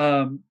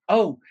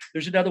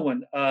 There's another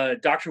one.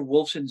 Dr.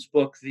 Wolfson's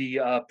book, The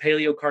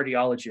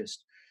Paleocardiologist.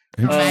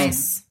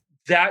 Nice.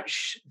 That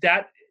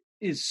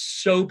is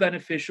so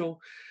beneficial.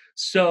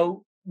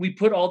 So we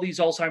put all these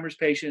Alzheimer's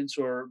patients,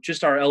 or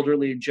just our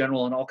elderly in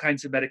general, on all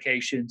kinds of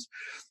medications,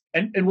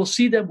 and we'll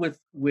see them with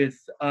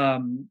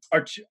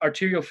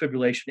arterial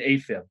fibrillation,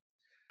 AFib,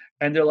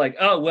 and they're like,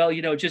 oh well,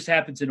 it just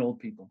happens in old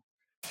people.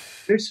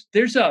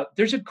 There's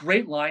a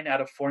great line out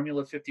of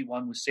Formula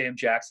 51 with Sam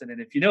Jackson, and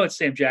if you know it's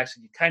Sam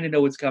Jackson, you kind of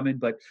know what's coming.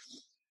 But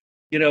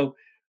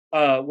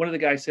one of the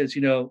guys says,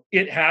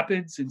 it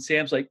happens, and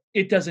Sam's like,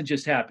 it doesn't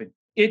just happen.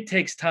 It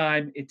takes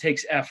time. It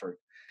takes effort.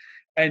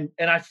 And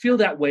I feel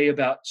that way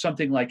about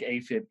something like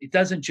AFib. It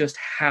doesn't just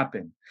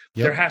happen.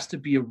 Yep. There has to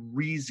be a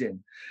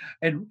reason.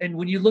 And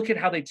when you look at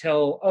how they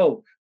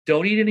tell,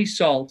 don't eat any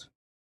salt,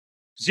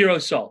 0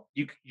 salt.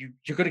 You're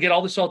going to get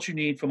all the salt you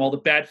need from all the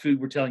bad food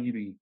we're telling you to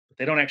eat. But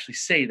they don't actually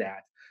say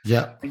that.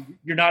 Yeah. And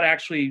you're not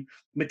actually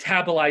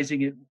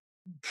metabolizing it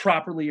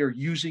properly or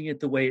using it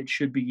the way it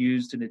should be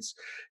used. And it's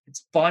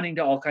bonding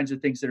to all kinds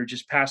of things that are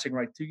just passing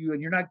right through you,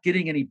 and you're not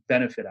getting any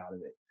benefit out of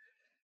it.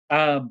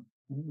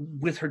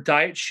 With her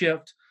diet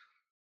shift,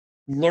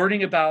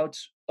 learning about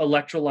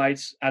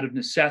electrolytes out of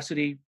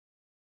necessity,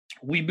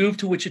 we moved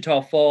to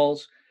Wichita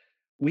Falls.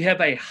 We have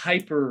a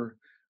hyper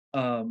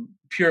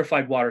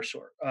purified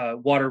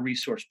water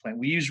resource plant.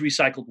 We use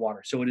recycled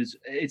water, so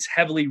it's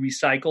heavily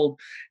recycled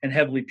and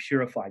heavily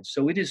purified.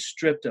 So it is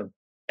stripped of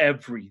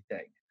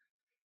everything.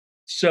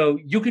 So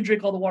you can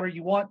drink all the water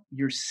you want.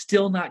 You're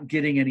still not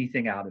getting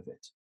anything out of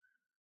it,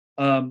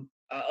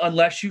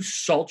 unless you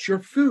salt your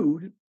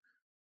food.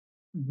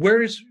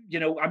 Whereas,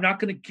 I'm not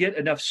going to get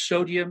enough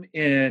sodium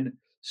in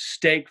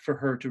steak for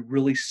her to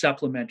really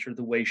supplement her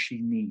the way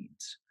she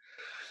needs.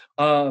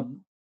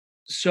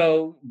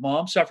 So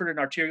Mom suffered an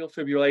arterial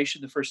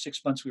fibrillation the first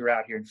 6 months we were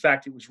out here. In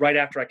fact, it was right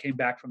after I came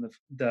back from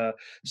the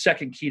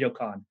second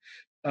KetoCon.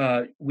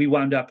 We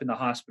wound up in the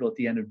hospital at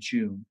the end of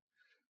June.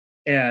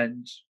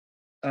 And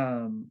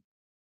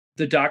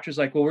the doctor's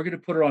like, well, we're going to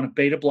put her on a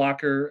beta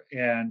blocker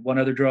and one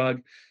other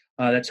drug.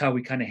 That's how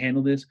we kind of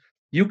handle this.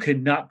 You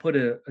cannot put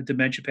a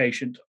dementia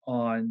patient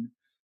on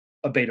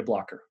a beta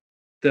blocker.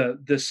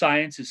 The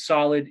science is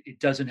solid. It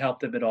doesn't help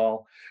them at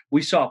all.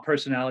 We saw a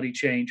personality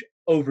change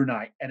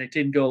overnight, and it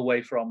didn't go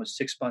away for almost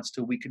 6 months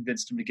till we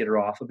convinced them to get her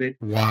off of it.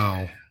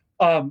 Wow.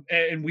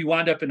 And we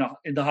wound up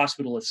in the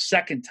hospital a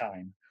second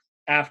time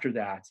after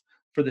that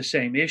for the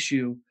same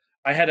issue.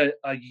 I had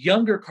a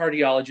younger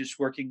cardiologist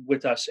working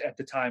with us at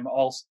the time,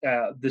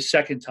 the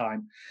second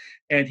time.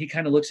 And he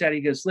kind of looks at it,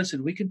 he goes,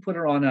 listen, we can put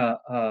her on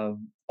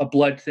a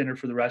blood thinner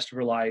for the rest of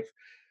her life,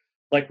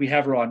 like we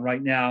have her on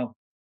right now.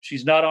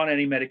 She's not on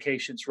any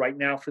medications right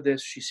now for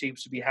this. She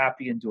seems to be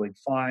happy and doing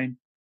fine.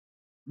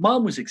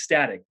 Mom was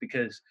ecstatic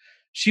because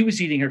she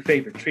was eating her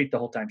favorite treat the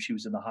whole time she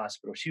was in the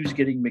hospital. She was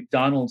getting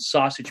McDonald's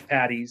sausage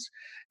patties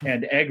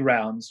and egg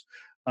rounds,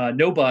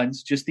 no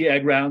buns, just the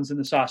egg rounds and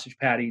the sausage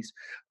patties,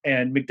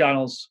 and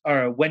McDonald's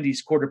or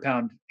Wendy's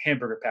quarter-pound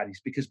hamburger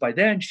patties. Because by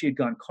then she had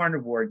gone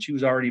carnivore and she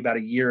was already about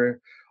a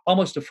year,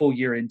 almost a full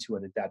year into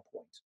it at that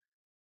point.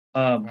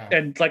 Wow.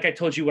 And like I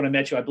told you when I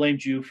met you, I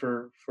blamed you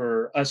for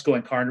us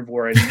going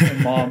carnivore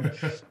and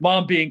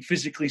mom being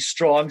physically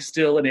strong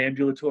still and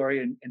ambulatory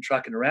and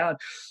trucking around.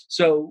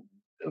 So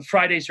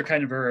Fridays are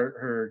kind of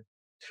her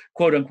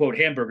quote unquote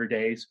hamburger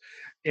days.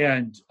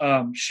 And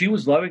she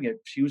was loving it.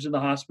 She was in the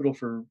hospital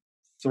for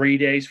 4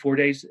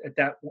 days at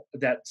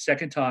that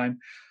second time.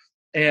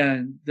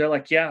 And they're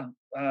like, yeah,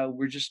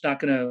 we're just not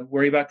going to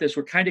worry about this.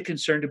 We're kind of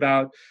concerned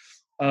about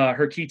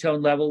her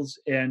ketone levels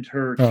and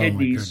her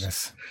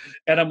kidneys.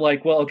 And I'm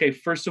like, well, okay,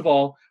 first of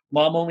all,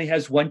 mom only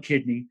has one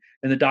kidney.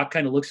 And the doc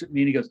kind of looks at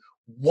me and he goes,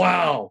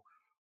 wow.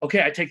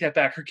 Okay, I take that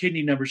back. Her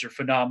kidney numbers are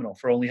phenomenal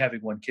for only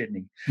having one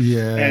kidney.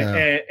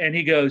 Yeah. And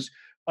he goes,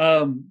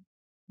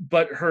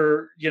 but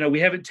her, we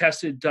haven't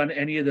done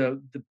any of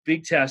the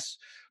big tests,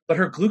 but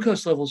her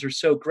glucose levels are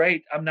so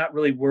great. I'm not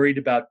really worried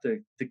about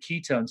the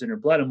ketones in her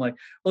blood. I'm like,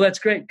 well, that's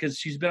great because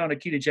she's been on a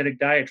ketogenic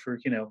diet for,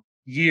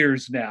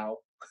 years now.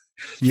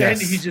 Yes.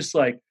 And he's just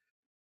like,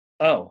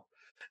 oh.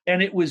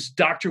 And it was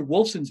Dr.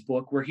 Wolfson's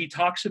book where he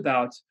talks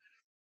about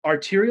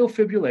arterial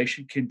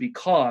fibrillation can be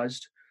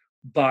caused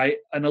by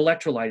an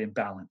electrolyte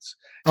imbalance.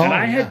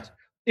 And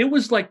it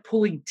was like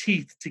pulling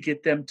teeth to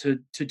get them to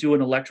do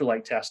an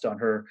electrolyte test on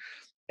her.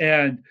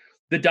 And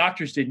the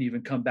doctors didn't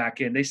even come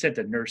back in. They sent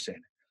a nurse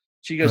in.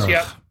 She goes,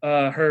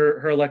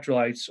 her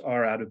electrolytes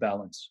are out of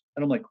balance.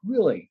 And I'm like,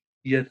 really?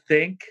 You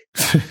think?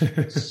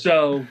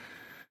 So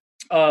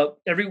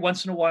every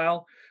once in a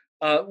while,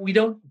 we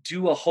don't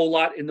do a whole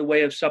lot in the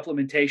way of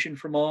supplementation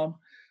for mom.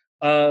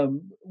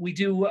 We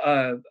do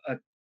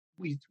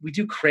we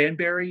do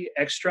cranberry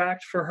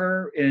extract for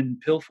her in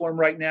pill form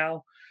right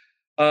now,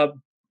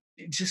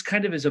 just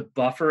kind of as a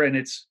buffer, and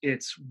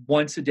it's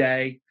once a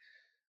day,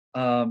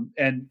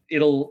 and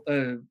it'll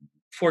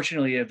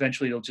fortunately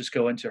eventually it'll just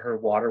go into her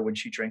water when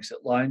she drinks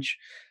at lunch,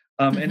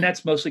 and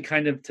that's mostly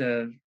kind of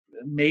to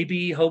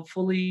maybe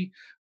hopefully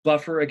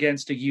buffer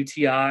against a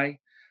UTI.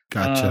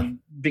 Gotcha.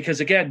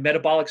 Because again,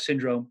 metabolic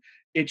syndrome,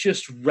 it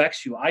just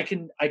wrecks you. I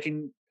can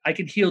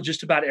heal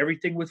just about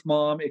everything with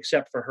mom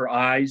except for her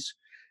eyes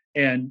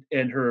and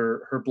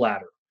her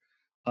bladder.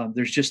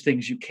 There's just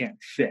things you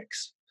can't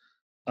fix.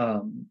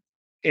 And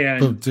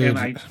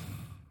I,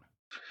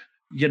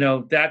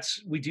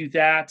 we do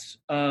that.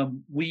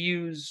 We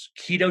use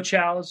Keto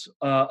Chow's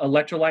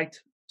electrolyte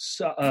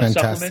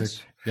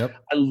supplements. Yep.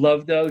 I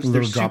love those.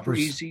 They're droppers. Super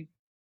easy.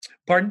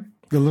 Pardon?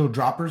 The little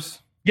droppers.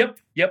 Yep.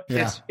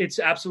 Yeah. It's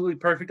absolutely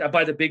perfect. I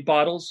buy the big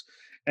bottles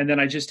and then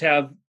I just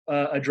have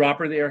a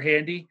dropper there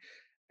handy,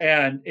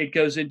 and it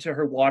goes into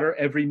her water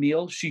every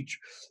meal.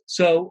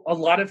 So a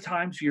lot of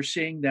times you're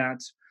seeing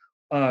that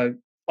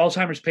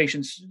Alzheimer's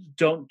patients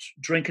don't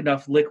drink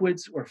enough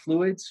liquids or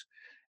fluids,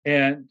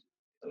 and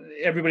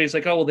everybody's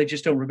like, oh, well, they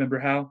just don't remember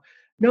how.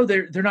 No,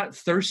 they're not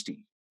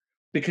thirsty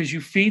because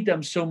you feed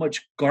them so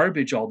much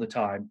garbage all the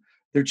time.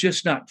 They're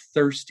just not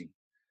thirsty.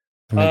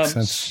 That makes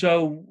sense.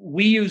 So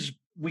we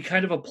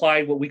kind of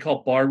apply what we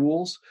call bar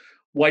rules.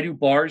 Why do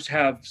bars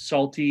have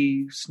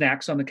salty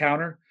snacks on the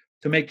counter?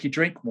 To make you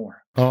drink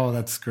more. Oh,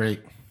 that's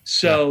great.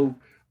 So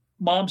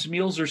mom's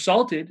meals are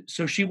salted,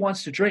 so she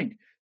wants to drink.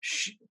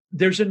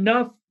 There's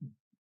enough,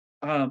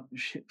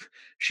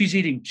 she's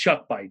eating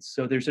chuck bites,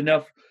 so there's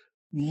enough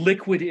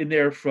liquid in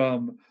there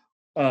from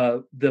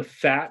the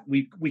fat.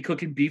 We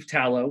cook in beef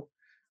tallow.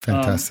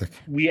 Fantastic.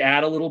 We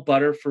add a little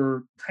butter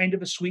for kind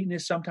of a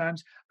sweetness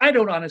sometimes. I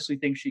don't honestly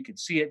think she could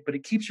see it, but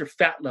it keeps your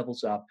fat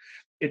levels up.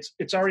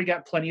 It's already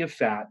got plenty of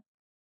fat.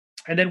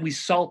 And then we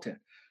salt it.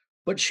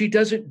 But she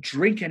doesn't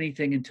drink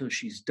anything until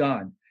she's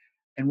done.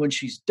 And when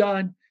she's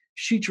done,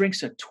 she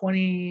drinks a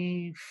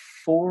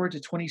 24 to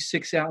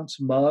 26 ounce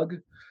mug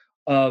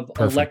of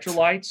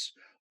electrolytes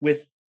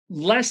with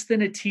less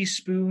than a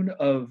teaspoon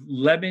of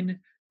lemon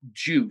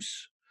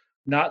juice.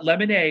 Not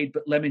lemonade,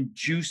 but lemon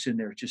juice in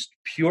there, just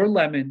pure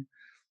lemon.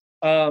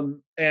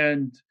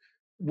 And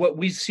what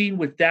we've seen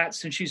with that,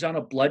 since she's on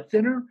a blood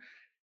thinner,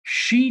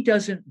 she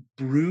doesn't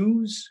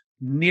bruise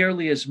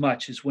nearly as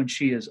much as when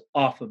she is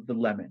off of the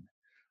lemon.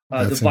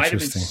 The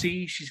vitamin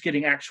C, she's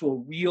getting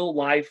actual real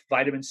life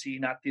vitamin C,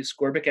 not the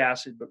ascorbic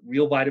acid, but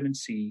real vitamin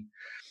C.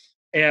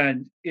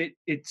 And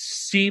it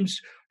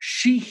seems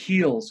she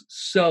heals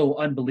so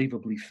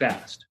unbelievably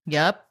fast.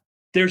 Yep.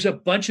 There's a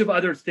bunch of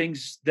other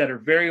things that are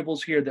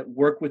variables here that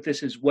work with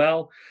this as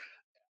well.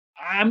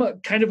 I'm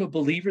kind of a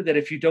believer that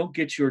if you don't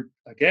get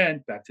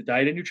again, back to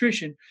diet and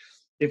nutrition,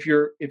 if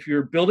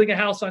you're building a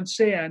house on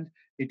sand,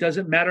 it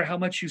doesn't matter how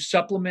much you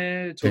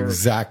supplement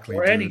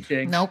or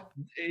anything. Nope.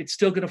 It's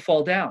still going to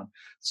fall down.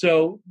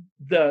 So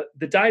the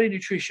diet and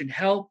nutrition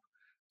help.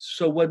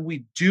 So when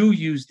we do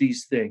use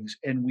these things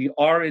and we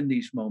are in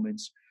these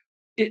moments,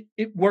 it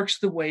works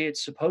the way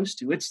it's supposed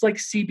to. It's like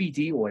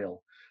CBD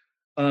oil.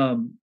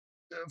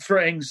 for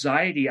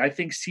anxiety, I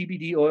think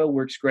CBD oil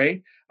works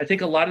great. I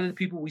think a lot of the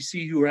people we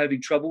see who are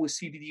having trouble with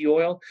CBD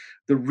oil,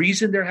 the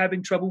reason they're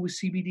having trouble with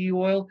CBD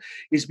oil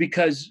is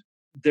because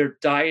their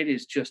diet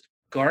is just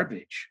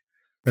garbage.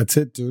 That's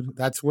it, dude.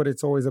 That's what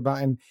it's always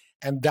about.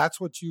 And that's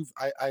what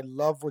I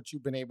love what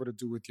you've been able to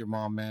do with your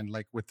mom, man.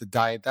 Like with the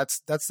diet.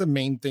 That's the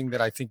main thing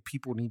that I think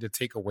people need to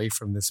take away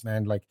from this,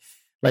 man. Like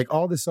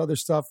all this other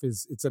stuff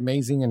it's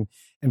amazing.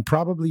 And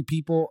probably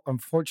people,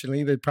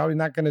 unfortunately, they're probably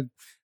not gonna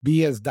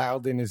be as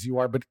dialed in as you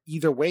are. But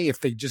either way, if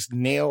they just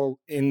nail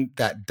in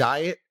that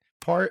diet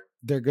part,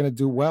 they're gonna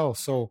do well.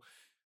 So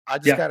I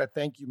just gotta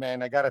thank you,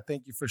 man. I gotta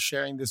thank you for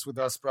sharing this with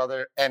us,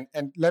 brother. And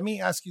let me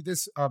ask you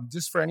this,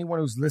 just for anyone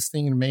who's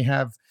listening and may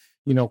have,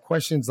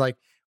 questions, like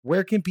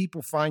where can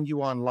people find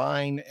you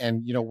online?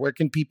 And, where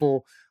can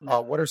people,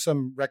 what are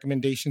some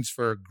recommendations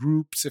for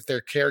groups if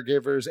they're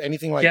caregivers,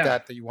 anything like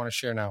that you want to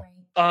share now?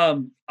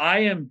 I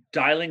am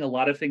dialing a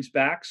lot of things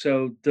back.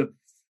 So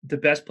the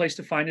best place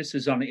to find us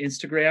is on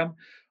Instagram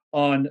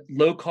on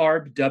Low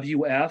Carb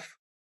WF,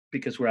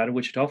 because we're out of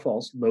Wichita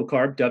Falls, Low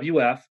Carb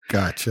WF.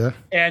 Gotcha.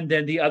 And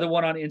then the other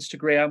one on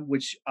Instagram,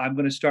 which I'm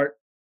going to start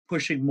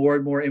pushing more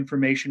and more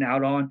information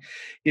out on,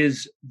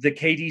 is the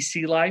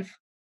KDC Life.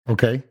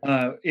 Okay.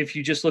 If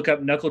you just look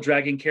up Knuckle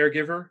Dragging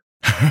Caregiver,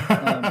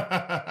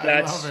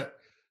 I love it.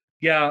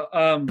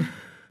 Yeah.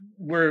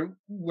 We're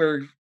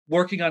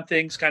working on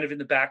things kind of in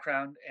the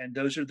background, and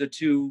those are the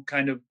two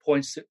kind of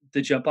points,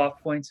 the jump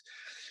off points.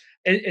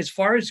 As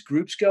far as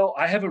groups go,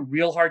 I have a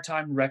real hard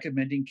time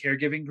recommending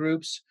caregiving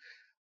groups.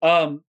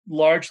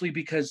 Largely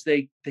because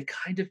they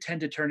kind of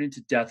tend to turn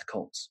into death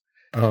cults.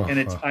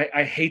 And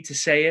I hate to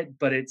say it,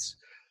 but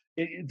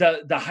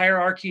the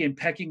hierarchy and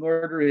pecking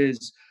order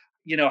is,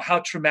 how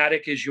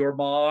traumatic is your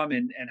mom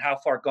and how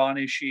far gone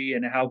is she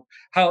and how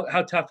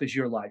tough is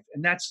your life?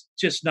 And that's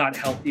just not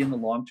healthy in the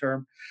long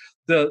term.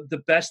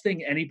 The best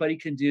thing anybody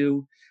can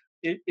do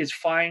is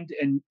find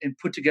and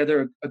put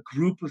together a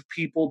group of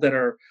people that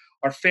are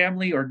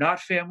family or not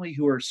family,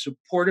 who are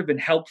supportive and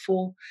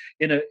helpful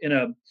in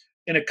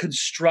a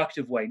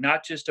constructive way,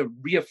 not just a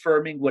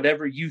reaffirming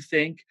whatever you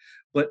think,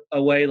 but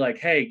a way like,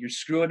 hey, you're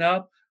screwing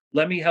up.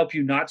 Let me help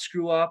you not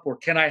screw up. Or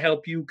can I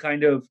help you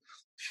kind of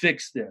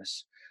fix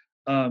this?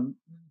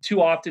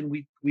 Too often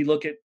we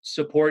look at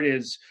support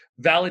as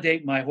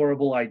validate my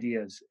horrible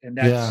ideas. And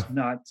that's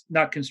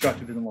not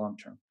constructive in the long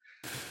term.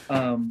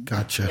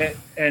 Gotcha.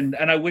 And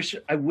I wish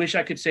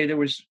I could say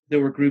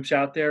there were groups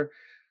out there.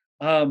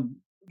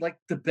 Like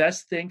the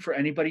best thing for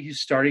anybody who's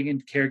starting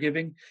in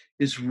caregiving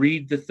is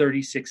read the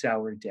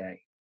 36-hour day.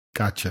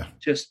 Gotcha.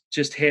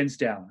 Just hands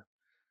down.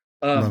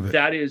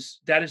 That is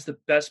the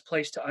best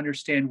place to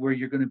understand where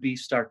you're going to be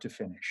start to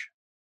finish.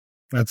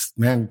 That's,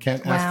 man,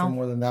 can't ask for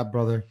more than that,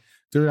 brother.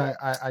 Dude,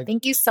 I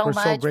thank you so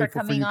much for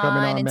coming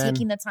on and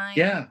taking the time.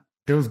 Yeah.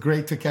 It was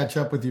great to catch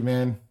up with you,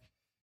 man.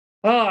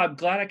 Oh, I'm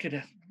glad I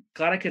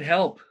could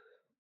help.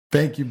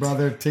 Thank you,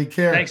 brother. Take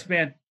care. Thanks,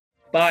 man.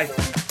 Bye.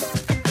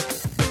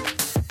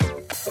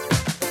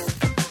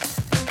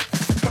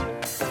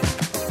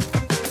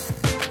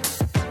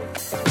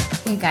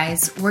 Hey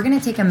guys, we're going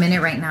to take a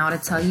minute right now to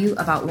tell you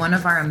about one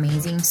of our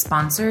amazing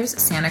sponsors,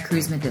 Santa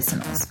Cruz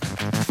Medicinals.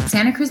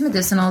 Santa Cruz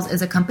Medicinals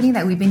is a company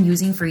that we've been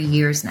using for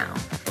years now.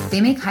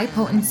 They make high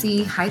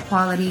potency, high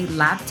quality,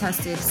 lab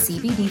tested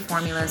CBD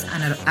formulas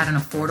at an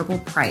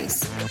affordable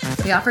price.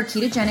 They offer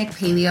ketogenic,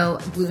 paleo,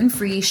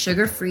 gluten-free,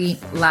 sugar-free,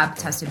 lab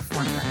tested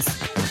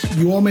formulas.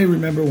 You all may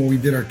remember when we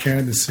did our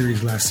cannabis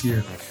series last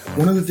year.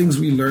 One of the things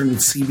we learned with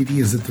CBD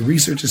is that the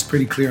research is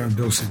pretty clear on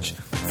dosage.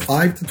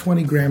 5 to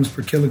 20 grams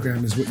per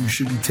kilogram is what you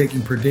should be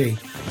taking per day.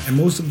 And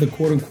most of the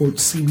quote-unquote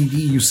CBD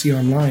you see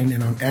online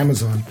and on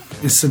Amazon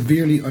is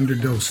severely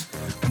underdosed.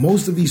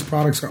 Most of these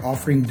products are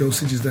offering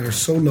dosages that are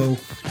so low,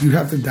 you'd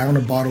have to down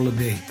a bottle a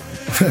day.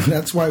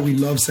 That's why we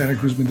love Santa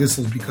Cruz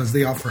Medicinals, because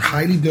they offer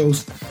highly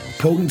dosed,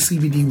 potent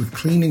CBD with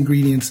clean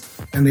ingredients,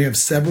 and they have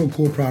several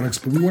cool products,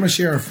 but we want to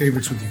share our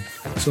favorites with you.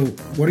 So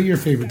what are your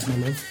favorites, my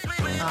love?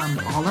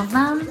 All of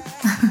them?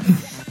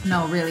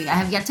 No, really. I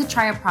have yet to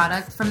try a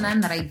product from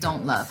them that I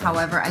don't love.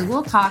 However, I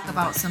will talk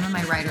about some of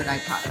my ride or die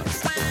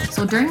products.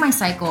 So during my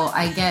cycle,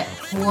 I get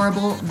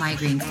horrible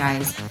migraines,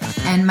 guys.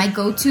 And my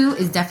go-to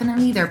is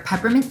definitely their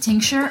peppermint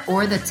tincture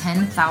or the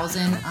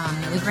 10,000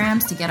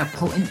 milligrams to get a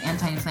potent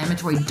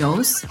anti-inflammatory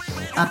dose.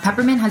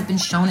 Peppermint has been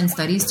shown in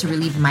studies to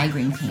relieve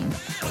migraine pain.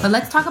 But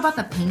let's talk about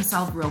the pain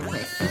salve real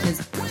quick,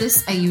 because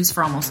this I use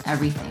for almost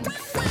everything.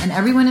 And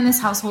everyone in this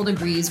household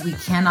agrees we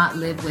cannot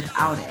live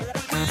without it.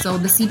 So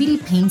the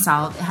CBD pain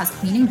salve, it has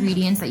clean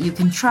ingredients that you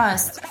can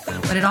trust,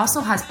 but it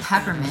also has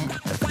peppermint,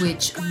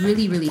 which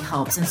really, really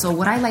helps. And so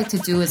what I like to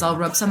do is I'll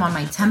rub some on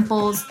my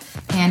temples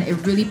and it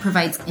really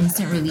provides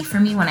instant relief for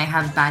me when I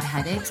have bad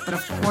headaches. But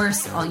of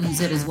course, I'll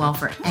use it as well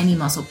for any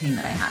muscle pain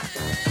that I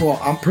have. Well,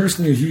 I'm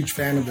personally a huge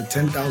fan of the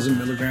 10,000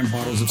 milligram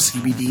bottles of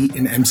CBD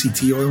in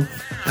MCT oil.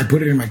 I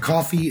put it in my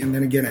coffee, and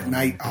then again at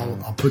night,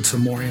 I'll put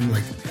some more in,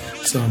 like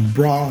some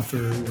broth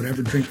or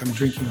whatever drink I'm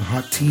drinking, a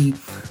hot tea,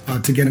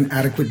 to get an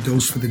adequate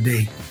dose for the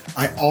day.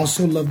 I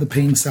also love the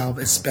pain salve,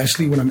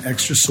 especially when I'm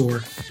extra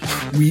sore.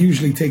 We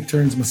usually take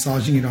turns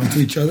massaging it onto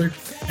each other,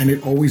 and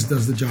it always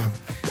does the job.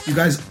 You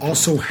guys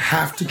also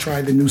have to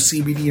try the new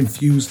CBD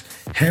infused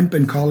hemp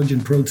and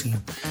collagen protein.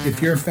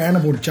 If you're a fan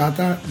of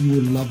horchata, you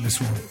will love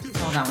this one.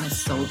 Oh, that one is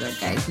so good,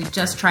 guys. We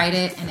just tried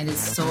it and it is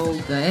so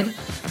good.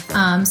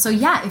 So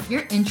yeah, if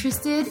you're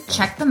interested,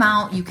 check them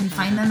out. You can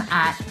find them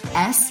at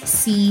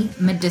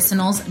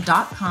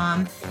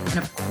scmedicinals.com. And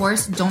of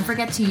course, don't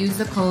forget to use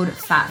the code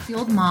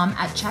FatFueledMom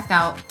at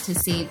checkout to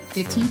save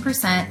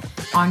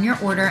 15% on your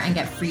order and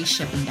get free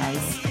shipping,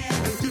 guys.